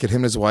Connecticut. Him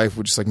and his wife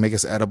would just like make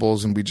us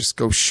edibles, and we just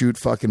go shoot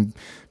fucking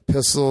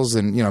pistols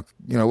and what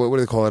do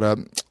they call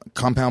it?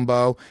 Compound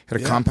bow.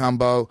 Hit a compound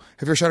bow.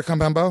 Have you ever shot a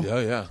compound bow?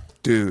 Yeah.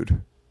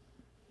 Dude,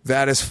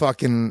 that is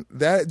fucking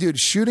dude.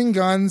 Shooting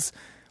guns.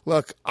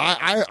 Look,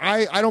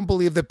 I don't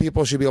believe that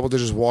people should be able to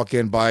just walk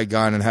in, buy a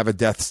gun, and have a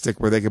death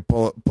stick where they could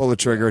pull the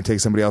trigger and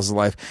take somebody else's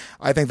life.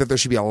 I think that there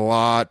should be a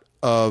lot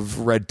of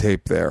red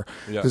tape there.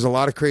 Yeah. There's a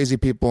lot of crazy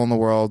people in the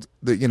world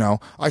that,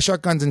 I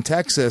shot guns in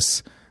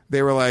Texas.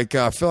 They were like,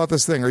 fill out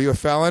this thing. Are you a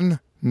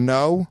felon?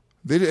 No.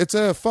 It's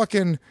a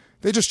fucking...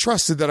 They just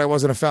trusted that I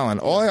wasn't a felon.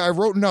 All I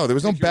wrote no. There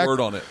was no word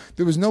on it.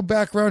 There was no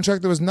background check.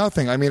 There was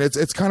nothing. I mean,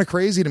 it's kind of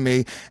crazy to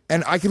me,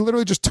 and I could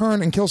literally just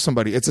turn and kill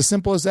somebody. It's as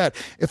simple as that.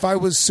 If I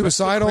was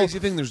suicidal, that's the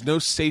crazy thing. There's no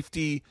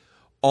safety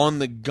on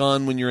the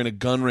gun when you're in a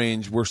gun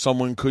range where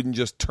someone couldn't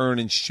just turn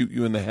and shoot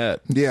you in the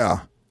head.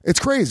 Yeah, it's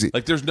crazy.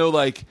 Like there's no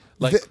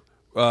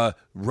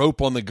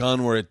rope on the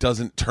gun where it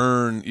doesn't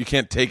turn. You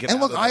can't take it.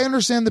 And look, I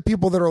understand the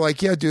people that are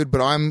like, yeah, dude,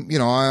 but I'm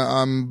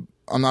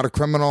not a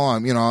criminal.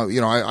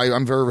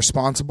 I'm very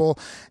responsible.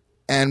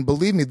 And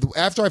believe me,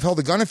 after I've held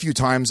a gun a few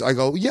times, I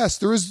go,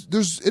 yes,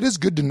 it is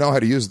good to know how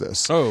to use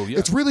this. Oh, yeah.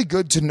 It's really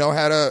good to know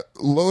how to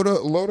load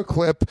a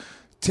clip,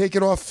 take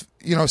it off,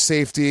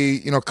 safety,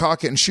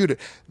 cock it and shoot it.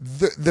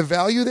 The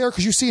value there,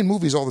 because you see in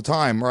movies all the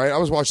time, right? I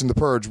was watching The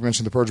Purge. We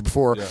mentioned The Purge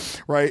before,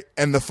 right?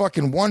 And the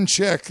fucking one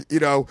chick,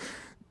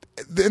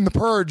 in The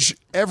Purge,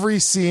 every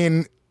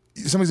scene,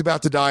 somebody's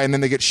about to die and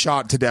then they get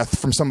shot to death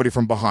from somebody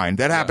from behind.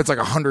 That happens like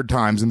 100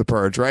 times in The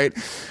Purge, right?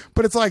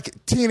 But it's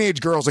like teenage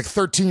girls, like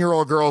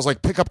 13-year-old girls,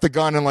 like pick up the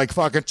gun and like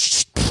fucking...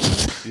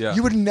 Yeah.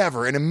 You would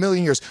never in a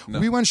million years. No.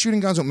 We went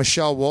shooting guns with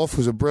Michelle Wolf,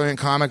 who's a brilliant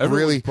comic. Everyone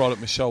really brought up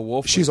Michelle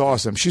Wolf. She's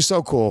awesome. She's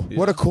so cool. Yeah.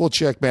 What a cool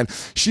chick, man.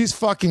 She's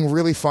fucking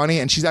really funny,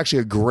 and she's actually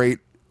a great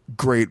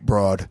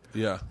broad.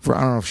 Yeah. I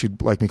don't know if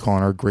she'd like me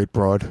calling her a great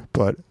broad,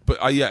 but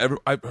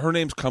her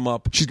name's come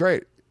up. She's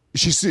great.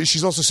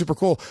 She's also super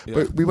cool. Yeah.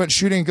 But we went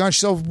shooting a gun.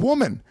 She's a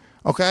woman.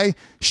 Okay,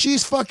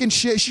 she's fucking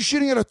shit. She's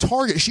shooting at a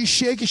target. She's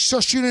shaking. She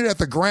starts shooting it at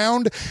the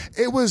ground.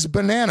 It was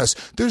bananas.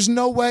 There's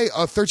no way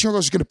a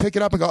 13-year-old is going to pick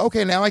it up and go,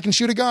 okay, now I can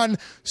shoot a gun.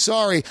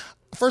 Sorry.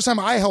 First time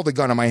I held a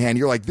gun in my hand,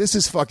 you're like, this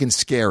is fucking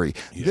scary.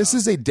 Yeah. This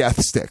is a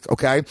death stick,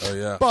 okay? Oh,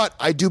 yeah. But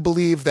I do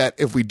believe that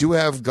if we do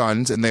have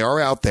guns and they are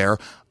out there,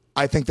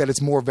 I think that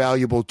it's more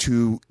valuable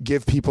to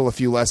give people a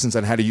few lessons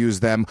on how to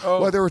use them,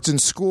 whether it's in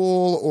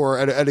school or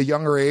at a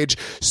younger age.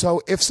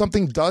 So if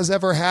something does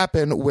ever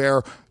happen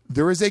where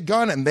there is a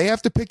gun and they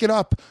have to pick it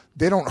up,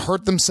 they don't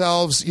hurt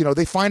themselves.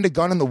 They find a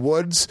gun in the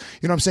woods.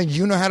 You know what I'm saying?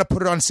 You know how to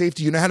put it on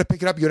safety. You know how to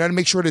pick it up. You know how to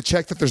make sure to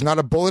check that there's not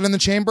a bullet in the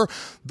chamber.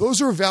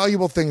 Those are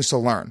valuable things to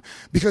learn.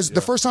 Because the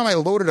first time I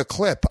loaded a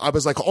clip, I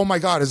was like, oh my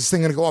God, is this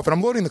thing going to go off? And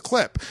I'm loading the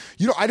clip.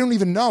 I don't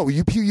even know.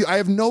 I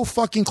have no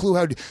fucking clue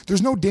how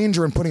there's no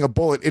danger in putting a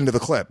bullet into the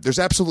clip. There's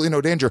absolutely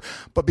no danger.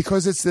 But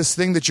because it's this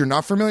thing that you're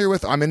not familiar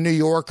with, I'm in New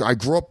York. I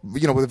grew up,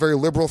 with a very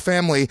liberal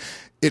family.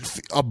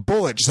 Just a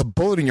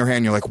bullet in your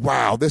hand. You're like,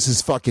 wow, this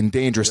is fucking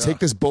dangerous. Yeah. Take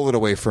this bullet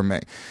away from me.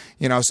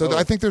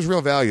 I think there's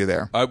real value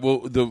there. I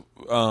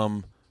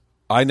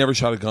never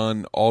shot a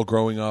gun all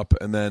growing up.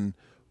 And then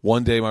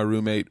one day my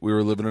roommate, we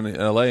were living in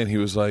LA and he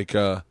was like,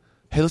 hey,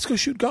 let's go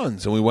shoot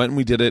guns. And we went and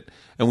we did it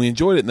and we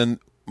enjoyed it. And then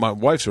my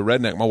wife's a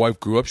redneck. My wife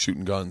grew up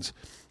shooting guns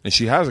and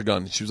she has a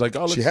gun. She was like,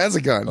 oh, she has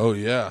a gun. Oh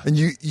yeah. And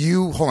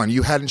you hold on,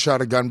 you hadn't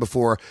shot a gun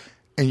before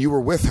and you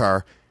were with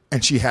her.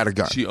 And she had a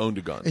gun. She owned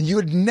a gun. And you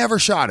had never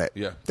shot it.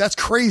 Yeah. That's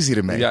crazy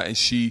to me. Yeah, and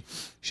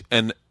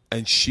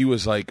she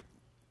was like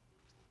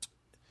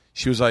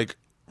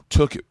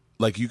took it,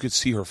 like you could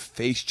see her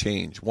face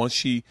change. Once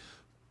she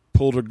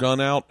pulled her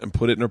gun out and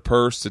put it in her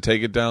purse to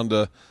take it down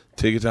to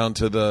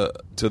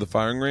the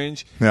firing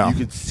range, you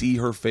could see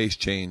her face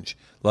change.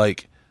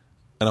 Like,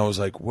 and I was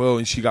like, whoa,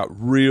 and she got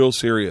real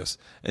serious.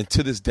 And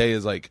to this day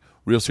is like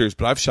real serious.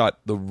 But I've shot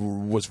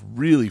what's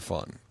really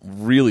fun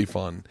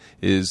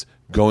is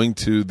going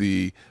to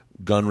the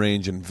gun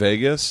range in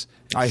Vegas.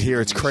 I hear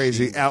it's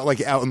crazy. Out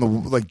in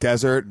the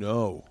desert.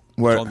 No.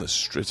 What? On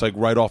the it's like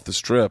right off the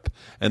strip,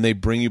 and they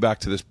bring you back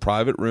to this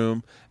private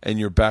room, and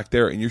you're back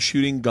there, and you're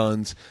shooting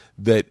guns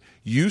that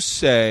you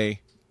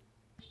say,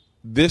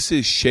 this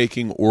is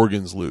shaking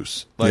organs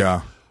loose.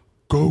 Like,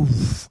 go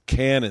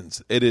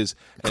cannons. It is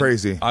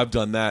crazy. I've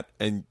done that,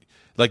 and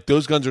Like,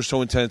 those guns are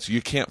so intense,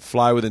 you can't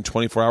fly within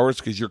 24 hours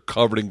because you're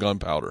covered in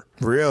gunpowder.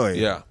 Really?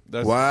 Yeah.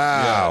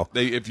 Wow.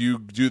 Yeah, if you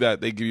do that,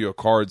 they give you a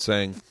card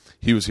saying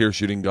he was here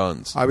shooting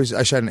guns. I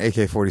shot an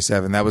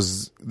AK-47. That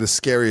was the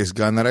scariest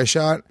gun that I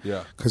shot.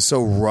 Yeah. Because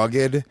so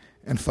rugged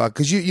and fuck.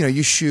 Because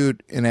you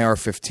shoot an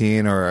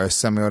AR-15 or a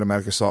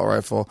semi-automatic assault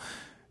rifle.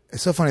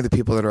 It's so funny the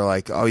people that are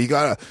like, oh, you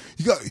gotta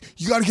get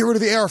rid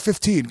of the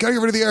AR-15. Gotta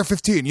get rid of the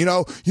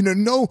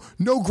AR-15.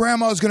 No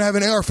grandma's gonna have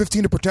an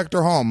AR-15 to protect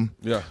her home.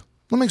 Yeah.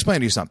 Let me explain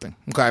to you something.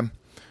 Okay.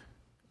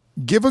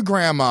 Give a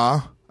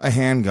grandma a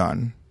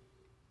handgun.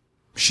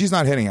 She's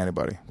not hitting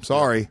anybody.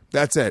 Sorry.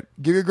 That's it.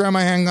 Give your grandma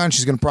a handgun,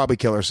 she's gonna probably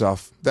kill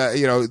herself.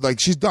 That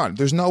she's done.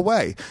 There's no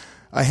way.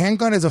 A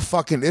handgun is you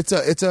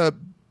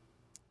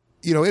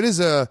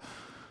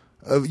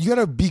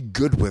gotta be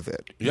good with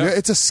it. Yeah.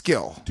 It's a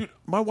skill. Dude,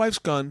 my wife's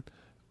gun,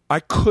 I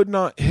could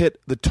not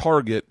hit the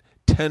target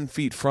 10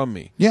 feet from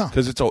me. Yeah.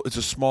 Because it's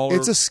a smaller...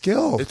 It's a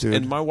skill, dude.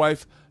 And my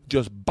wife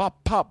just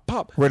pop, pop,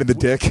 pop. Right in the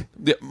dick.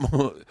 Yeah,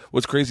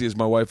 what's crazy is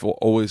my wife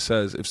always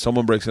says, if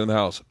someone breaks into the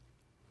house,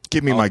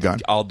 give me my gun.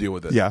 I'll deal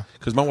with it. Yeah.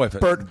 Because my wife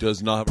Bert,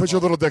 does not... Put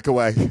your little dick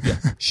away. Yeah,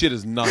 she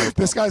does not have a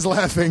This guy's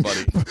laughing.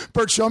 buddy.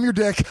 Bert, show him your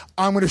dick.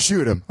 I'm going to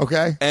shoot him,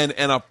 okay? And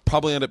I'll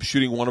probably end up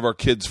shooting one of our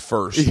kids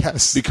first.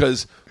 Yes.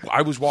 Because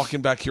I was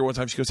walking back here one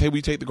time. She goes, hey, will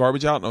you take the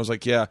garbage out? And I was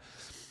like, yeah.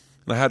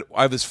 And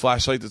I have this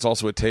flashlight that's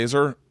also a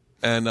taser.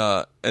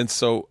 And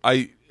so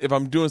if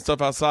I'm doing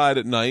stuff outside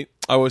at night,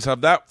 I always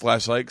have that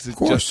flashlight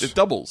because it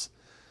doubles.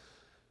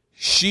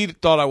 She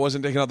thought I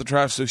wasn't taking out the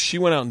trash, so she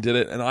went out and did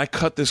it. And I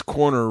cut this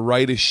corner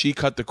right as she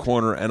cut the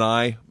corner, and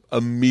I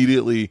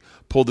immediately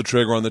pulled the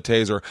trigger on the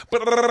taser.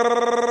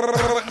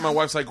 And my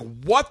wife's like,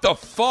 what the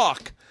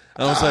fuck?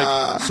 And I was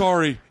like,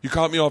 sorry, you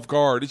caught me off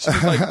guard. And she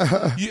was like,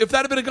 if that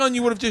had been a gun,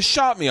 you would have just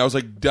shot me. I was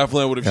like,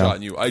 definitely I would have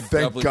shot you.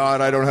 Thank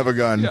God I don't have a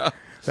gun. Yeah.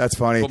 That's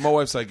funny. But my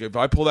wife's like, if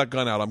I pull that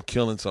gun out, I'm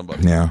killing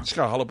somebody. Yeah. She's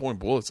got hollow point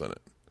bullets in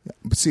it.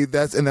 But see,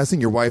 that's the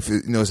thing. Your wife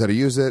knows how to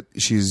use it.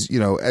 She's,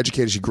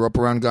 educated. She grew up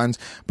around guns.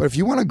 But if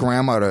you want a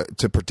grandma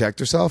to protect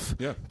herself,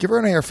 give her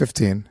an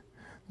AR-15.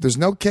 There's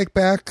no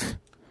kickback.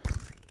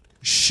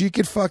 She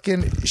could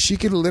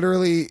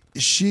literally,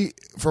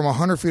 from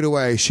 100 feet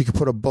away, she could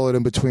put a bullet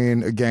in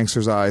between a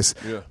gangster's eyes.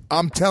 Yeah.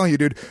 I'm telling you,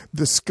 dude,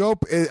 the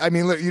scope, you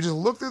just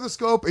look through the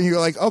scope and you're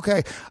like,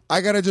 okay,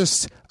 I gotta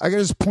just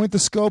point the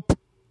scope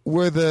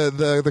where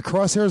the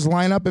crosshairs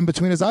line up in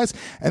between his eyes,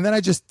 and then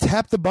I just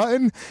tap the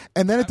button,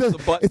 and then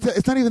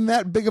it's not even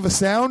that big of a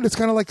sound. It's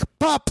kind of like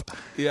pop.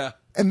 Yeah.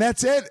 And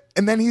that's it,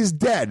 and then he's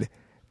dead.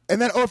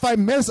 And then, if I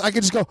miss, I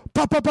can just go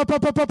pop, pop, pop,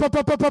 pop, pop, pop, pop,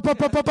 pop, pop, pop,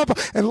 pop, pop, pop,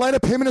 and light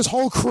up him and his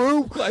whole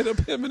crew.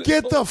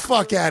 Get the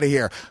fuck out of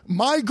here.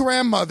 My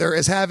grandmother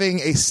is having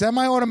a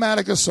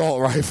semi-automatic assault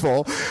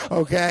rifle,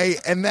 okay?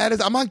 And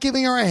I'm not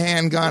giving her a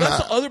handgun.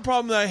 That's the other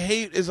problem that I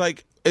hate is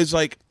like,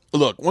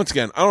 look, once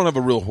again, I don't have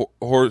a real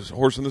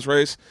horse in this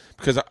race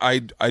because I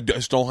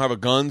just don't have a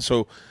gun,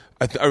 so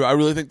I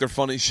really think they're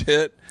funny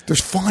shit. They're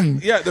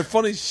fun. Yeah, they're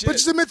funny shit. But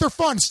just admit they're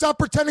fun. Stop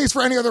pretending it's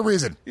for any other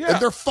reason. Yeah.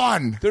 They're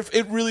fun.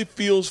 It really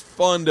feels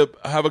fun to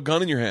have a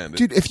gun in your hand.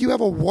 Dude, if you have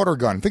a water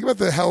gun, think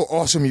about how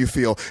awesome you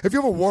feel. If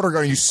you have a water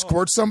gun and you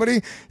squirt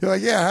somebody, you're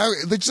like,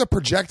 they're just a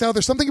projectile.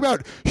 There's something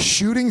about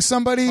shooting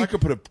somebody. If I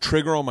could put a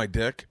trigger on my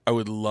dick, I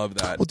would love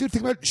that. Well, dude,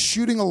 think about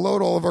shooting a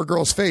load all over a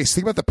girl's face.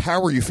 Think about the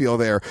power you feel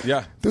there.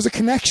 Yeah. There's a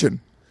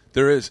connection.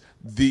 There is.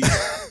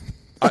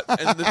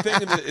 And the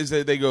thing is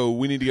that they go,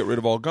 we need to get rid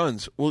of all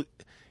guns. Well,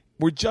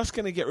 we're just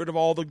going to get rid of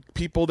all the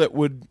people that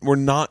were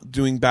not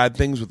doing bad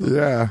things with them.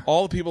 Yeah.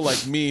 All the people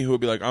like me who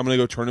would be like, I'm going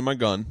to go turn in my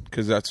gun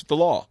because that's the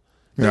law.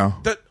 Yeah.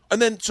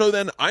 So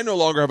then I no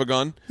longer have a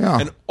gun. Yeah.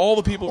 And all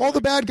the people. All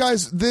the bad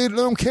guys, they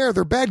don't care.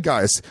 They're bad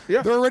guys.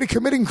 Yeah. They're already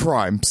committing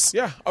crimes.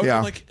 Yeah. I was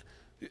like,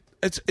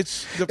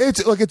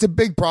 it's a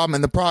big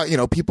problem.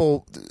 And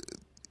people.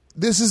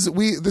 This is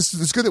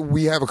good that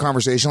we have a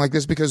conversation like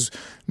this because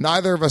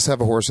neither of us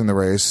have a horse in the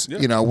race.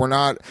 Yeah. We're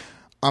not.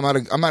 I'm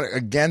not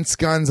against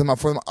guns. I'm not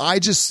for them. I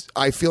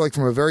feel like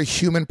from a very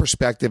human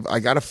perspective, I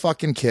got a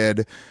fucking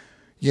kid.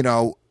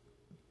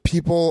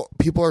 People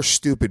are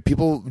stupid.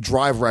 People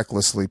drive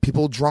recklessly.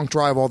 People drunk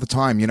drive all the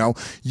time.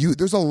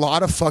 There's a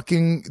lot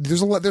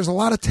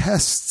of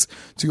tests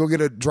to go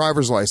get a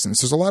driver's license.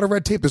 There's a lot of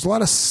red tape. There's a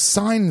lot of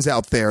signs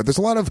out there. There's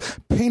a lot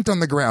of paint on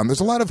the ground. There's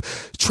a lot of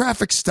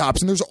traffic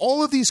stops, and there's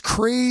all of these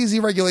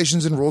crazy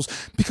regulations and rules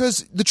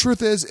because the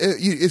truth is,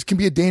 it can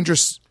be a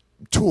dangerous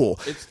tool.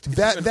 It's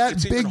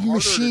big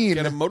machine. To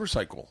get a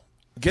motorcycle.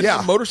 Getting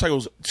a motorcycle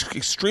is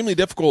extremely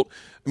difficult.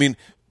 I mean,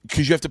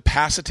 because you have to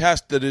pass a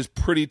test that is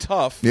pretty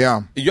tough.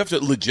 Yeah, you have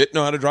to legit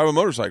know how to drive a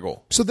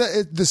motorcycle. So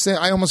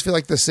I almost feel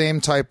like the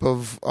same type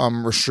of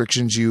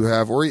restrictions you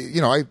have, or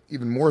I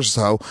even more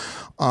so.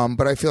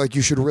 But I feel like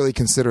you should really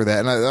consider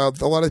that. And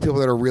a lot of people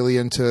that are really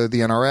into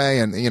the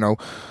NRA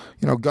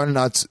and gun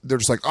nuts, they're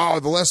just like, oh,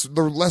 the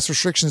less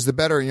restrictions, the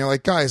better. And you're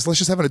like, guys, let's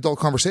just have an adult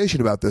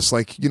conversation about this.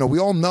 Like, we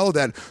all know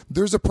that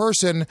there's a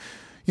person,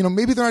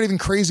 maybe they're not even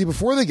crazy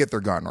before they get their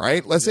gun,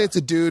 right? Let's say it's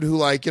a dude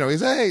who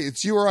he's, hey,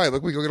 it's you or I.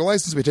 Look, we go get a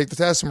license, we take the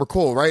test, and we're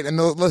cool, right? And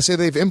let's say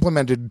they've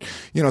implemented,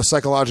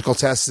 psychological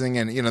testing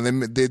and,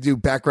 they do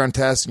background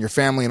tests and your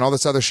family and all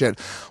this other shit.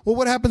 Well,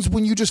 what happens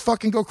when you just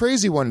fucking go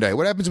crazy one day?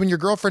 What happens when your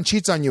girlfriend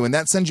cheats on you and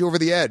that sends you over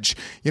the edge?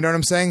 You know what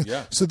I'm saying?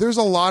 Yeah. So there's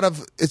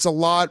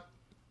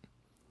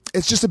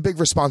it's just a big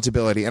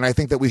responsibility, and I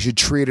think that we should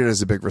treat it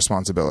as a big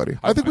responsibility.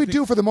 I think we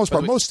do for the most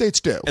part. Most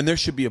states do. And there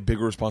should be a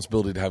bigger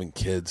responsibility to having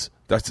kids.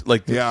 That's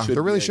like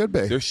there really should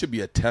be. There should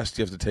be a test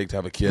you have to take to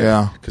have a kid.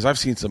 Yeah. Because I've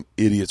seen some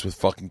idiots with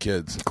fucking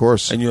kids. Of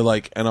course. And you're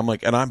like, and I'm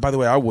like, and I'm, by the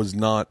way, I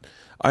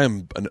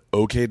am an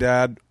okay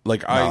dad.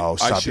 Like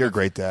stop. You're a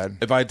great dad.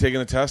 If I had taken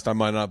a test, I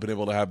might not have been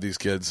able to have these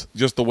kids.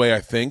 Just the way I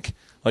think.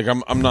 Like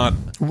I'm not.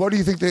 What do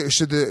you think they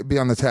should be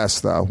on the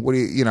test, though? What do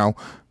you like?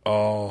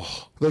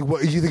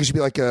 What you think it should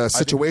be like a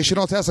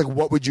situational test? Like,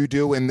 what would you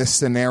do in this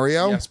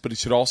scenario? Yes, but it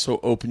should also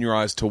open your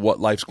eyes to what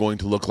life's going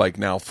to look like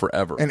now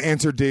forever. And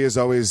answer D is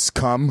always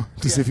come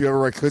to see if you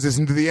ever because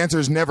the answer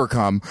is never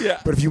come.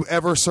 Yeah. But if you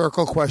ever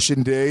circle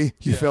question D,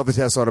 you fail the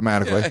test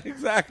automatically. Yeah,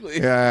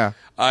 exactly. Yeah.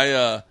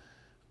 I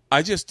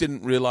just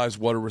didn't realize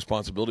what a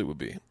responsibility would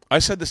be. I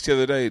said this the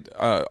other day.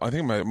 I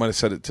think I might have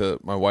said it to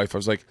my wife. I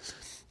was like,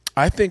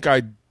 I think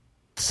I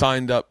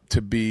signed up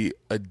to be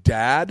a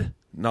dad,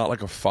 not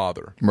like a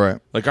father.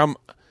 Right. Like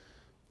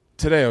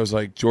today I was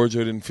like, Georgia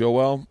didn't feel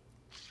well.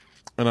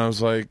 And I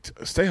was like,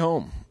 stay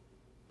home.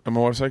 And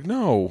my wife's like,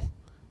 no.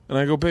 And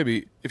I go,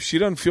 baby, if she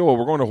doesn't feel well,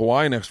 we're going to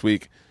Hawaii next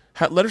week.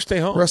 Let her stay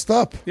home. Rest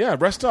up. Yeah,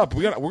 rest up.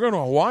 We're going to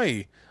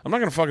Hawaii. I'm not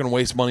going to fucking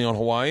waste money on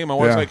Hawaii. And my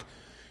wife's like,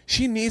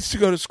 she needs to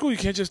go to school. You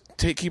can't just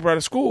keep her out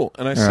of school.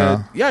 And I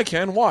said, yeah, I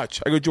can.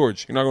 Watch. I go,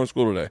 George, you're not going to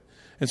school today.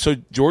 And so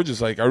George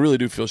is like, I really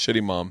do feel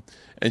shitty, Mom.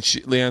 And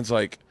Leanne's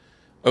like,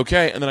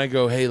 okay. And then I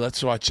go, hey,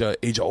 let's watch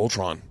Age of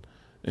Ultron.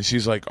 And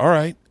she's like, all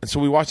right. And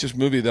so we watch this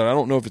movie that I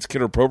don't know if it's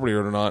kid appropriate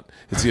or not.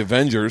 It's the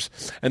Avengers.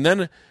 And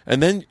then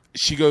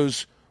she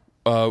goes,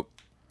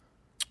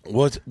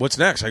 what's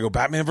next? I go,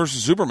 Batman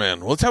versus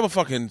Superman. Well, let's have a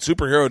fucking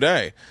superhero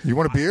day. You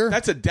want a beer?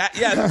 That's a dad.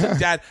 Yeah, that's a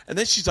dad. And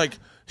then she's like,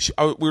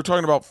 we were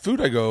talking about food.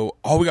 I go,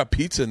 oh, we got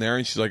pizza in there.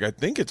 And she's like, I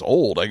think it's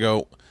old. I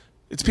go,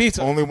 it's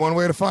pizza. Only one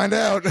way to find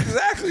out.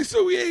 Exactly.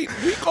 So we ate.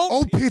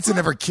 Old pizza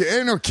never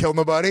kill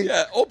nobody.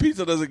 Yeah, old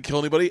pizza doesn't kill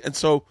anybody. And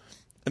so,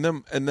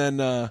 and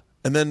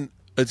then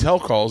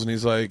Attell calls and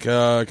he's like,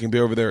 I can be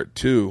over there at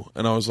 2.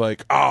 And I was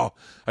like, oh,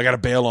 I got to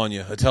bail on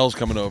you. Attell's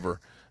coming over.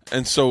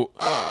 And so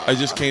I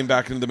just came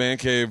back into the man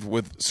cave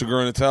with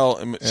Segura and Attell,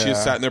 and she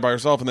was sat in there by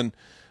herself. And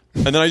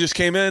then I just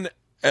came in.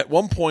 At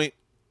one point,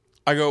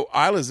 I go,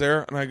 Isla's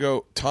there, and I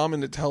go, Tom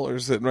and Attell are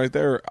sitting right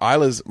there.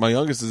 Isla's, my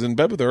youngest, is in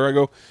bed with her. I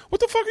go,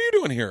 what the fuck are you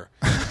doing here?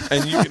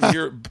 And you can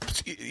hear,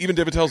 even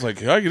David Attell's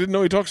like, I didn't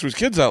know he talks to his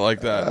kids out like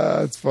that.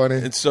 That's funny.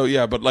 And so,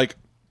 yeah, but like,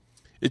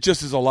 it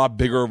just is a lot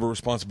bigger of a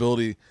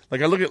responsibility.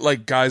 Like, I look at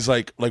like guys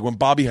like when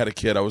Bobby had a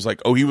kid, I was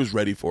like, oh, he was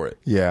ready for it.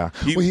 Yeah.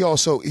 He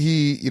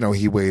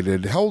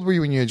waited. How old were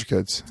you when you had your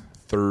kids?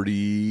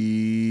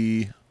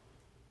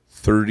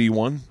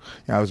 31.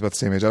 Yeah, I was about the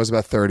same age. I was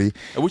about 30.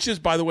 Which is,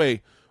 by the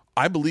way,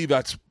 I believe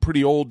that's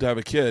pretty old to have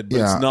a kid, but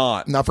it's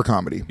not. Not for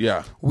comedy.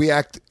 Yeah.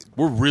 We're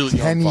really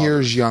 10 young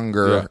years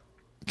younger. Yeah.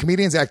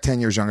 Comedians act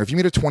 10 years younger. If you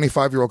meet a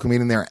 25-year-old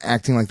comedian, they're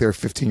acting like they're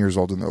 15 years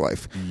old in their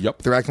life.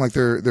 Yep. They're acting like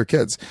they're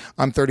kids.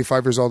 I'm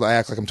 35 years old. I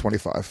act like I'm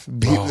 25.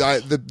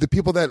 The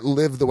people that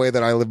live the way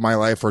that I live my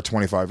life are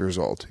 25 years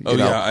old.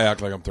 Yeah, I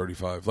act like I'm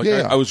 35. Like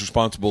I was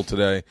responsible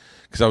today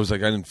because I was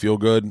like, I didn't feel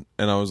good,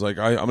 and I was like,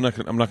 I'm not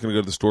going to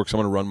go to the store because I'm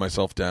going to run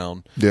myself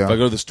down. Yeah. If I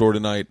go to the store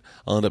tonight,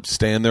 I'll end up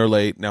staying there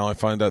late. Now I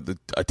find out that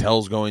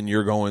Attell's going,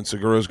 you're going,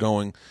 Segura's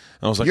going,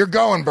 and I was like, you're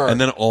going, Bert.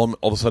 And then all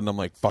of a sudden I'm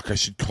like, fuck, I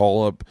should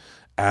call up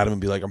Adam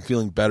and be like, I'm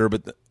feeling better,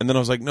 and then I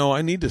was like, no,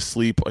 I need to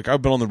sleep. Like,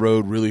 I've been on the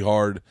road really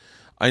hard.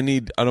 I'm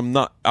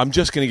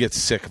just going to get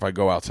sick if I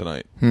go out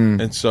tonight.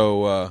 And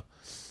so,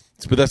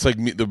 but that's like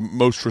the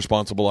most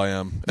responsible I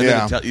am. And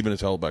then even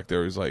Attell back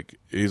there, he's like,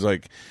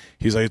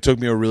 it took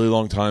me a really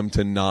long time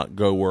to not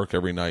go work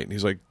every night. And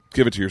he's like,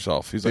 give it to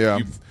yourself. He's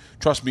like,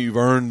 trust me, you've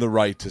earned the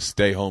right to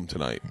stay home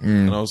tonight.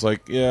 And I was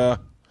like, yeah.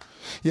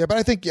 Yeah, but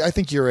I think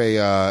you're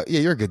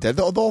you're a good dad.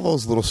 All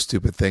those little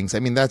stupid things. I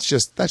mean, that's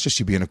just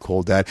you being a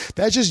cool dad.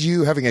 That's just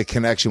you having a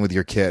connection with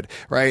your kid,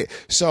 right?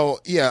 So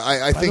yeah,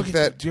 I think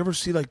that. Do you ever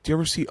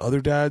see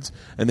other dads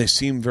and they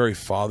seem very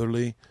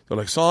fatherly? They're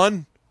like,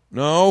 son,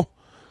 no,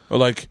 or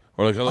like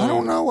I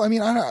don't know. I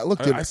mean,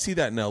 I see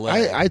that in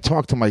L.A. I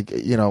talk to my,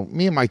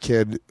 me and my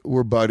kid,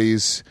 we're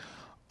buddies.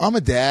 I'm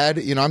a dad.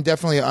 I'm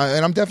definitely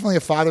a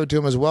father to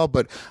him as well.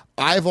 But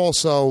I've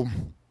also.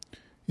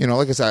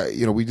 Like I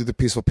said, we do the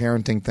peaceful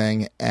parenting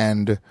thing,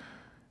 and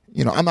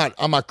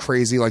I'm not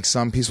crazy like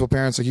some peaceful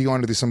parents. Like you go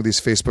into some of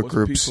these Facebook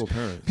groups. Peaceful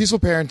parent? Peaceful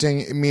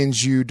parenting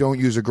means you don't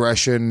use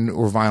aggression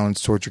or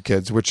violence towards your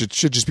kids, which it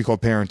should just be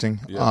called parenting.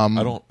 Yeah,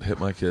 I don't hit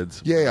my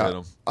kids.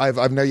 Yeah.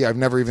 I've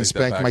never even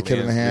spanked my kid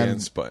in the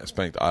hand.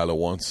 Spanked Isla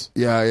once.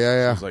 Yeah.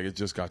 I was like, it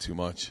just got too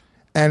much.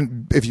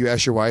 And if you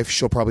ask your wife,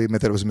 she'll probably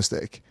admit that it was a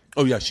mistake.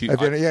 Oh yeah,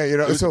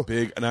 it was so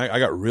big, and I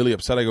got really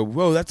upset. I go,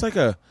 whoa, that's like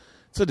a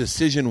It's a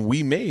decision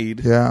we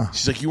made. Yeah.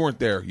 She's like, you weren't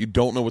there. You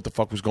don't know what the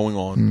fuck was going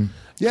on.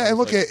 Yeah, and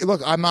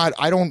look, I'm not.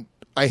 I don't.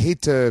 I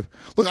hate to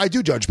look. I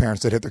do judge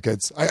parents that hit their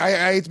kids.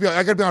 I hate to be.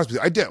 I got to be honest with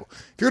you. I do.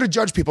 If you're going to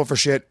judge people for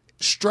shit,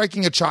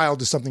 striking a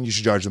child is something you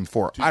should judge them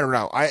for. I don't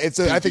know. I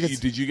think it's.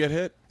 Did you get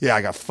hit? Yeah,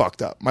 I got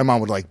fucked up. My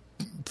mom would like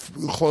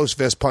close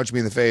fist punch me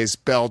in the face,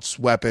 belts,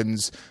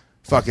 weapons.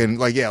 Fucking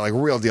like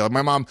real deal.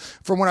 My mom,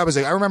 from when I was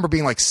I remember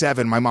being like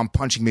 7, my mom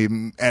punching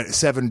me at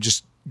 7,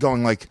 just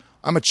going like,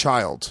 I'm a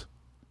child.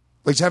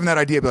 Like just having that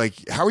idea, be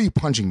like, how are you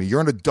punching me?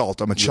 You're an adult.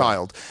 I'm a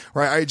child,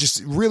 right? I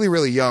just really,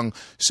 really young.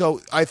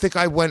 So I think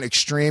I went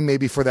extreme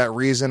maybe for that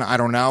reason. I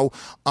don't know.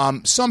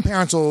 Some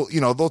parents will,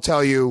 they'll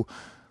tell you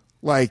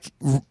like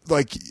you,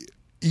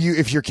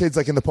 if your kid's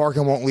like in the park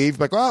and won't leave,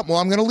 like, oh, well,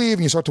 I'm going to leave.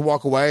 And you start to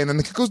walk away and then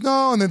the kid goes,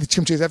 no. And then the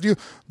kid chases after you.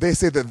 They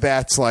say that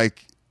that's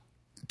like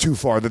too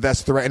far,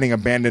 that's threatening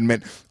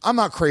abandonment. I'm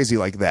not crazy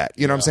like that.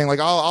 You know what I'm saying? Like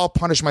I'll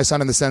punish my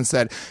son in the sense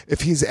that if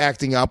he's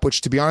acting up,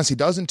 which to be honest, he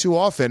doesn't too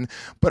often,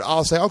 but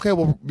I'll say, okay,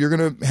 well, you're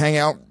going to hang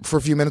out for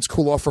a few minutes,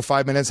 cool off for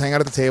 5 minutes, hang out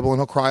at the table, and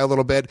he'll cry a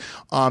little bit.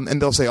 And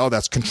they'll say, oh,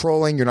 that's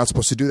controlling. You're not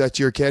supposed to do that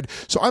to your kid.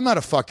 So I'm not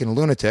a fucking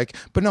lunatic,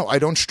 but no, I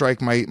don't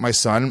strike my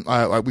son.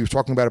 We were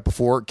talking about it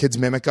before. Kids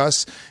mimic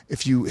us.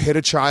 If you hit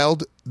a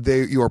child,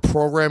 you are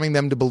programming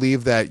them to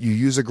believe that you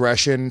use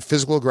aggression,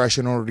 physical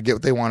aggression, in order to get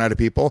what they want out of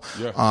people.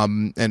 Yeah.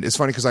 And it's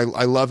funny because I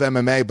love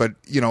MMA, but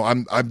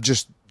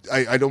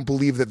I don't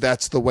believe that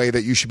that's the way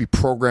that you should be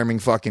programming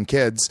fucking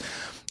kids.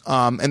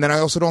 And then I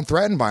also don't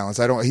threaten violence.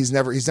 He's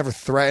never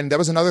threatened. That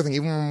was another thing.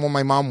 Even when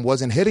my mom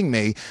wasn't hitting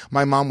me,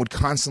 my mom would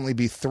constantly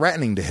be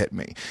threatening to hit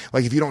me.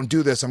 Like, if you don't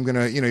do this, you're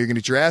going to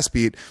get your ass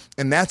beat.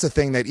 And that's a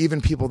thing that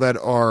even people that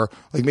are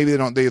like, maybe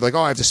they like,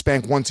 oh, I have to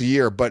spank once a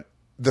year, but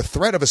the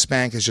threat of a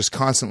spank is just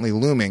constantly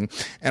looming.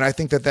 And I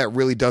think that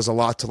really does a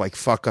lot to like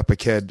fuck up a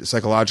kid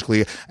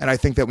psychologically. And I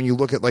think that when you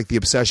look at like the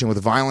obsession with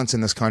violence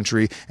in this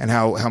country and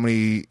how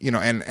many,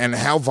 and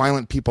how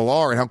violent people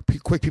are and how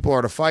quick people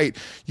are to fight,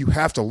 you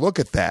have to look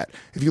at that.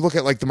 If you look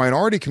at like the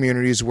minority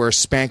communities where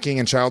spanking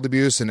and child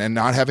abuse and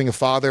not having a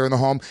father in the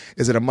home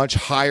is at a much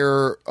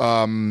higher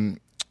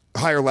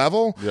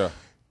level. Yeah.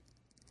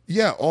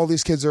 Yeah, all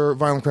these kids are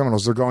violent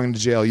criminals. They're going to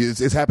jail.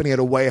 It's happening at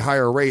a way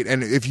higher rate.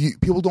 And if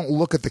people don't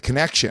look at the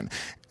connection,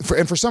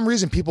 for some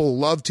reason, people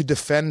love to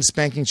defend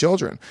spanking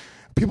children.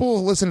 People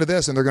will listen to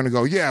this and they're going to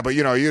go, yeah, but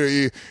you got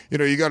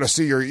to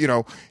see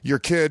your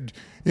kid.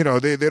 They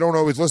don't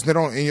always listen. They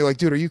don't. And you're like,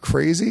 dude, are you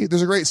crazy?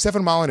 There's a great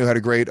Stefan Molyneux had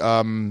a great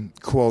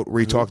quote where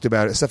he talked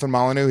about it. Stefan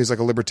Molyneux, he's like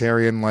a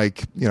libertarian.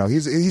 Like,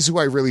 he's who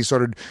I really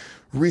started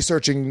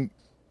researching.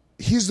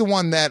 He's the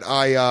one that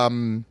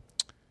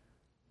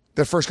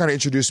that first kind of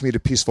introduced me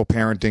to peaceful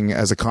parenting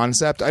as a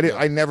concept.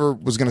 I never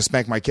was going to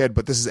spank my kid,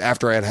 but this is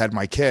after I had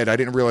my kid. I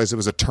didn't realize it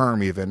was a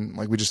term even.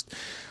 Like, we just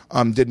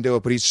didn't do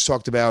it. But he just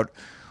talked about,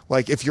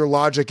 like, if your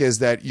logic is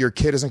that your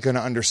kid isn't going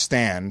to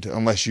understand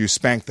unless you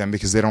spank them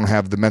because they don't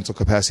have the mental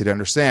capacity to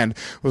understand,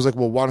 it was like,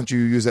 well, why don't you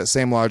use that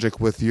same logic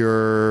with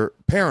your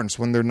parents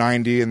when they're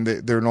 90 and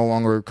they're no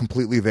longer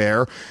completely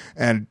there?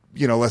 And,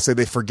 let's say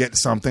they forget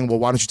something. Well,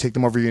 why don't you take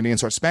them over your knee and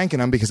start spanking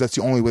them, because that's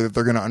the only way that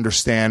they're going to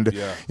understand.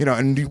 Yeah.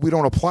 And we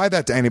don't apply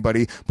that to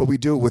anybody, but we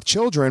do it with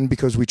children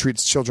because we treat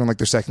children like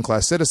they're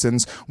second-class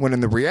citizens, when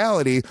in the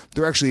reality,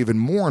 they're actually even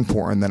more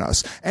important than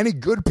us. Any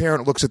good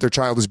parent looks at their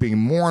child as being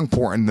more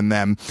important than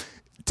them.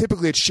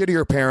 Typically, it's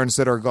shittier parents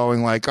that are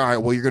going like, all right,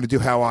 well, you're going to do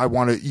how I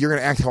want to, you're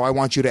going to act how I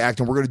want you to act,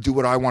 and we're going to do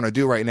what I want to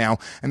do right now.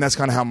 And that's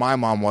kind of how my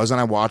mom was,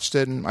 and I watched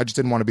it, and I just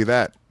didn't want to be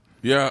that.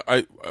 Yeah,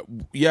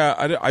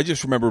 I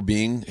just remember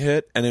being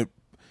hit, and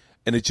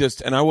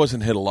I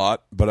wasn't hit a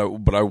lot, but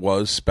I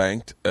was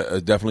spanked,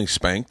 definitely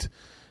spanked.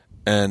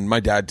 And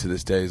my dad to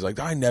this day is like,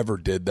 I never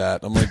did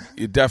that. I'm like,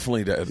 you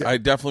definitely did. Yeah. I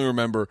definitely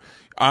remember.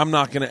 I'm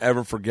not going to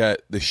ever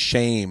forget the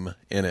shame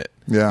in it.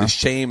 Yeah. The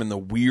shame and the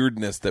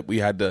weirdness that we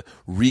had to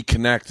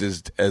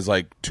reconnect as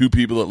like two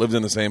people that lived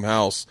in the same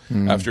house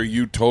after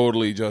you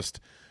totally just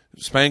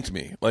spanked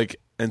me. Like,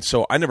 and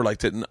so I never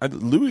liked it. And I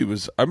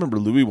remember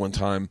Louis one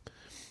time.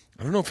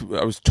 I don't know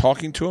if I was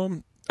talking to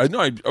him. I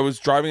was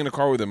driving in a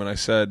car with him, and I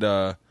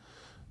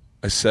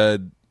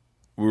said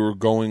we were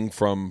going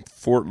from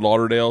Fort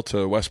Lauderdale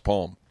to West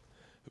Palm.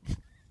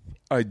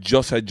 I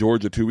just had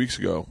Georgia 2 weeks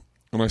ago,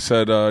 and I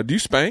said, "Do you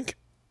spank?"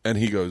 And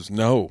he goes,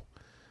 "No."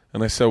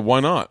 And I said, "Why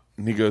not?"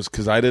 And he goes,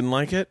 "'Cause I didn't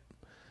like it."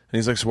 And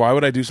he's like, "So why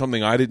would I do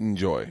something I didn't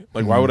enjoy?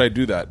 Like, why would I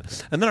do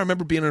that?" And then I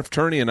remember being in a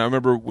fraternity, and I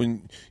remember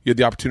when you had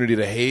the opportunity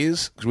to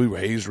haze, because we were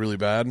hazed really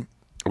bad.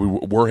 We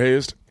were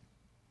hazed.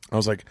 I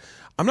was like,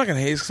 I'm not going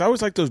to haze, because I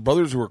always like those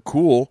brothers who were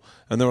cool,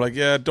 and they were like,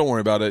 yeah, don't worry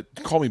about it.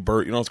 Call me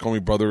Bert. You know, let's call me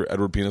Brother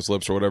Edward Penis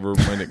Lips or whatever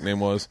my nickname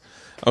was.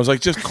 I was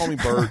like, just call me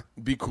Bert.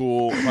 Be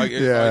cool.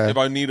 If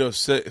I need a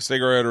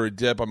cigarette or a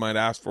dip, I might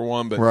ask for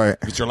one, but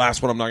if it's your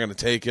last one, I'm not going to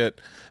take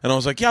it. And I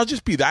was like, yeah, I'll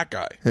just be that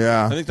guy.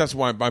 Yeah. I think that's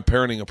why my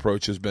parenting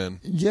approach has been.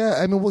 Yeah,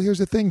 I mean, well, here's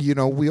the thing.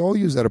 We all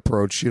use that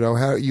approach.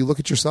 How you look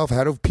at yourself.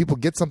 How do people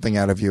get something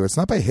out of you? It's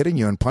not by hitting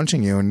you and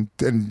punching you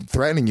and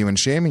threatening you and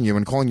shaming you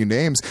and calling you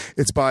names.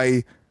 It's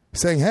by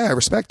saying, "Hey, I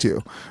respect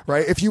you,"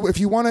 right? If you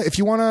want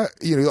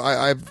to,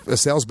 I have a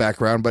sales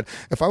background, but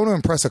if I want to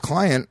impress a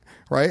client,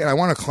 right, and I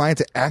want a client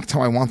to act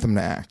how I want them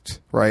to act,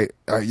 right?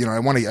 I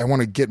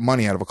want to get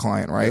money out of a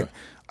client, right? Yeah.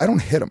 I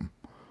don't hit them.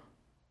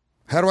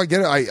 How do I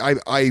get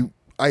it?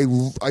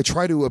 I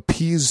try to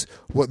appease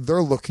what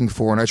they're looking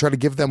for, and I try to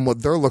give them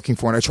what they're looking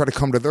for, and I try to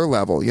come to their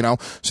level,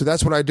 So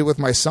that's what I do with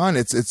my son.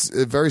 It's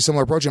a very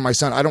similar approach. And my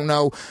son, I don't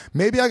know,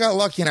 maybe I got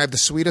lucky and I have the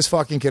sweetest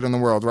fucking kid in the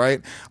world,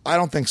 right? I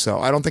don't think so.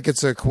 I don't think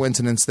it's a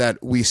coincidence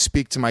that we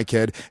speak to my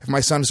kid. If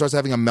my son starts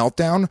having a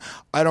meltdown,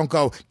 I don't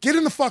go, get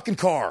in the fucking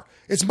car.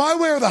 It's my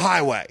way or the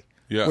highway.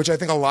 Yeah. Which I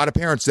think a lot of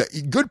parents,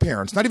 good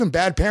parents, not even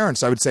bad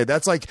parents, I would say,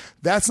 that's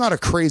not a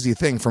crazy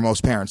thing for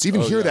most parents.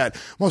 Even that,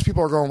 most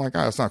people are going like,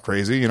 that's not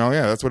crazy.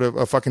 That's what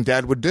a fucking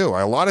dad would do.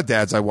 A lot of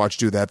dads I watch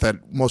do that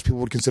most people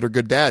would consider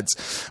good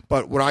dads.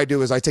 But what I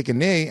do is I take a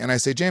knee and I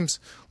say, James,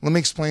 let me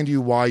explain to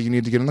you why you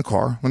need to get in the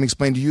car. Let me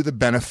explain to you the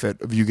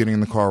benefit of you getting in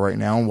the car right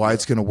now and why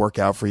it's going to work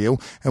out for you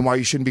and why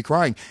you shouldn't be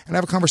crying. And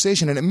have a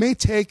conversation. And it may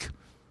take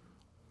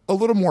a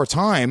little more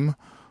time,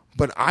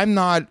 but I'm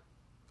not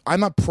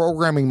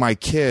programming my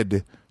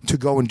kid to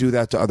go and do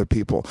that to other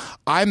people.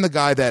 I'm the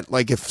guy that,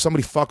 like, if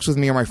somebody fucks with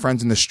me or my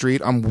friends in the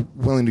street, I'm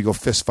willing to go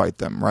fist fight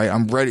them, right?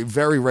 I'm ready,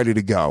 very ready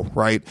to go,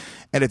 right?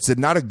 And it's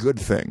not a good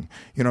thing.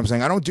 You know what I'm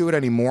saying? I don't do it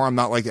anymore. I'm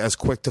not, like, as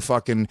quick to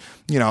fucking,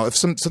 if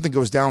something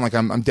goes down, like,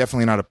 I'm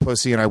definitely not a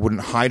pussy and I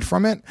wouldn't hide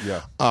from it.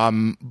 Yeah.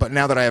 But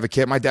now that I have a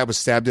kid, my dad was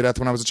stabbed to death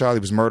when I was a child. He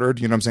was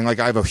murdered. You know what I'm saying? Like,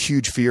 I have a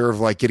huge fear of,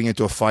 like, getting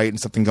into a fight and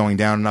something going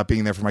down and not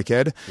being there for my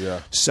kid. Yeah.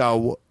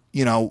 So,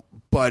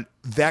 but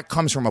that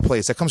comes from a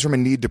place. That comes from a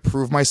need to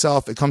prove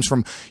myself. It comes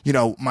from,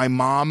 my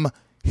mom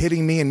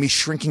hitting me and me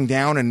shrinking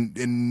down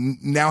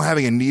and now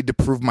having a need to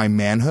prove my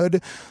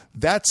manhood.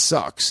 That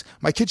sucks.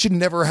 My kid should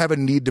never have a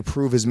need to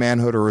prove his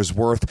manhood or his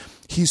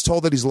worth. He's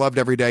told that he's loved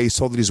every day. He's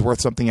told that he's worth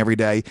something every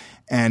day.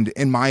 And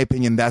in my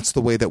opinion, that's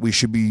the way that we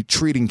should be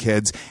treating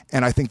kids.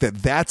 And I think that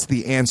that's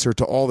the answer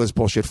to all this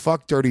bullshit.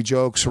 Fuck dirty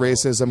jokes,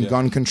 racism,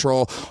 gun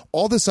control,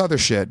 all this other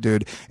shit,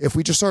 dude. If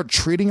we just start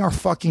treating our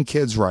fucking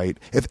kids right,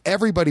 if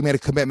everybody made a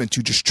commitment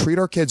to just treat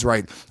our kids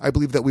right, I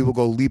believe that we will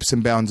go leaps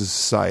and bounds as a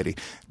society.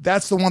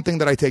 That's the one thing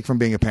that I take from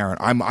being a parent.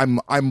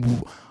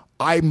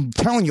 I'm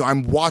telling you,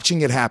 I'm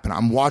watching it happen.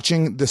 I'm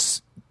watching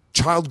this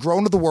child grow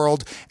into the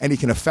world, and he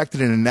can affect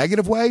it in a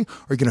negative way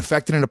or he can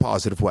affect it in a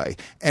positive way.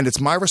 And it's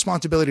my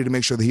responsibility to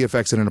make sure that he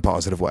affects it in a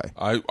positive way.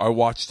 I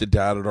watched a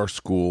dad at our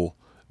school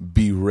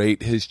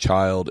berate his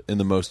child in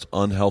the most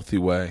unhealthy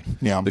way.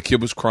 Yeah. The kid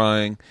was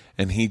crying,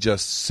 and he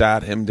just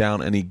sat him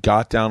down, and he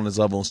got down on his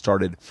level and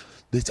started...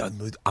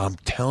 I'm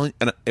telling,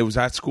 and it was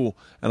at school,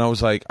 and I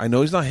was like, I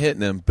know he's not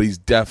hitting him, but he's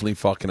definitely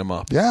fucking him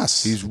up.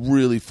 Yes, he's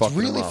really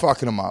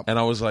fucking him up. And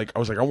I was like,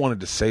 I wanted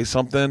to say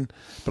something,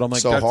 but I'm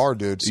like, so hard,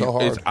 dude, so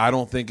hard. I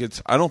don't think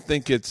it's.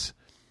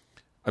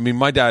 I mean,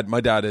 my dad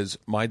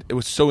it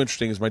was so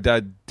interesting, is my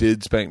dad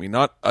did spank me,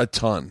 not a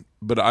ton,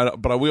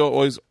 but we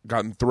always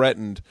gotten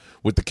threatened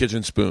with the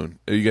kitchen spoon.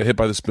 You get hit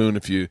by the spoon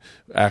if you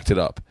act it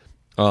up.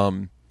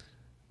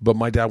 But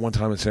my dad one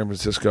time in San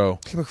Francisco.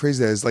 Think about how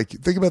crazy that is. Like,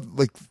 think about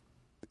like.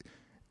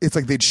 It's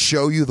like they'd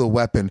show you the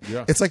weapon.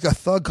 Yeah. It's like a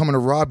thug coming to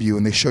rob you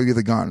and they show you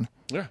the gun.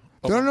 Yeah.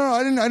 No,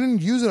 I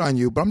didn't use it on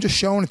you, but I'm just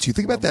showing it to you.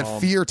 Think about that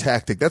fear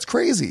tactic. That's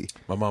crazy.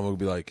 My mom would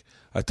be like,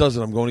 "That does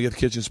it. I'm going to get the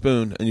kitchen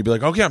spoon." And you'd be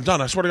like, "Okay, I'm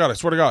done. I swear to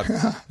God.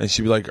 And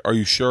she'd be like, "Are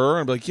you sure?"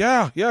 And I'd be like,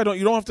 "Yeah. You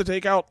don't have to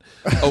take out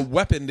a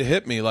weapon to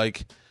hit me."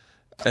 Like,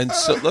 and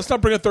so let's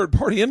not bring a third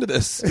party into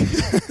this.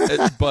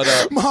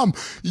 But Mom,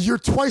 you're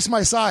twice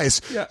my size.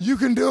 Yeah. You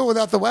can do it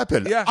without the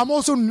weapon. Yeah. I'm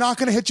also not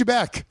going to hit you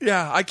back.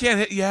 Yeah, I can't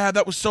hit. Yeah,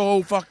 that was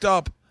so fucked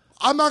up.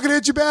 I'm not going to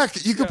hit you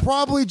back. You could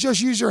probably just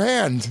use your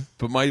hand.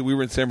 But we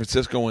were in San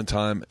Francisco one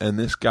time, and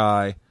this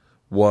guy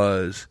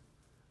was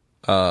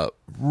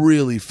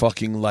really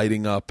fucking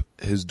lighting up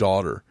his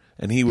daughter,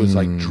 and he was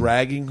like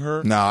dragging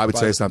her. No, I would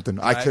say something.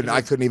 I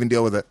couldn't even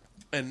deal with it.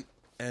 And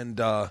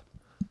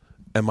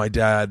my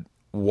dad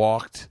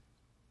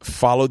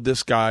followed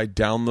this guy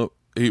down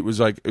it was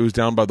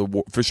down by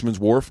the Fisherman's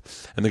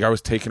Wharf, and the guy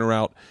was taking her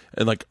out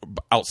and like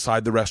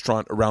outside the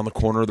restaurant, around the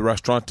corner of the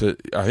restaurant I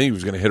think he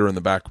was going to hit her in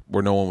the back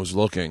where no one was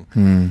looking.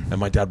 And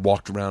my dad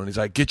walked around and he's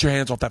like, "Get your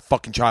hands off that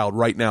fucking child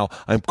right now.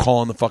 I'm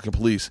calling the fucking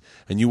police."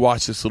 And you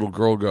watch this little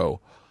girl go,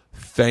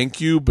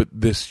 "Thank you, but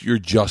you're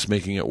just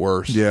making it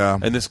worse." Yeah.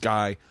 And this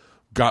guy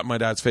got in my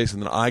dad's face,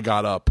 and then I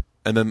got up,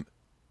 and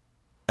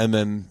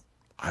then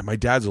my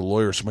dad's a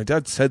lawyer, so my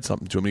dad said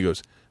something to him.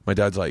 My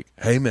dad's like,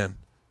 "Hey man,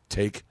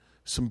 take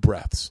some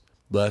breaths.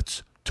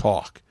 Let's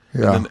talk."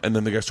 Yeah. And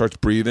then the guy starts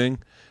breathing,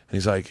 and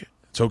he's like,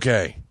 It's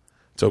okay.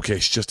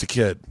 It's just a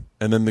kid."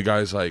 And then the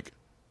guy's like,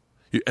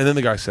 and then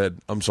the guy said,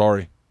 I'm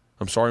sorry,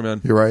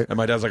 man. You're right." And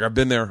my dad's like, I've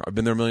been there a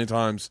million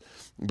times.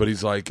 But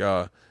he's like,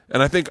 and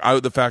I think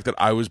the fact that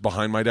I was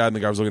behind my dad and the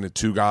guy was looking at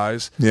two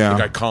guys, the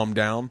guy calmed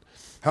down.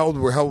 How old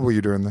were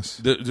you during this?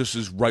 This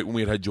is right when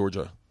we had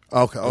Georgia.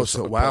 Okay. Oh,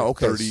 so wow.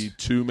 Okay.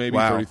 32, maybe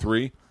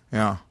 33.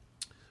 Yeah.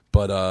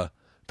 But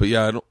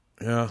yeah, I don't.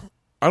 Yeah.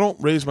 I don't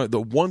raise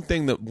the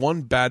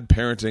one bad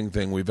parenting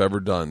thing we've ever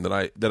done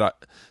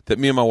that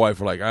me and my wife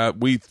were like,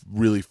 we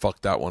really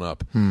fucked that one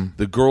up.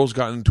 The girls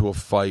got into a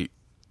fight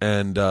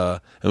and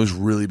it was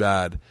really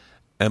bad.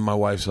 And my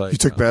wife's like, you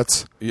took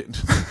bets?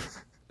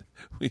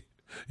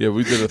 Yeah,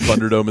 we did a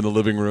Thunderdome in the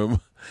living room.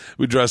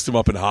 We dressed him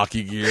up in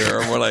hockey gear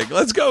and we're like,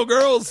 let's go,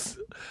 girls.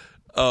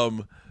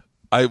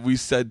 We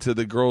said to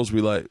the girls,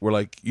 we're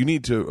like, you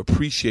need to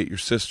appreciate your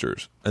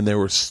sisters, and they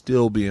were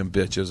still being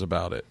bitches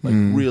about it. Like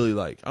really,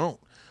 like I don't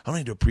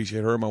need to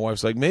appreciate her. And my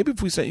wife's like, maybe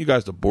if we sent you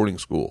guys to boarding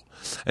school,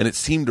 and it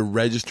seemed to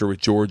register with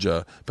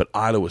Georgia, but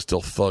Ida was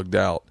still thugged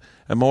out.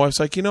 And my wife's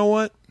like, you know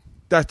what?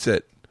 That's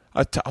it.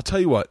 I'll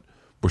tell you what,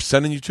 we're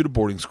sending you to the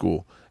boarding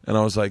school. And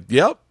I was like,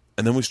 yep.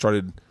 And then we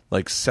started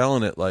like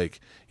selling it, like,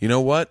 you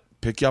know what?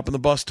 Pick you up on the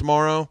bus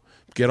tomorrow.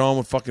 Get on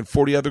with fucking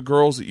 40 other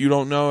girls that you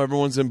don't know.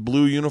 Everyone's in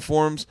blue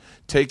uniforms.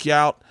 Take you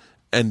out.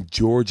 And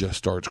Georgia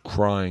starts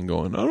crying,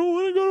 going, I don't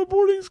want to go to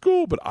boarding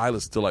school. But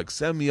Isla's still like,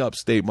 send me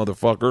upstate,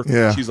 motherfucker.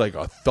 Yeah. She's like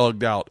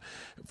thugged out,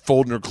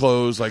 folding her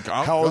clothes. Like,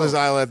 how old is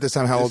Isla at this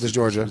time? How old is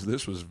Georgia?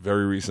 This was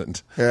very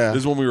recent. Yeah.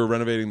 This is when we were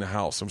renovating the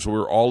house. And so we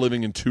were all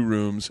living in 2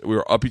 rooms. We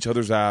were up each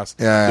other's ass.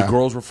 Yeah. The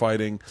girls were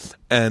fighting.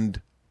 And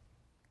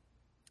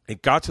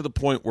it got to the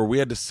point where we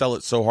had to sell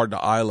it so hard to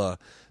Isla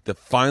that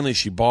finally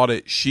she bought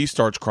it. She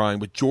starts crying,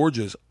 but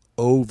Georgia's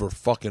over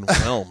fucking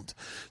whelmed.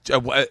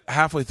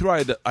 Halfway through,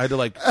 I had to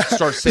like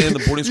start saying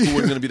the boarding school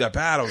wasn't going to be that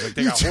bad. I was like,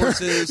 they got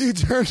horses. You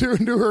turned her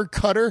into her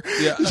cutter.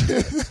 Yeah.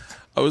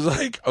 I was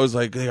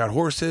like, they got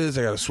horses.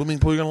 They got a swimming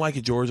pool. You're gonna like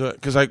it, Georgia,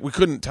 because we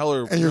couldn't tell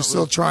her. And you're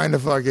still trying to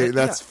fuck it.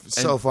 That's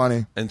so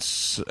funny.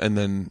 And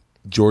then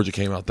Georgia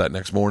came out that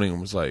next morning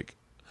and was like,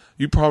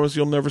 you promise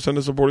you'll never send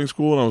us to boarding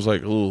school? And I was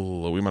like,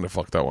 ooh, we might have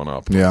fucked that one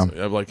up. Yeah.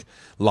 I'm like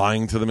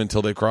lying to them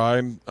until they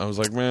cried. I was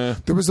like, meh.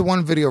 There was the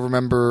one video,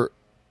 remember,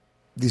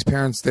 these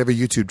parents, they have a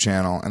YouTube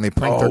channel, and they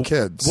prank their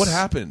kids. What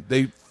happened?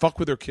 They fuck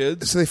with their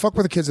kids? So they fuck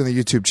with the kids on the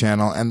YouTube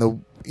channel,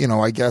 and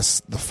I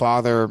guess the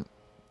father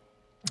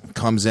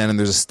comes in, and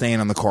there's a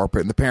stain on the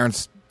carpet, and the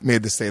parents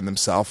made the stain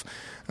themselves.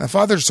 And the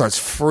father just starts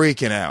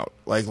freaking out.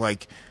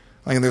 Like,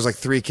 and there's like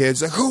 3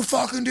 kids, like, who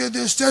fucking did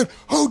this, Dad?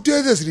 Who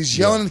did this? And he's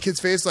yelling in the kid's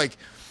face, like,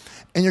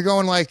 and you're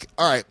going like,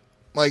 all right,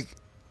 like,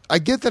 I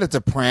get that it's a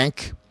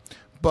prank,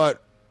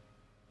 but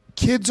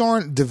kids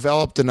aren't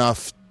developed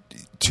enough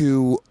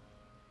to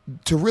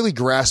really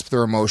grasp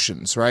their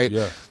emotions, right?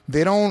 Yeah.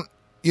 They don't,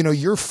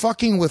 you're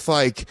fucking with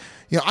like,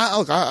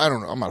 I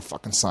don't know. I'm not a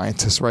fucking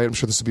scientist, right? I'm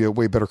sure this would be a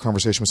way better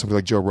conversation with somebody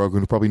like Joe Rogan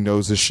who probably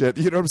knows this shit.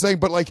 You know what I'm saying?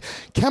 But like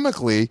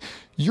chemically,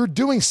 you're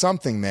doing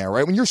something there,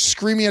 right? When you're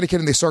screaming at a kid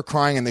and they start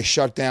crying and they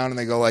shut down and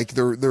they go like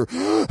they're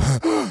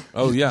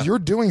oh yeah, you're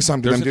doing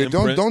something to them,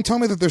 dude. Don't tell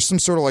me that there's some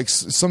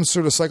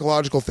sort of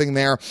psychological thing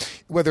there,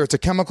 whether it's a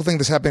chemical thing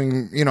that's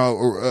happening,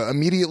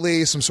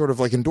 immediately, some sort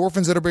of like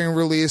endorphins that are being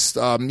released,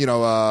 what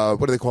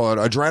do they call it?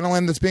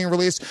 Adrenaline that's being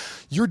released.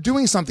 You're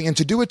doing something, and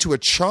to do it to a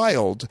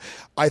child,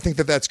 I think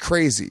that's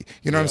crazy.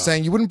 You know what I'm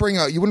saying? You wouldn't bring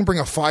a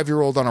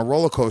 5-year-old on a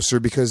roller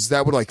coaster because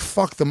that would like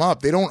fuck them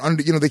up. They don't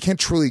they can't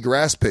truly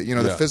grasp it.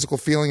 The physical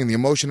feeling and the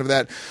emotion of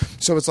that.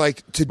 So it's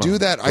like to do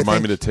that.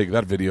 Remind me to take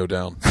that video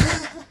down.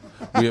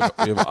 we have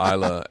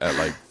Isla at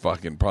like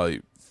fucking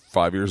probably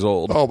 5 years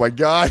old. Oh my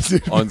god,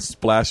 dude. On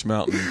Splash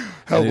Mountain.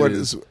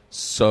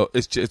 So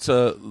it's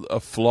a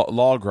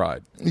log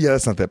ride. Yeah,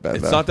 that's not that bad.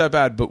 It's not that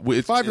bad, but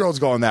 5-year-olds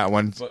go on that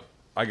one. But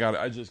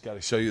I just got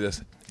to show you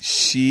this.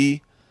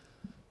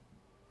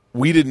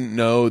 We didn't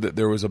know that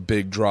there was a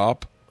big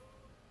drop.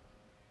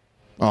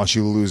 Oh, she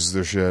loses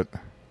her shit.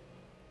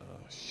 Oh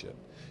shit.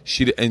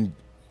 And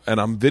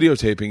I'm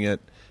videotaping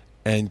it,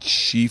 and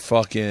she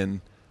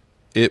fucking.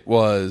 It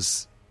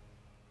was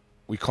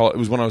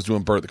when I was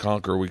doing Bert the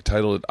Conqueror. We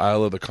titled it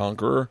Isla the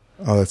Conqueror.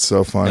 Oh, that's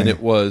so funny. And it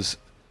was,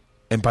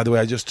 and by the way,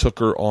 I just took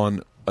her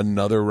on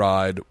another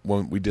ride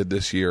when we did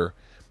this year,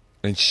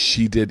 and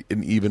she did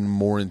an even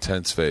more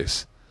intense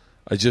face.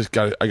 I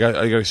got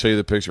to show you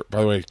the picture.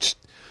 By the way,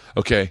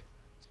 okay,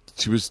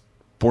 she was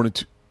born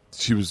into.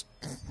 I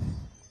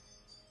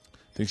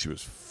think she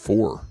was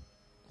 4.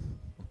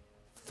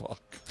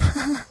 Fuck.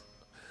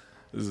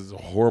 This is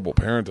horrible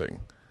parenting.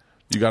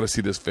 You got to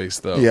see this face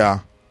though.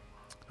 Yeah.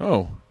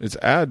 Oh, it's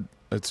I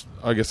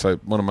guess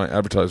one of my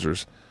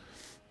advertisers.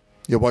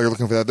 Yeah, while you're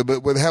looking for that,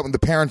 but what happened? The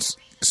parents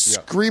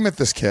scream at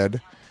this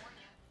kid,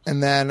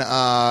 and then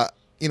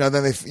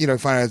then they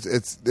find out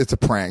it's a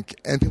prank,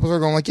 and people are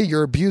going like, "Yeah,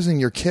 you're abusing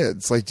your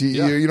kids. Like,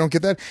 you don't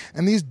get that?"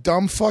 And these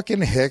dumb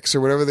fucking hicks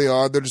or whatever they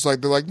are, they're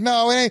like,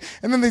 "No, it ain't."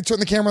 And then they turn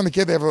the camera on the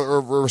kid. They have a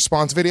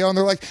response video, and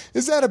they're like,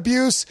 "Is that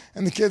abuse?"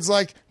 And the kid's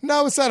like,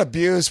 "No, it's not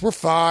abuse. We're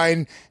fine."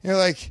 And you're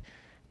like,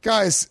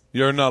 guys,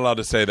 you're not allowed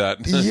to say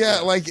that.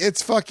 Yeah, like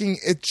it's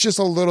just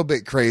a little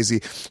bit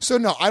crazy. So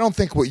no, I don't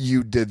think what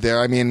you did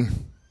there. I mean,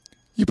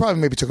 you probably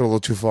maybe took it a little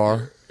too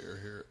far.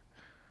 Here.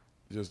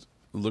 Just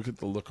look at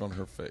the look on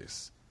her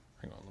face.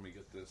 Hang on, let me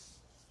get this.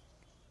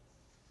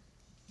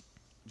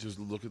 Just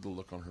look at the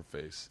look on her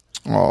face.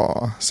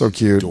 Oh, so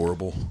cute.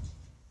 Adorable.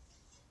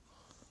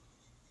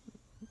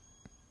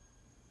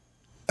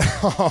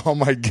 Oh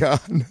my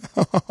god.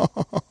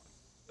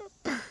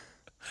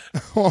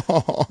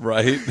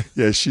 Right?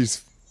 Yeah,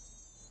 she's.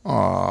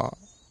 Aw.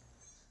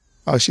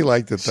 Oh, she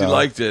liked it, though. She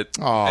liked it.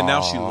 Aw. And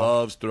now she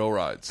loves thrill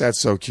rides.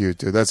 That's so cute,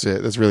 dude. That's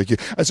it. That's really cute.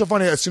 It's so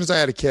funny. As soon as I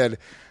had a kid,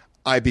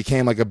 I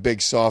became like a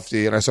big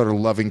softie, and I started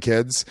loving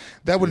kids.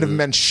 That wouldn't have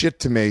meant shit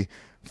to me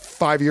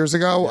 5 years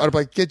ago. I'd be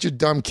like, get your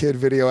dumb kid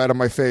video out of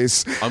my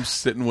face. I'm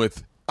sitting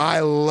with... I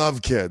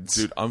love kids.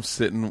 Dude, I'm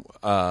sitting...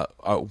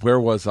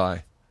 where was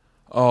I?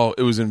 Oh,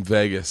 it was in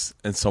Vegas,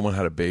 and someone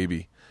had a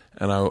baby.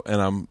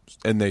 And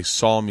they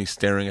saw me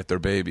staring at their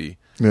baby.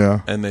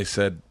 Yeah. And they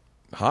said...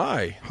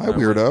 Hi,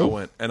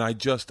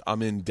 weirdo.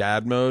 I'm in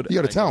dad mode. You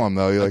got to tell them,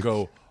 though. You're I like,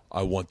 go,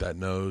 I want that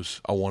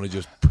nose. I want to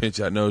just pinch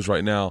that nose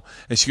right now.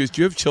 And she goes,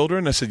 do you have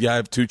children? I said, yeah, I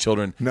have 2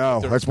 children. No,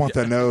 I just want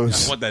that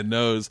nose. I want that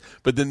nose.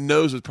 But the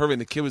nose was perfect.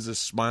 And the kid was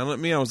just smiling at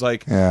me. I was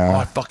like, Yeah. oh,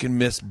 I fucking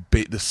miss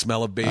the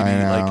smell of baby. I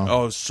know. Like,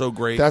 oh, it's so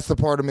great. that's the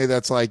part of me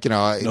that's like,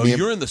 no,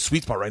 you're in the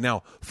sweet spot right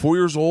now. 4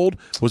 years old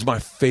was my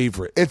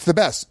favorite. it's the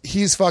best.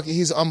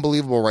 He's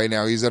unbelievable right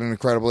now. He's at an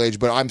incredible age,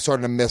 but I'm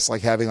starting to miss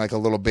like having like a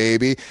little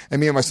baby. And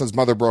me and my son's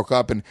mother broke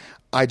up, and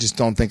I just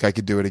don't think I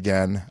could do it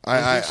again.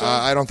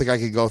 I don't think I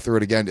could go through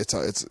it again.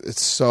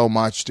 It's so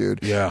much, dude.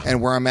 Yeah.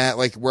 And where I'm at,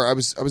 like where I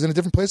was in a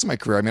different place in my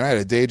career. I mean, I had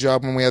a day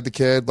job when we had the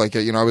kid. Like,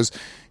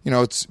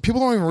 it's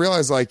people don't even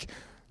realize, like,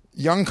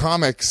 young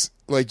comics,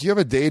 like, you have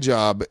a day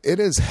job. It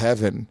is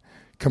heaven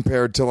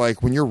compared to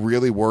like when you're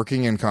really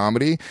working in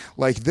comedy.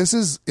 Like, this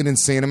is an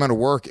insane amount of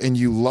work, and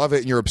you love it,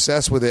 and you're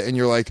obsessed with it, and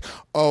you're like,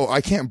 oh, I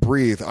can't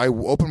breathe. I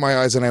open my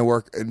eyes and I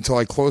work until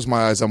I close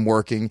my eyes. I'm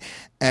working,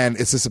 and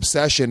it's this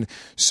obsession.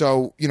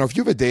 So, if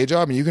you have a day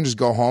job and you can just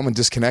go home and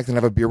disconnect and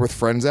have a beer with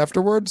friends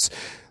afterwards,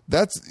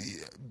 I'm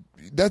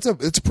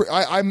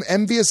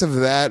envious of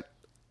that.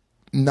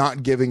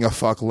 Not giving a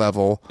fuck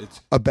level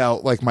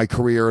about like my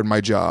career and my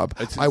job.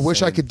 I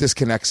wish I could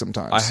disconnect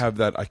sometimes. I have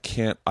that. I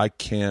can't. I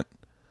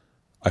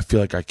feel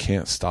like I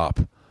can't stop.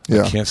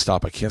 Yeah. I can't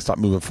stop. I can't stop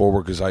moving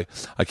forward because I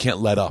can't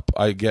let up.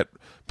 I get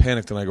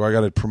panicked and I go, I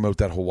got to promote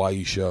that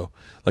Hawaii show.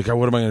 Like,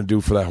 what am I going to do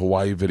for that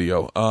Hawaii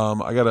video?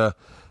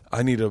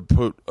 I need to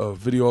put a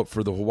video up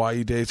for the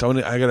Hawaii dates.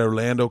 I got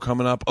Orlando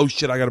coming up. Oh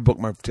shit, I got to book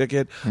my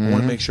ticket. I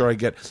want to make sure I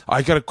got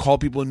to call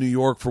people in New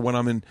York for when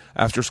I'm in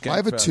after Skankfest. I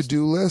have a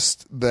to-do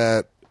list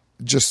that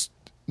just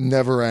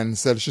never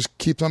ends. That it just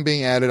keeps on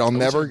being added. I'll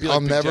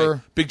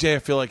never. Big J, I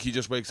feel like he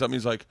just wakes up and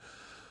he's like,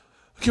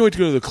 I can't wait to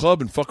go to the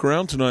club and fuck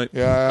around tonight.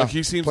 Yeah, like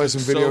he seems play like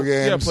some video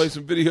games. Yeah, play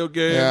some video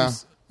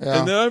games. Yeah.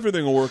 And then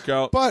everything will work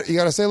out. But you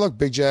got to say, look,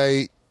 Big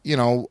J,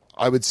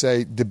 I would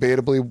say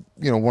debatably,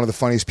 one of the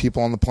funniest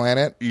people on the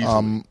planet.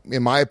 Easily.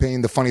 In my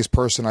opinion, the funniest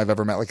person I've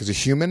ever met, like as a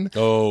human.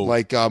 Oh.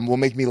 Like, will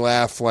make me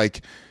laugh. Like,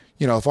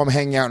 if I'm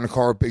hanging out in a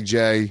car with Big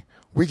J,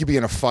 we could be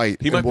in a fight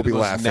He and might we'll be the be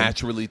most laughing.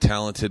 naturally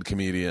talented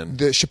comedian.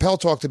 Chappelle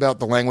talked about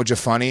the language of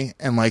funny,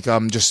 and like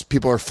just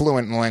people are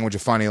fluent in the language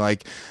of funny.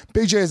 Like,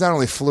 Big J is not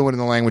only fluent in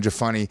the language of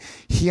funny,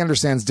 he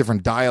understands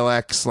different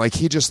dialects. Like,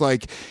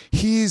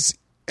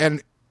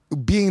 and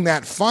being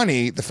that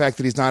funny, the fact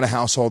that he's not a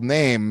household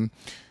name,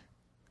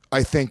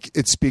 I think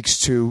it speaks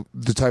to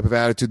the type of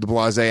attitude, the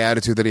blasé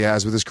attitude that he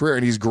has with his career.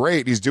 And he's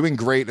great. He's doing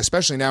great,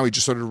 especially now. He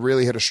just sort of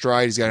really hit a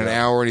stride. He's got an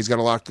hour and he's got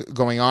a lot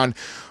going on.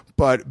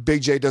 But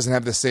Big J doesn't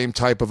have the same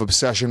type of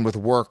obsession with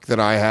work that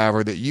I have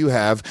or that you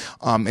have.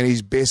 And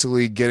he's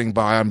basically getting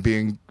by on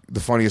being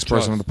the funniest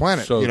person on the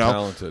planet. So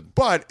talented.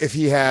 But if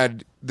he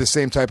had the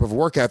same type of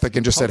work ethic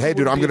and just said, hey,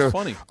 dude, I'm going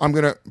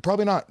to,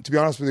 probably not, to be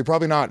honest with you,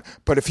 probably not.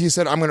 But if he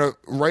said, I'm going to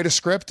write a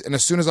script, and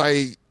as soon as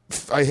I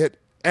hit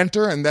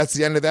enter and that's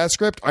the end of that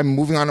script, I'm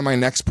moving on to my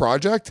next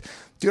project.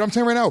 Dude, I'm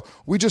telling you right now,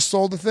 we just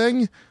sold the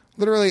thing.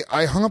 Literally,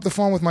 I hung up the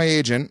phone with my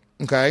agent,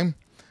 okay?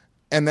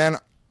 And then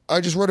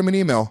I just wrote him an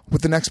email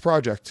with the next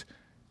project.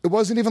 It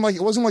wasn't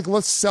like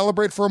let's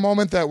celebrate for a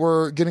moment that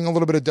we're getting a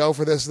little bit of dough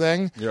for this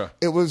thing. Yeah.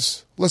 It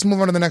was let's move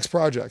on to the next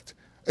project.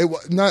 It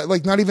was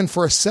not even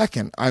for a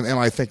second am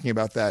I thinking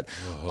about that.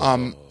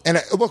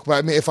 Look,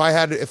 I mean, if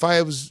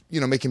I was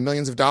making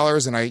millions of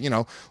dollars, and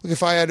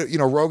if I had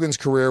Rogan's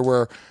career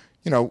where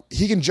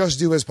he can just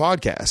do his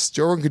podcast,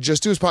 Joe Rogan could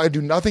just do his podcast,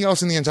 do nothing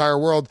else in the entire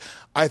world,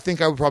 I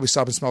think I would probably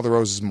stop and smell the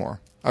roses more.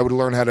 I would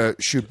learn how to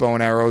shoot bow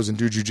and arrows and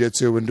do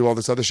jujitsu and do all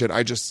this other shit.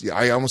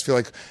 I almost feel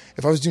like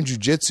if I was doing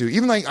jujitsu,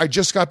 even like I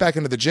just got back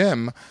into the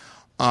gym,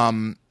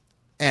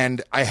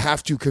 and I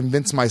have to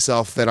convince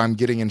myself that I'm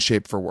getting in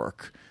shape for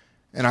work.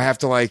 And I have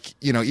to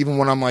even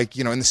when I'm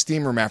in the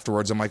steam room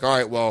afterwards, I'm like, all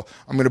right, well,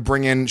 I'm going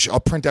to I'll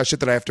print out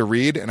shit that I have to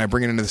read, and I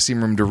bring it into the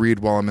steam room to read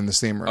while I'm in the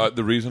steam room.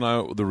 The reason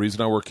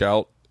I work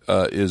out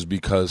is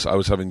because I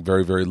was having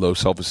very, very low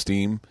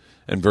self-esteem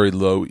and very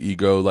low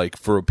ego, like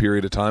for a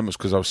period of time. It was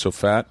because I was so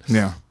fat.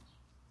 Yeah.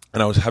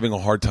 And I was having a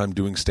hard time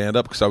doing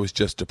stand-up because I was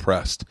just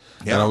depressed.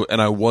 Yeah.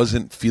 And I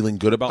wasn't feeling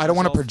good about myself. I don't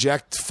want to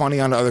project funny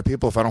onto other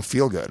people if I don't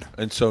feel good.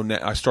 And so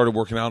I started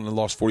working out and I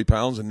lost 40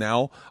 pounds. And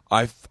now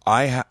I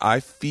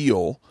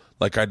feel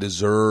like I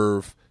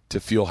deserve to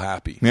feel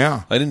happy.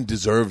 Yeah. I didn't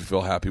deserve to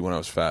feel happy when I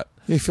was fat.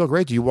 You feel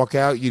great. You walk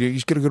out, you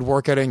just get a good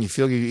workout in, you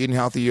feel you're eating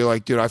healthy. You're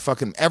like, dude,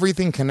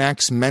 everything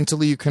connects.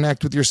 Mentally, you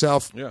connect with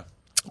yourself. Yeah.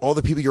 All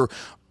the people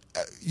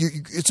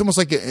it's almost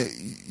like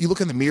you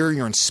look in the mirror and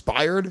you're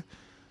inspired.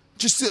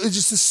 Just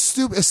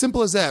as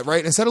simple as that,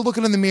 right? Instead of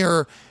looking in the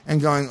mirror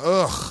and going,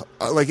 ugh,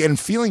 and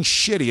feeling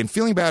shitty and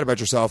feeling bad about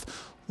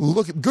yourself,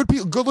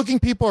 good-looking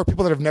people are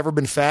people that have never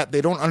been fat.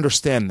 They don't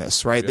understand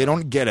this, right? Yeah. They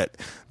don't get it.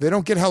 They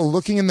don't get how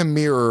looking in the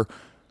mirror,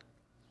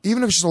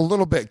 even if it's just a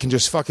little bit, can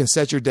just fucking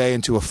set your day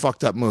into a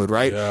fucked up mood,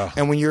 right? Yeah.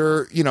 And when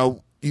you're,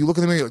 you look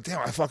in the mirror, you're like, damn,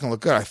 I fucking look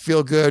good. I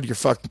feel good. Your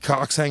fucking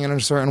cock's hanging in a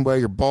certain way.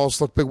 Your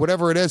balls look big.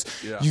 Whatever it is,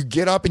 you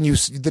get up and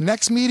the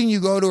next meeting you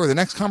go to or the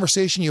next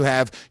conversation you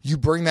have, you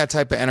bring that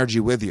type of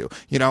energy with you,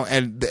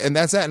 and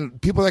that's that.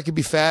 And people that can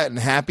be fat and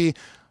happy,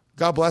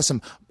 God bless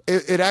them.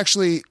 It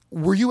actually,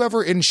 were you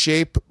ever in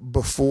shape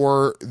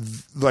before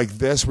like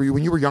this?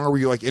 When you were younger, were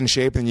you like in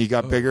shape and you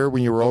got bigger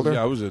when you were older?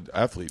 Yeah, I was an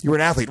athlete. You were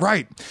an athlete,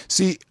 right?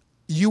 See,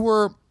 you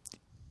were,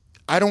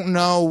 I don't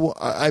know.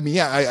 I mean,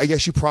 yeah, I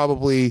guess you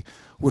probably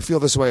would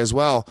feel this way as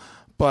well,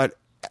 but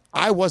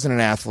I wasn't an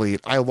athlete.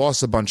 I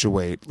lost a bunch of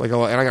weight, and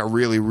I got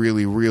really,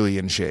 really, really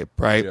in shape,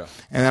 right? Yeah.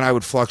 And then I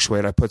would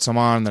fluctuate. I put some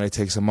on, then I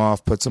take some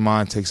off, put some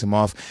on, take some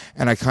off,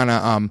 and I kind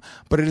of,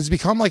 but it has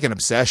become like an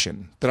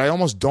obsession that I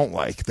almost don't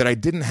like, that I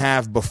didn't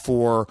have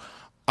before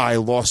I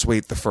lost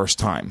weight the first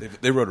time.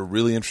 They wrote a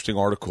really interesting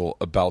article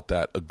about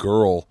that. A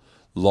girl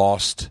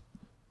lost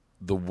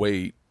the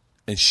weight,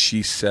 and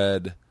she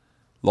said,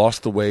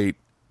 lost the weight,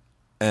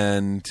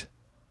 and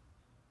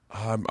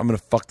I'm going to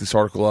fuck this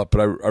article up,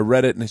 but I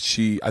read it, and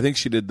I think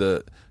she did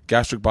the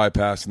gastric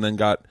bypass and then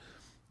got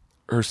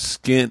her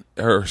skin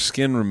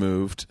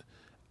removed,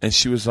 and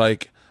she was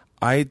like,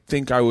 I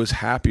think I was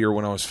happier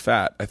when I was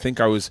fat. I think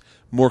I was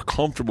more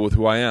comfortable with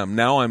who I am.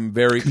 Now I'm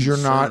very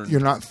concerned. You're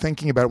not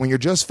thinking about it when you're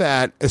just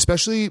fat,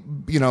 especially,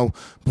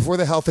 before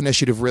the health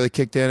initiative really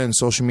kicked in and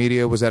social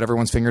media was at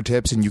everyone's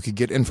fingertips and you could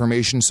get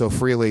information so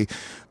freely.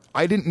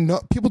 I didn't know.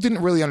 People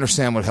didn't really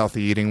understand what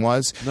healthy eating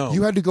was. No.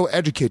 You had to go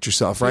educate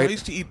yourself, right?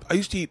 I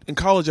used to eat in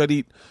college. I'd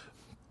eat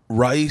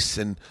rice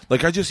and I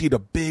just eat a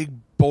big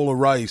bowl of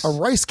rice. A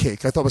rice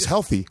cake I thought was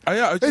healthy.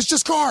 It's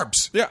just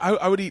carbs. Yeah,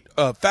 I would eat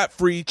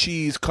fat-free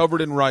cheese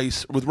covered in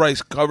rice with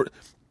rice covered,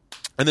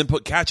 and then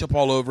put ketchup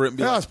all over it. And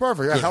be it's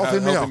perfect. Yeah, healthy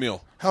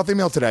meal. Healthy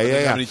meal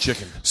today. Yeah. Any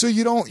chicken. So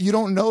you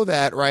don't know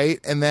that, right?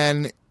 And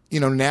then,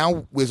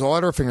 now with all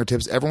at our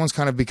fingertips, everyone's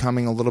kind of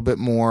becoming a little bit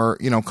more,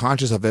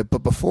 conscious of it.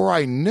 But before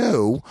I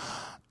knew,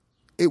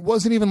 it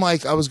wasn't even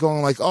like I was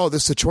going like, oh,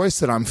 this is a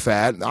choice that I'm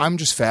fat. I'm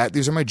just fat.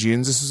 These are my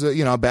genes. This is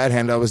a bad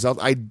hand I was dealt.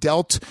 I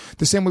dealt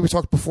the same way we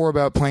talked before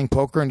about playing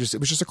poker, and it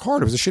was just a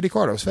card. It was a shitty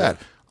card. I was fat.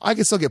 I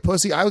could still get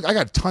pussy. I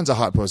got tons of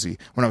hot pussy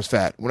when I was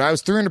fat. When I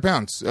was 300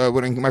 pounds,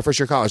 in my first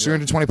year of college,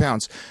 320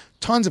 pounds,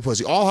 tons of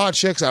pussy, all hot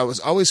chicks. I was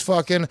always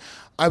fucking.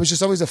 I was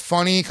just always a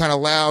funny, kind of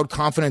loud,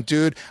 confident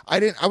dude.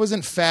 I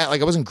wasn't fat.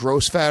 Like I wasn't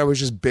gross fat. I was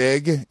just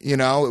big. It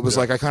was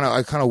like I kind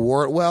of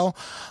wore it well,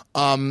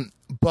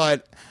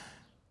 but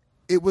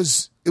it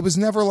was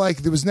never like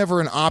there was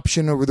never an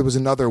option or there was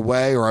another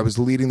way or I was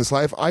leading this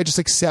life. I just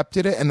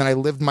accepted it, and then I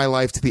lived my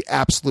life to the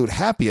absolute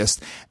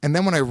happiest. And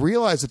then when I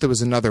realized that there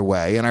was another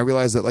way, and I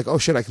realized that oh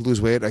shit, I could lose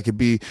weight, I could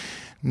be.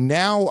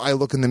 Now I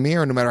look in the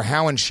mirror, no matter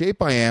how in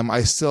shape I am,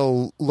 I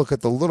still look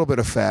at the little bit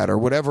of fat or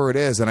whatever it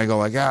is, and I go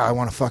like, I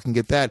want to fucking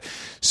get that.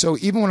 So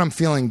even when I'm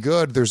feeling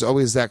good, there's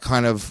always that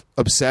kind of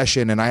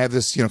obsession, and I have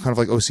this kind of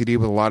like OCD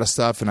with a lot of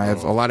stuff, and I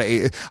have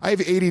I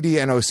have ADD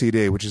and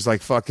OCD, which is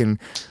like fucking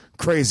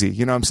crazy.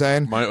 You know what I'm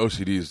saying? My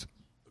OCD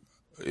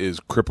is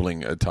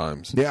crippling at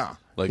times. Yeah.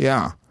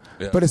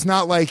 But it's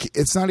not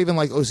even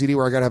like OCD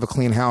where I gotta have a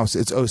clean house.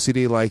 It's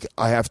OCD like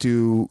I have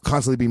to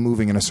constantly be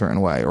moving in a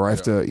certain way, or I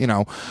have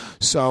to,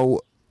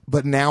 so,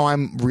 but now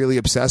I'm really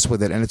obsessed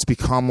with it, and it's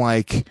become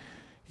like,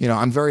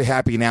 I'm very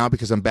happy now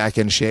because I'm back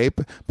in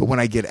shape, but when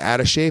I get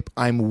out of shape,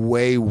 I'm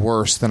way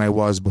worse than I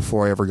was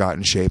before I ever got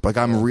in shape. Like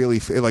it really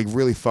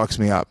fucks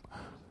me up.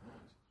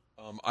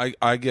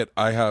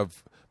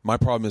 My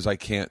problem is I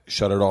can't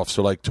shut it off.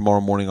 So like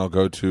tomorrow morning I'll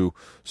go to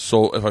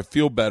if I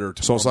feel better,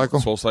 Soul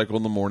Cycle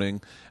in the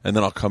morning, and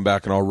then I'll come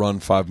back and I'll run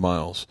 5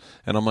 miles.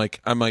 And I'm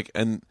like,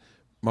 and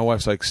my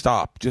wife's like,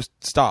 just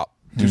stop,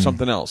 do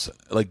something else.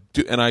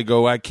 And I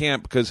go, I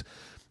can't because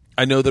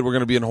I know that we're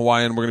going to be in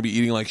Hawaii and we're going to be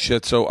eating like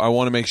shit. So I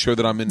want to make sure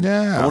that I'm in.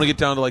 Yeah. I want to get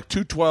down to like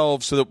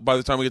 212 so that by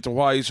the time we get to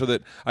Hawaii, so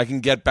that I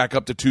can get back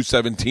up to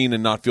 217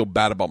 and not feel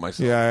bad about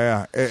myself.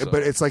 Yeah.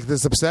 But it's like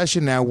this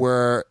obsession now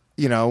where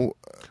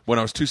when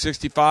I was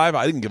 265,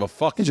 I didn't give a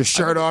fuck. You just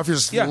shirt off. You're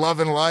just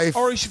loving life.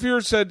 Ari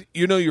Shaffir said,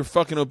 you're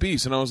fucking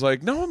obese. And I was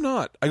like, no, I'm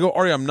not. I go,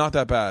 Ari, I'm not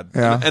that bad.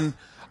 Yeah. And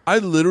I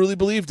literally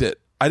believed it.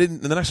 I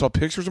didn't. And then I saw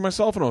pictures of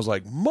myself and I was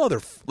like,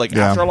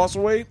 after I lost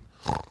the weight.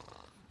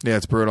 Yeah,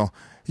 it's brutal.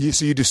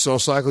 So you do Soul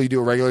Cycle? You do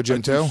a regular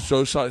gym too?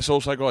 Soul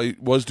Cycle, I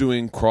was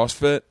doing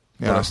CrossFit,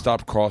 but I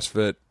stopped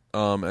CrossFit.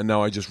 And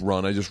now I just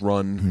run.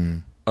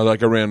 I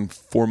ran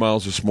 4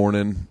 miles this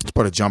morning. Just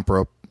bought a jump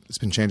rope. It's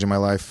been changing my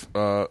life.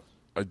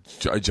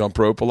 I jump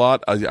rope a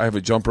lot. I have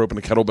a jump rope and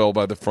a kettlebell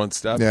by the front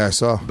step. Yeah, I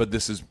saw. But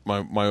this is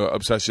my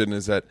obsession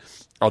is that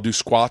I'll do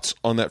squats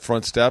on that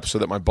front step so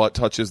that my butt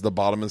touches the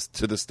bottom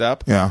to the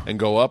step. Yeah. And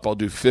go up. I'll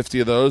do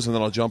 50 of those, and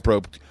then I'll jump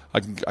rope. I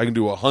can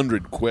do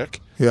 100 quick.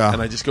 Yeah.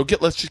 And I just go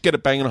let's just get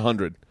it banging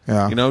 100.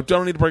 Yeah. You know,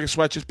 don't need to break a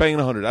sweat. Just banging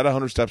 100. Add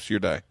 100 steps to your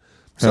day.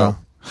 So.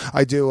 Yeah.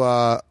 I do.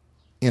 I'll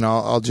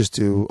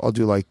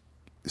do like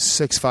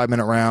 6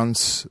 5-minute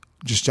rounds.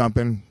 Just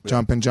jumping.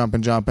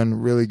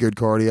 Really good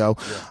cardio.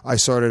 Yeah. I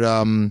started.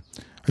 I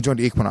joined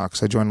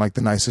Equinox. I joined like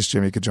the nicest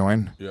gym you could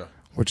join. Yeah.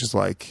 Which is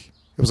like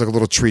it was like a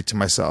little treat to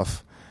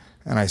myself.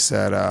 And I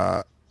said,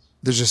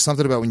 "There's just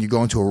something about when you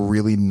go into a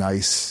really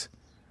nice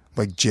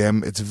like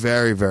gym. It's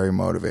very very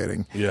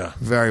motivating. Yeah.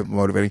 Very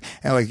motivating.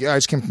 And like I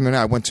just came from there.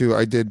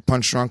 I did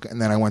Punch Drunk, and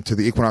then I went to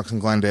the Equinox in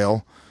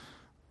Glendale.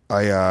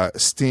 I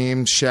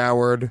steamed,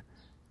 showered.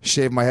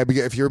 Shave my head.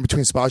 If you're in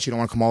between spots, you don't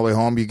want to come all the way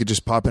home. You could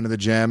just pop into the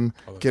gym,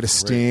 get a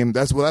steam.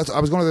 I was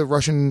going to the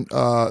Russian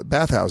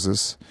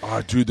bathhouses.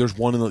 Oh, dude, there's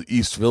one in the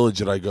East Village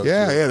that I go to.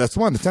 Yeah, that's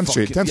the one. The 10th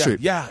Street. 10th Street.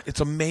 Yeah, it's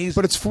amazing.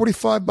 But it's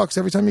 $45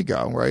 every time you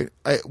go, right?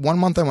 1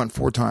 month I went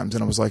 4 times,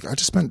 and I was like, I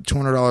just spent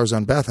 $200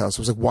 on bathhouse.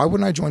 I was like, why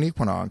wouldn't I join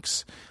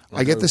Equinox?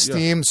 I get the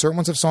steam. Yeah. Certain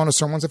ones have saunas.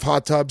 Certain ones have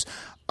hot tubs.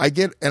 I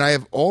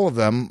have all of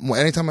them.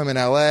 Anytime I'm in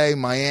LA,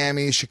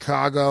 Miami,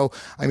 Chicago,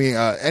 I mean,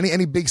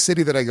 any big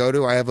city that I go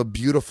to, I have a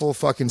beautiful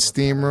fucking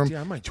steam room.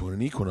 Yeah, I might join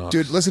an Equinox.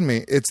 Dude, listen to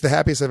me. It's the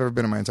happiest I've ever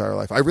been in my entire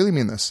life. I really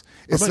mean this.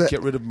 I might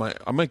get rid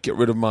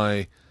of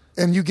my.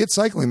 And you get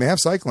cycling. They have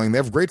cycling. They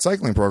have great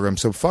cycling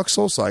programs. So fuck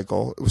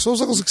SoulCycle.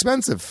 SoulCycle's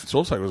expensive.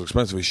 SoulCycle's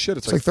expensive as shit.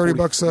 It's like $30.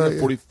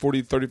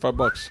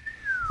 $35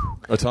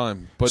 a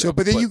time. But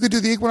then you could do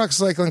the Equinox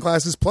cycling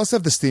classes, plus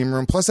have the steam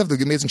room, plus have the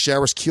amazing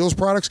showers, Kiehl's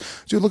products.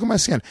 Dude, look at my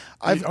skin.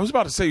 I was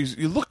about to say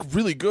you look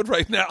really good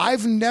right now.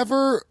 I've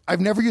never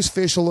used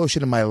facial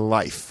lotion in my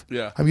life.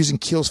 Yeah, I'm using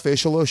Kiehl's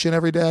facial lotion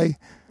every day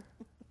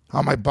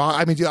on my body.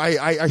 I mean, dude,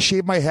 I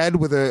shave my head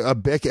with a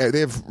Bic.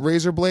 They have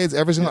razor blades.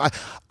 Every single.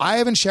 I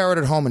haven't showered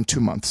at home in 2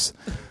 months.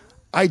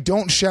 I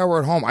don't shower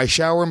at home. I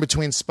shower in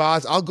between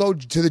spots. I'll go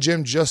to the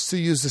gym just to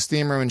use the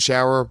steam room and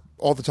shower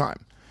all the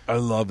time. I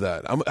love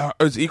that.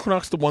 Is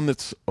Equinox the one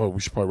that's... Oh, we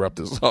should probably wrap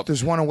this up.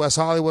 There's one in West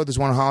Hollywood. There's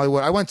one in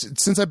Hollywood.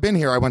 Since I've been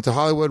here, I went to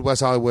Hollywood,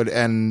 West Hollywood,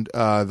 and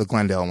the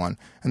Glendale one.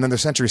 And then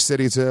there's Century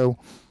City, too.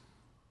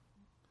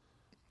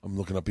 I'm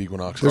looking up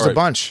Equinox. There's a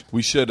bunch.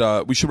 We should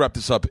wrap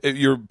this up.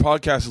 Your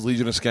podcast is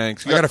Legion of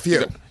Skanks. I got a few.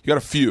 You got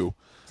a few.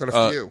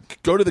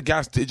 Go to the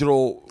Gas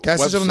Digital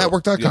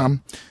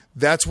GasDigitalNetwork.com. Yeah.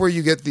 That's where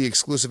you get the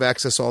exclusive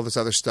access to all this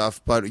other stuff.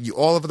 But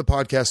all of the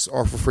podcasts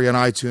are for free on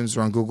iTunes.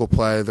 They're on Google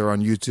Play. They're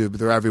on YouTube.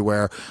 They're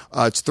everywhere.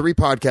 It's 3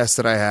 podcasts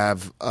that I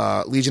have.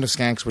 Legion of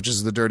Skanks, which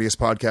is the dirtiest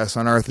podcast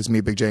on earth. It's me,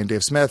 Big J, and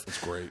Dave Smith.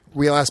 That's great.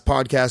 Real Ass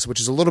Podcast, which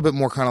is a little bit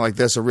more kind of like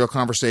this, a real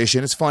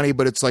conversation. It's funny,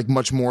 but it's like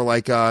much more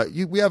like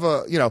we have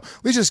Legion of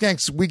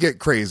Skanks, we get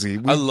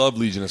crazy. I love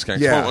Legion of Skanks.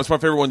 Yeah. It's my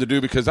favorite one to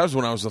do because that was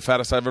when I was the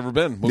fattest I've ever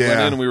been. We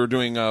went in and we were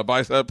doing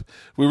bicep.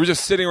 We were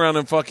just sitting around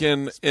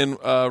in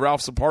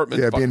Ralph's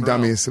apartment. Yeah, being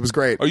dummies. It was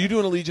great. Are you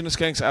doing a Legion of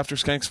Skanks after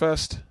Skanks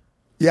Fest?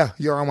 Yeah,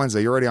 you're on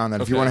Wednesday. You're already on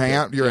that. If you want to hang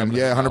out, you're in.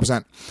 Yeah,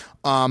 100%.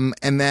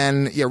 And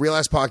then, Real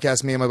Ass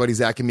Podcast, me and my buddy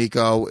Zach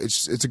Amico.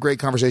 It's a great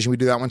conversation. We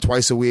do that one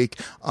twice a week.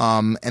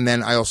 And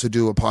then I also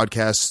do a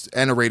podcast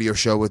and a radio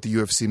show with the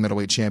UFC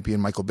middleweight champion,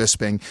 Michael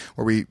Bisping,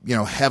 where we,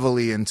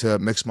 heavily into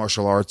mixed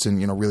martial arts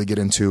and, really get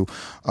into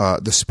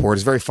the sport.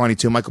 It's very funny,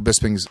 too. Michael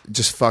Bisping's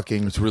just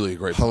fucking It's really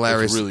great.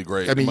 Hilarious. It's really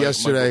great. I mean,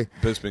 yesterday...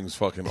 Michael Bisping's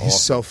fucking awesome.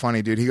 He's so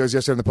funny, dude. He goes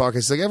yesterday on the podcast,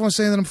 he's like, everyone's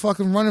saying that I'm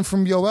fucking running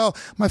from Yoel.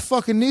 My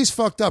fucking knee's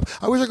fucked up.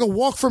 I wish I could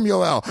walk from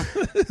Yoel.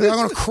 I'm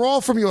going to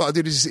crawl from Yoel.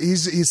 Dude,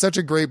 he's such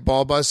a great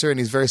ball buster, and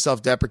he's very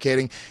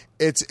self-deprecating.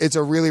 It's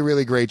a really,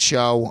 really great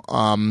show.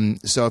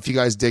 So if you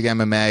guys dig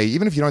MMA,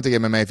 even if you don't dig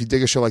MMA, if you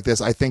dig a show like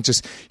this, I think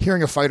just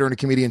hearing a fighter and a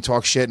comedian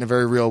talk shit in a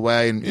very real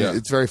way, and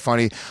it's very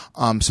funny.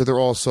 So they're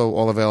also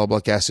all available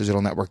at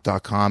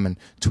GasDigitalNetwork.com, and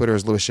Twitter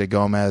is Louis J.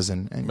 Gomez.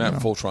 And Matt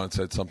Fultron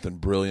said something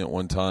brilliant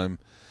one time.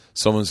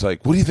 Someone's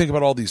like, what do you think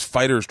about all these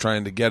fighters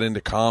trying to get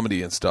into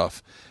comedy and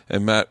stuff?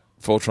 And Matt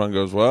Fultron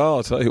goes, well,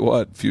 I'll tell you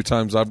what, a few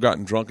times I've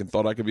gotten drunk and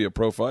thought I could be a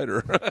pro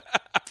fighter.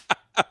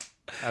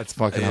 That's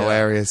fucking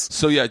hilarious.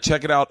 So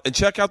check it out, and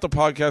check out the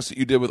podcast that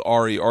you did with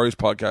Ari's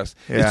podcast.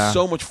 Yeah. It's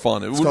so much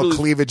fun. It's called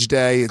Cleavage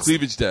Day.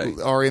 Cleavage Day.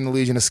 Ari and the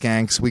Legion of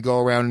Skanks. We go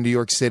around in New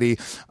York City.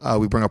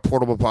 We bring a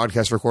portable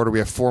podcast recorder. We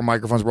have 4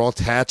 microphones. We're all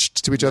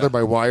attached to each other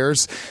by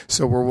wires.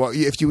 So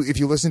if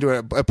you listen to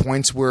it at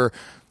points where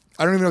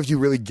I don't even know if you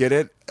really get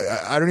it.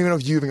 I don't even know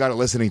if you even got it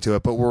listening to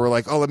it, but we're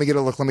like, oh, let me get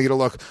a look. What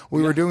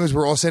we were doing is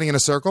we're all sitting in a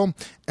circle,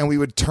 and we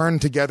would turn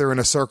together in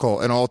a circle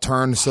and all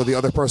turn so the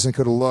other person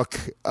could look.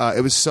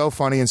 It was so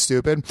funny and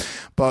stupid,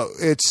 but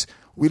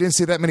we didn't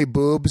see that many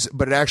boobs,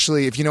 but it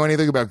actually, if you know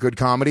anything about good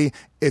comedy,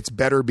 it's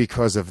better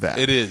because of that.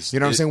 It is. You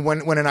know what I'm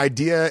saying? When an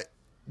idea,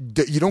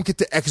 you don't get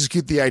to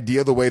execute the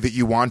idea the way that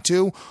you want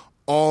to,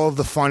 all of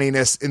the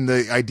funniness in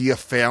the idea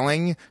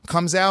failing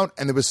comes out,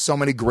 and there was so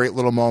many great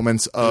little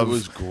moments of, it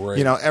was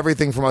great.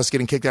 Everything from us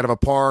getting kicked out of a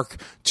park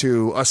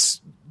to us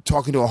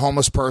talking to a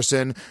homeless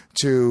person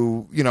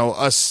to,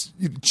 us,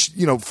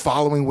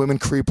 following women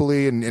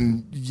creepily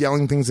and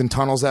yelling things in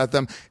tunnels at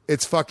them.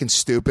 It's fucking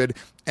stupid,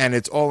 and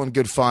it's all in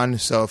good fun.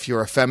 So if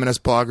you're a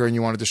feminist blogger and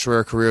you want to destroy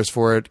our careers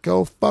for it,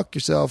 go fuck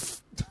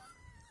yourself.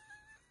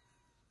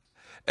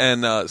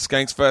 And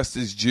Skanks Fest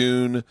is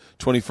June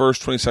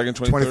 21st, 22nd,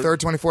 23rd? 23rd,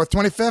 24th,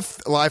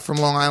 25th, live from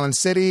Long Island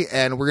City.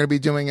 And we're going to be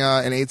doing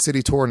an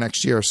 8-city tour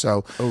next year.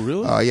 So, oh,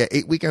 really? Yeah,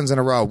 8 weekends in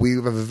a row. We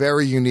have a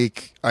very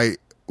unique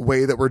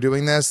way that we're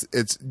doing this.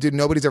 Dude,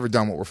 nobody's ever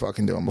done what we're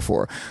fucking doing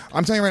before.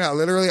 I'm telling you right now,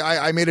 literally,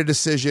 I made a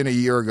decision a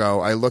year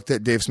ago. I looked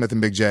at Dave Smith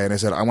and Big J and I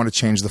said, I want to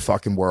change the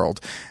fucking world.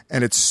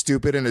 And it's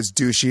stupid and it's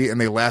douchey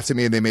and they laughed at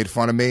me and they made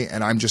fun of me.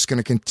 And I'm just going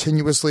to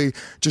continuously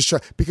just try.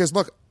 Because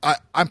look,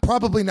 I'm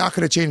probably not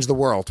going to change the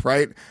world,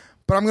 right?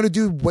 But I'm going to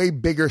do way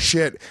bigger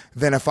shit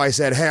than if I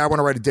said, hey, I want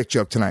to write a dick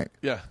joke tonight.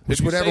 Yeah. Which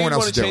if what everyone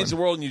else is doing. If you want to change the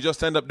world and you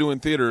just end up doing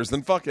theaters,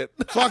 then fuck it.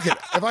 Fuck it.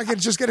 If I could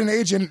just get an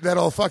agent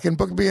that'll fucking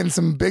book me in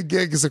some big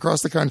gigs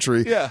across the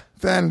country,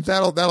 then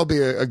that'll be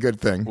a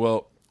good thing.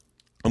 Well,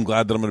 I'm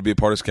glad that I'm going to be a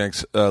part of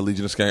Skanks, the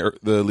Legion of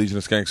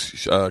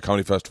Skanks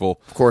Comedy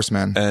Festival. Of course,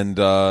 man. And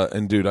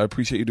dude, I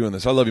appreciate you doing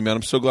this. I love you, man.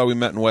 I'm so glad we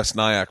met in West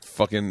Nyack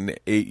fucking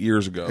 8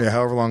 years ago. Yeah,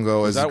 however long ago.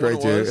 It was great,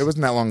 dude. It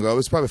wasn't that long ago. It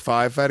was probably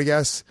 5, if I had to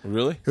guess.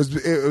 Really?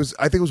 It was.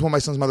 I think it was when my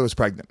son's mother was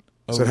pregnant.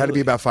 So it had to be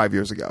about 5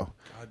 years ago.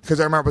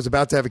 Because I remember I was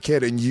about to have a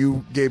kid, and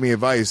you gave me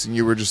advice, and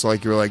you were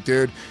like,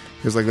 dude.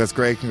 He was like, that's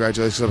great,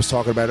 congratulations. I was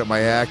talking about it at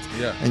my act.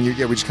 Yeah. And we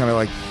just kind of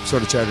like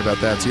sort of chatted about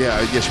that. So yeah,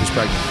 I guess she was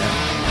pregnant.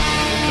 Yeah.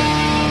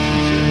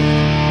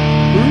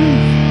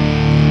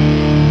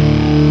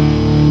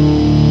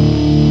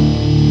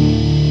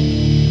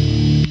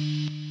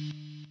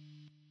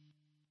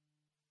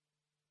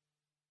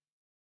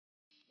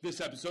 This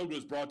episode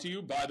was brought to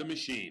you by The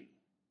Machine.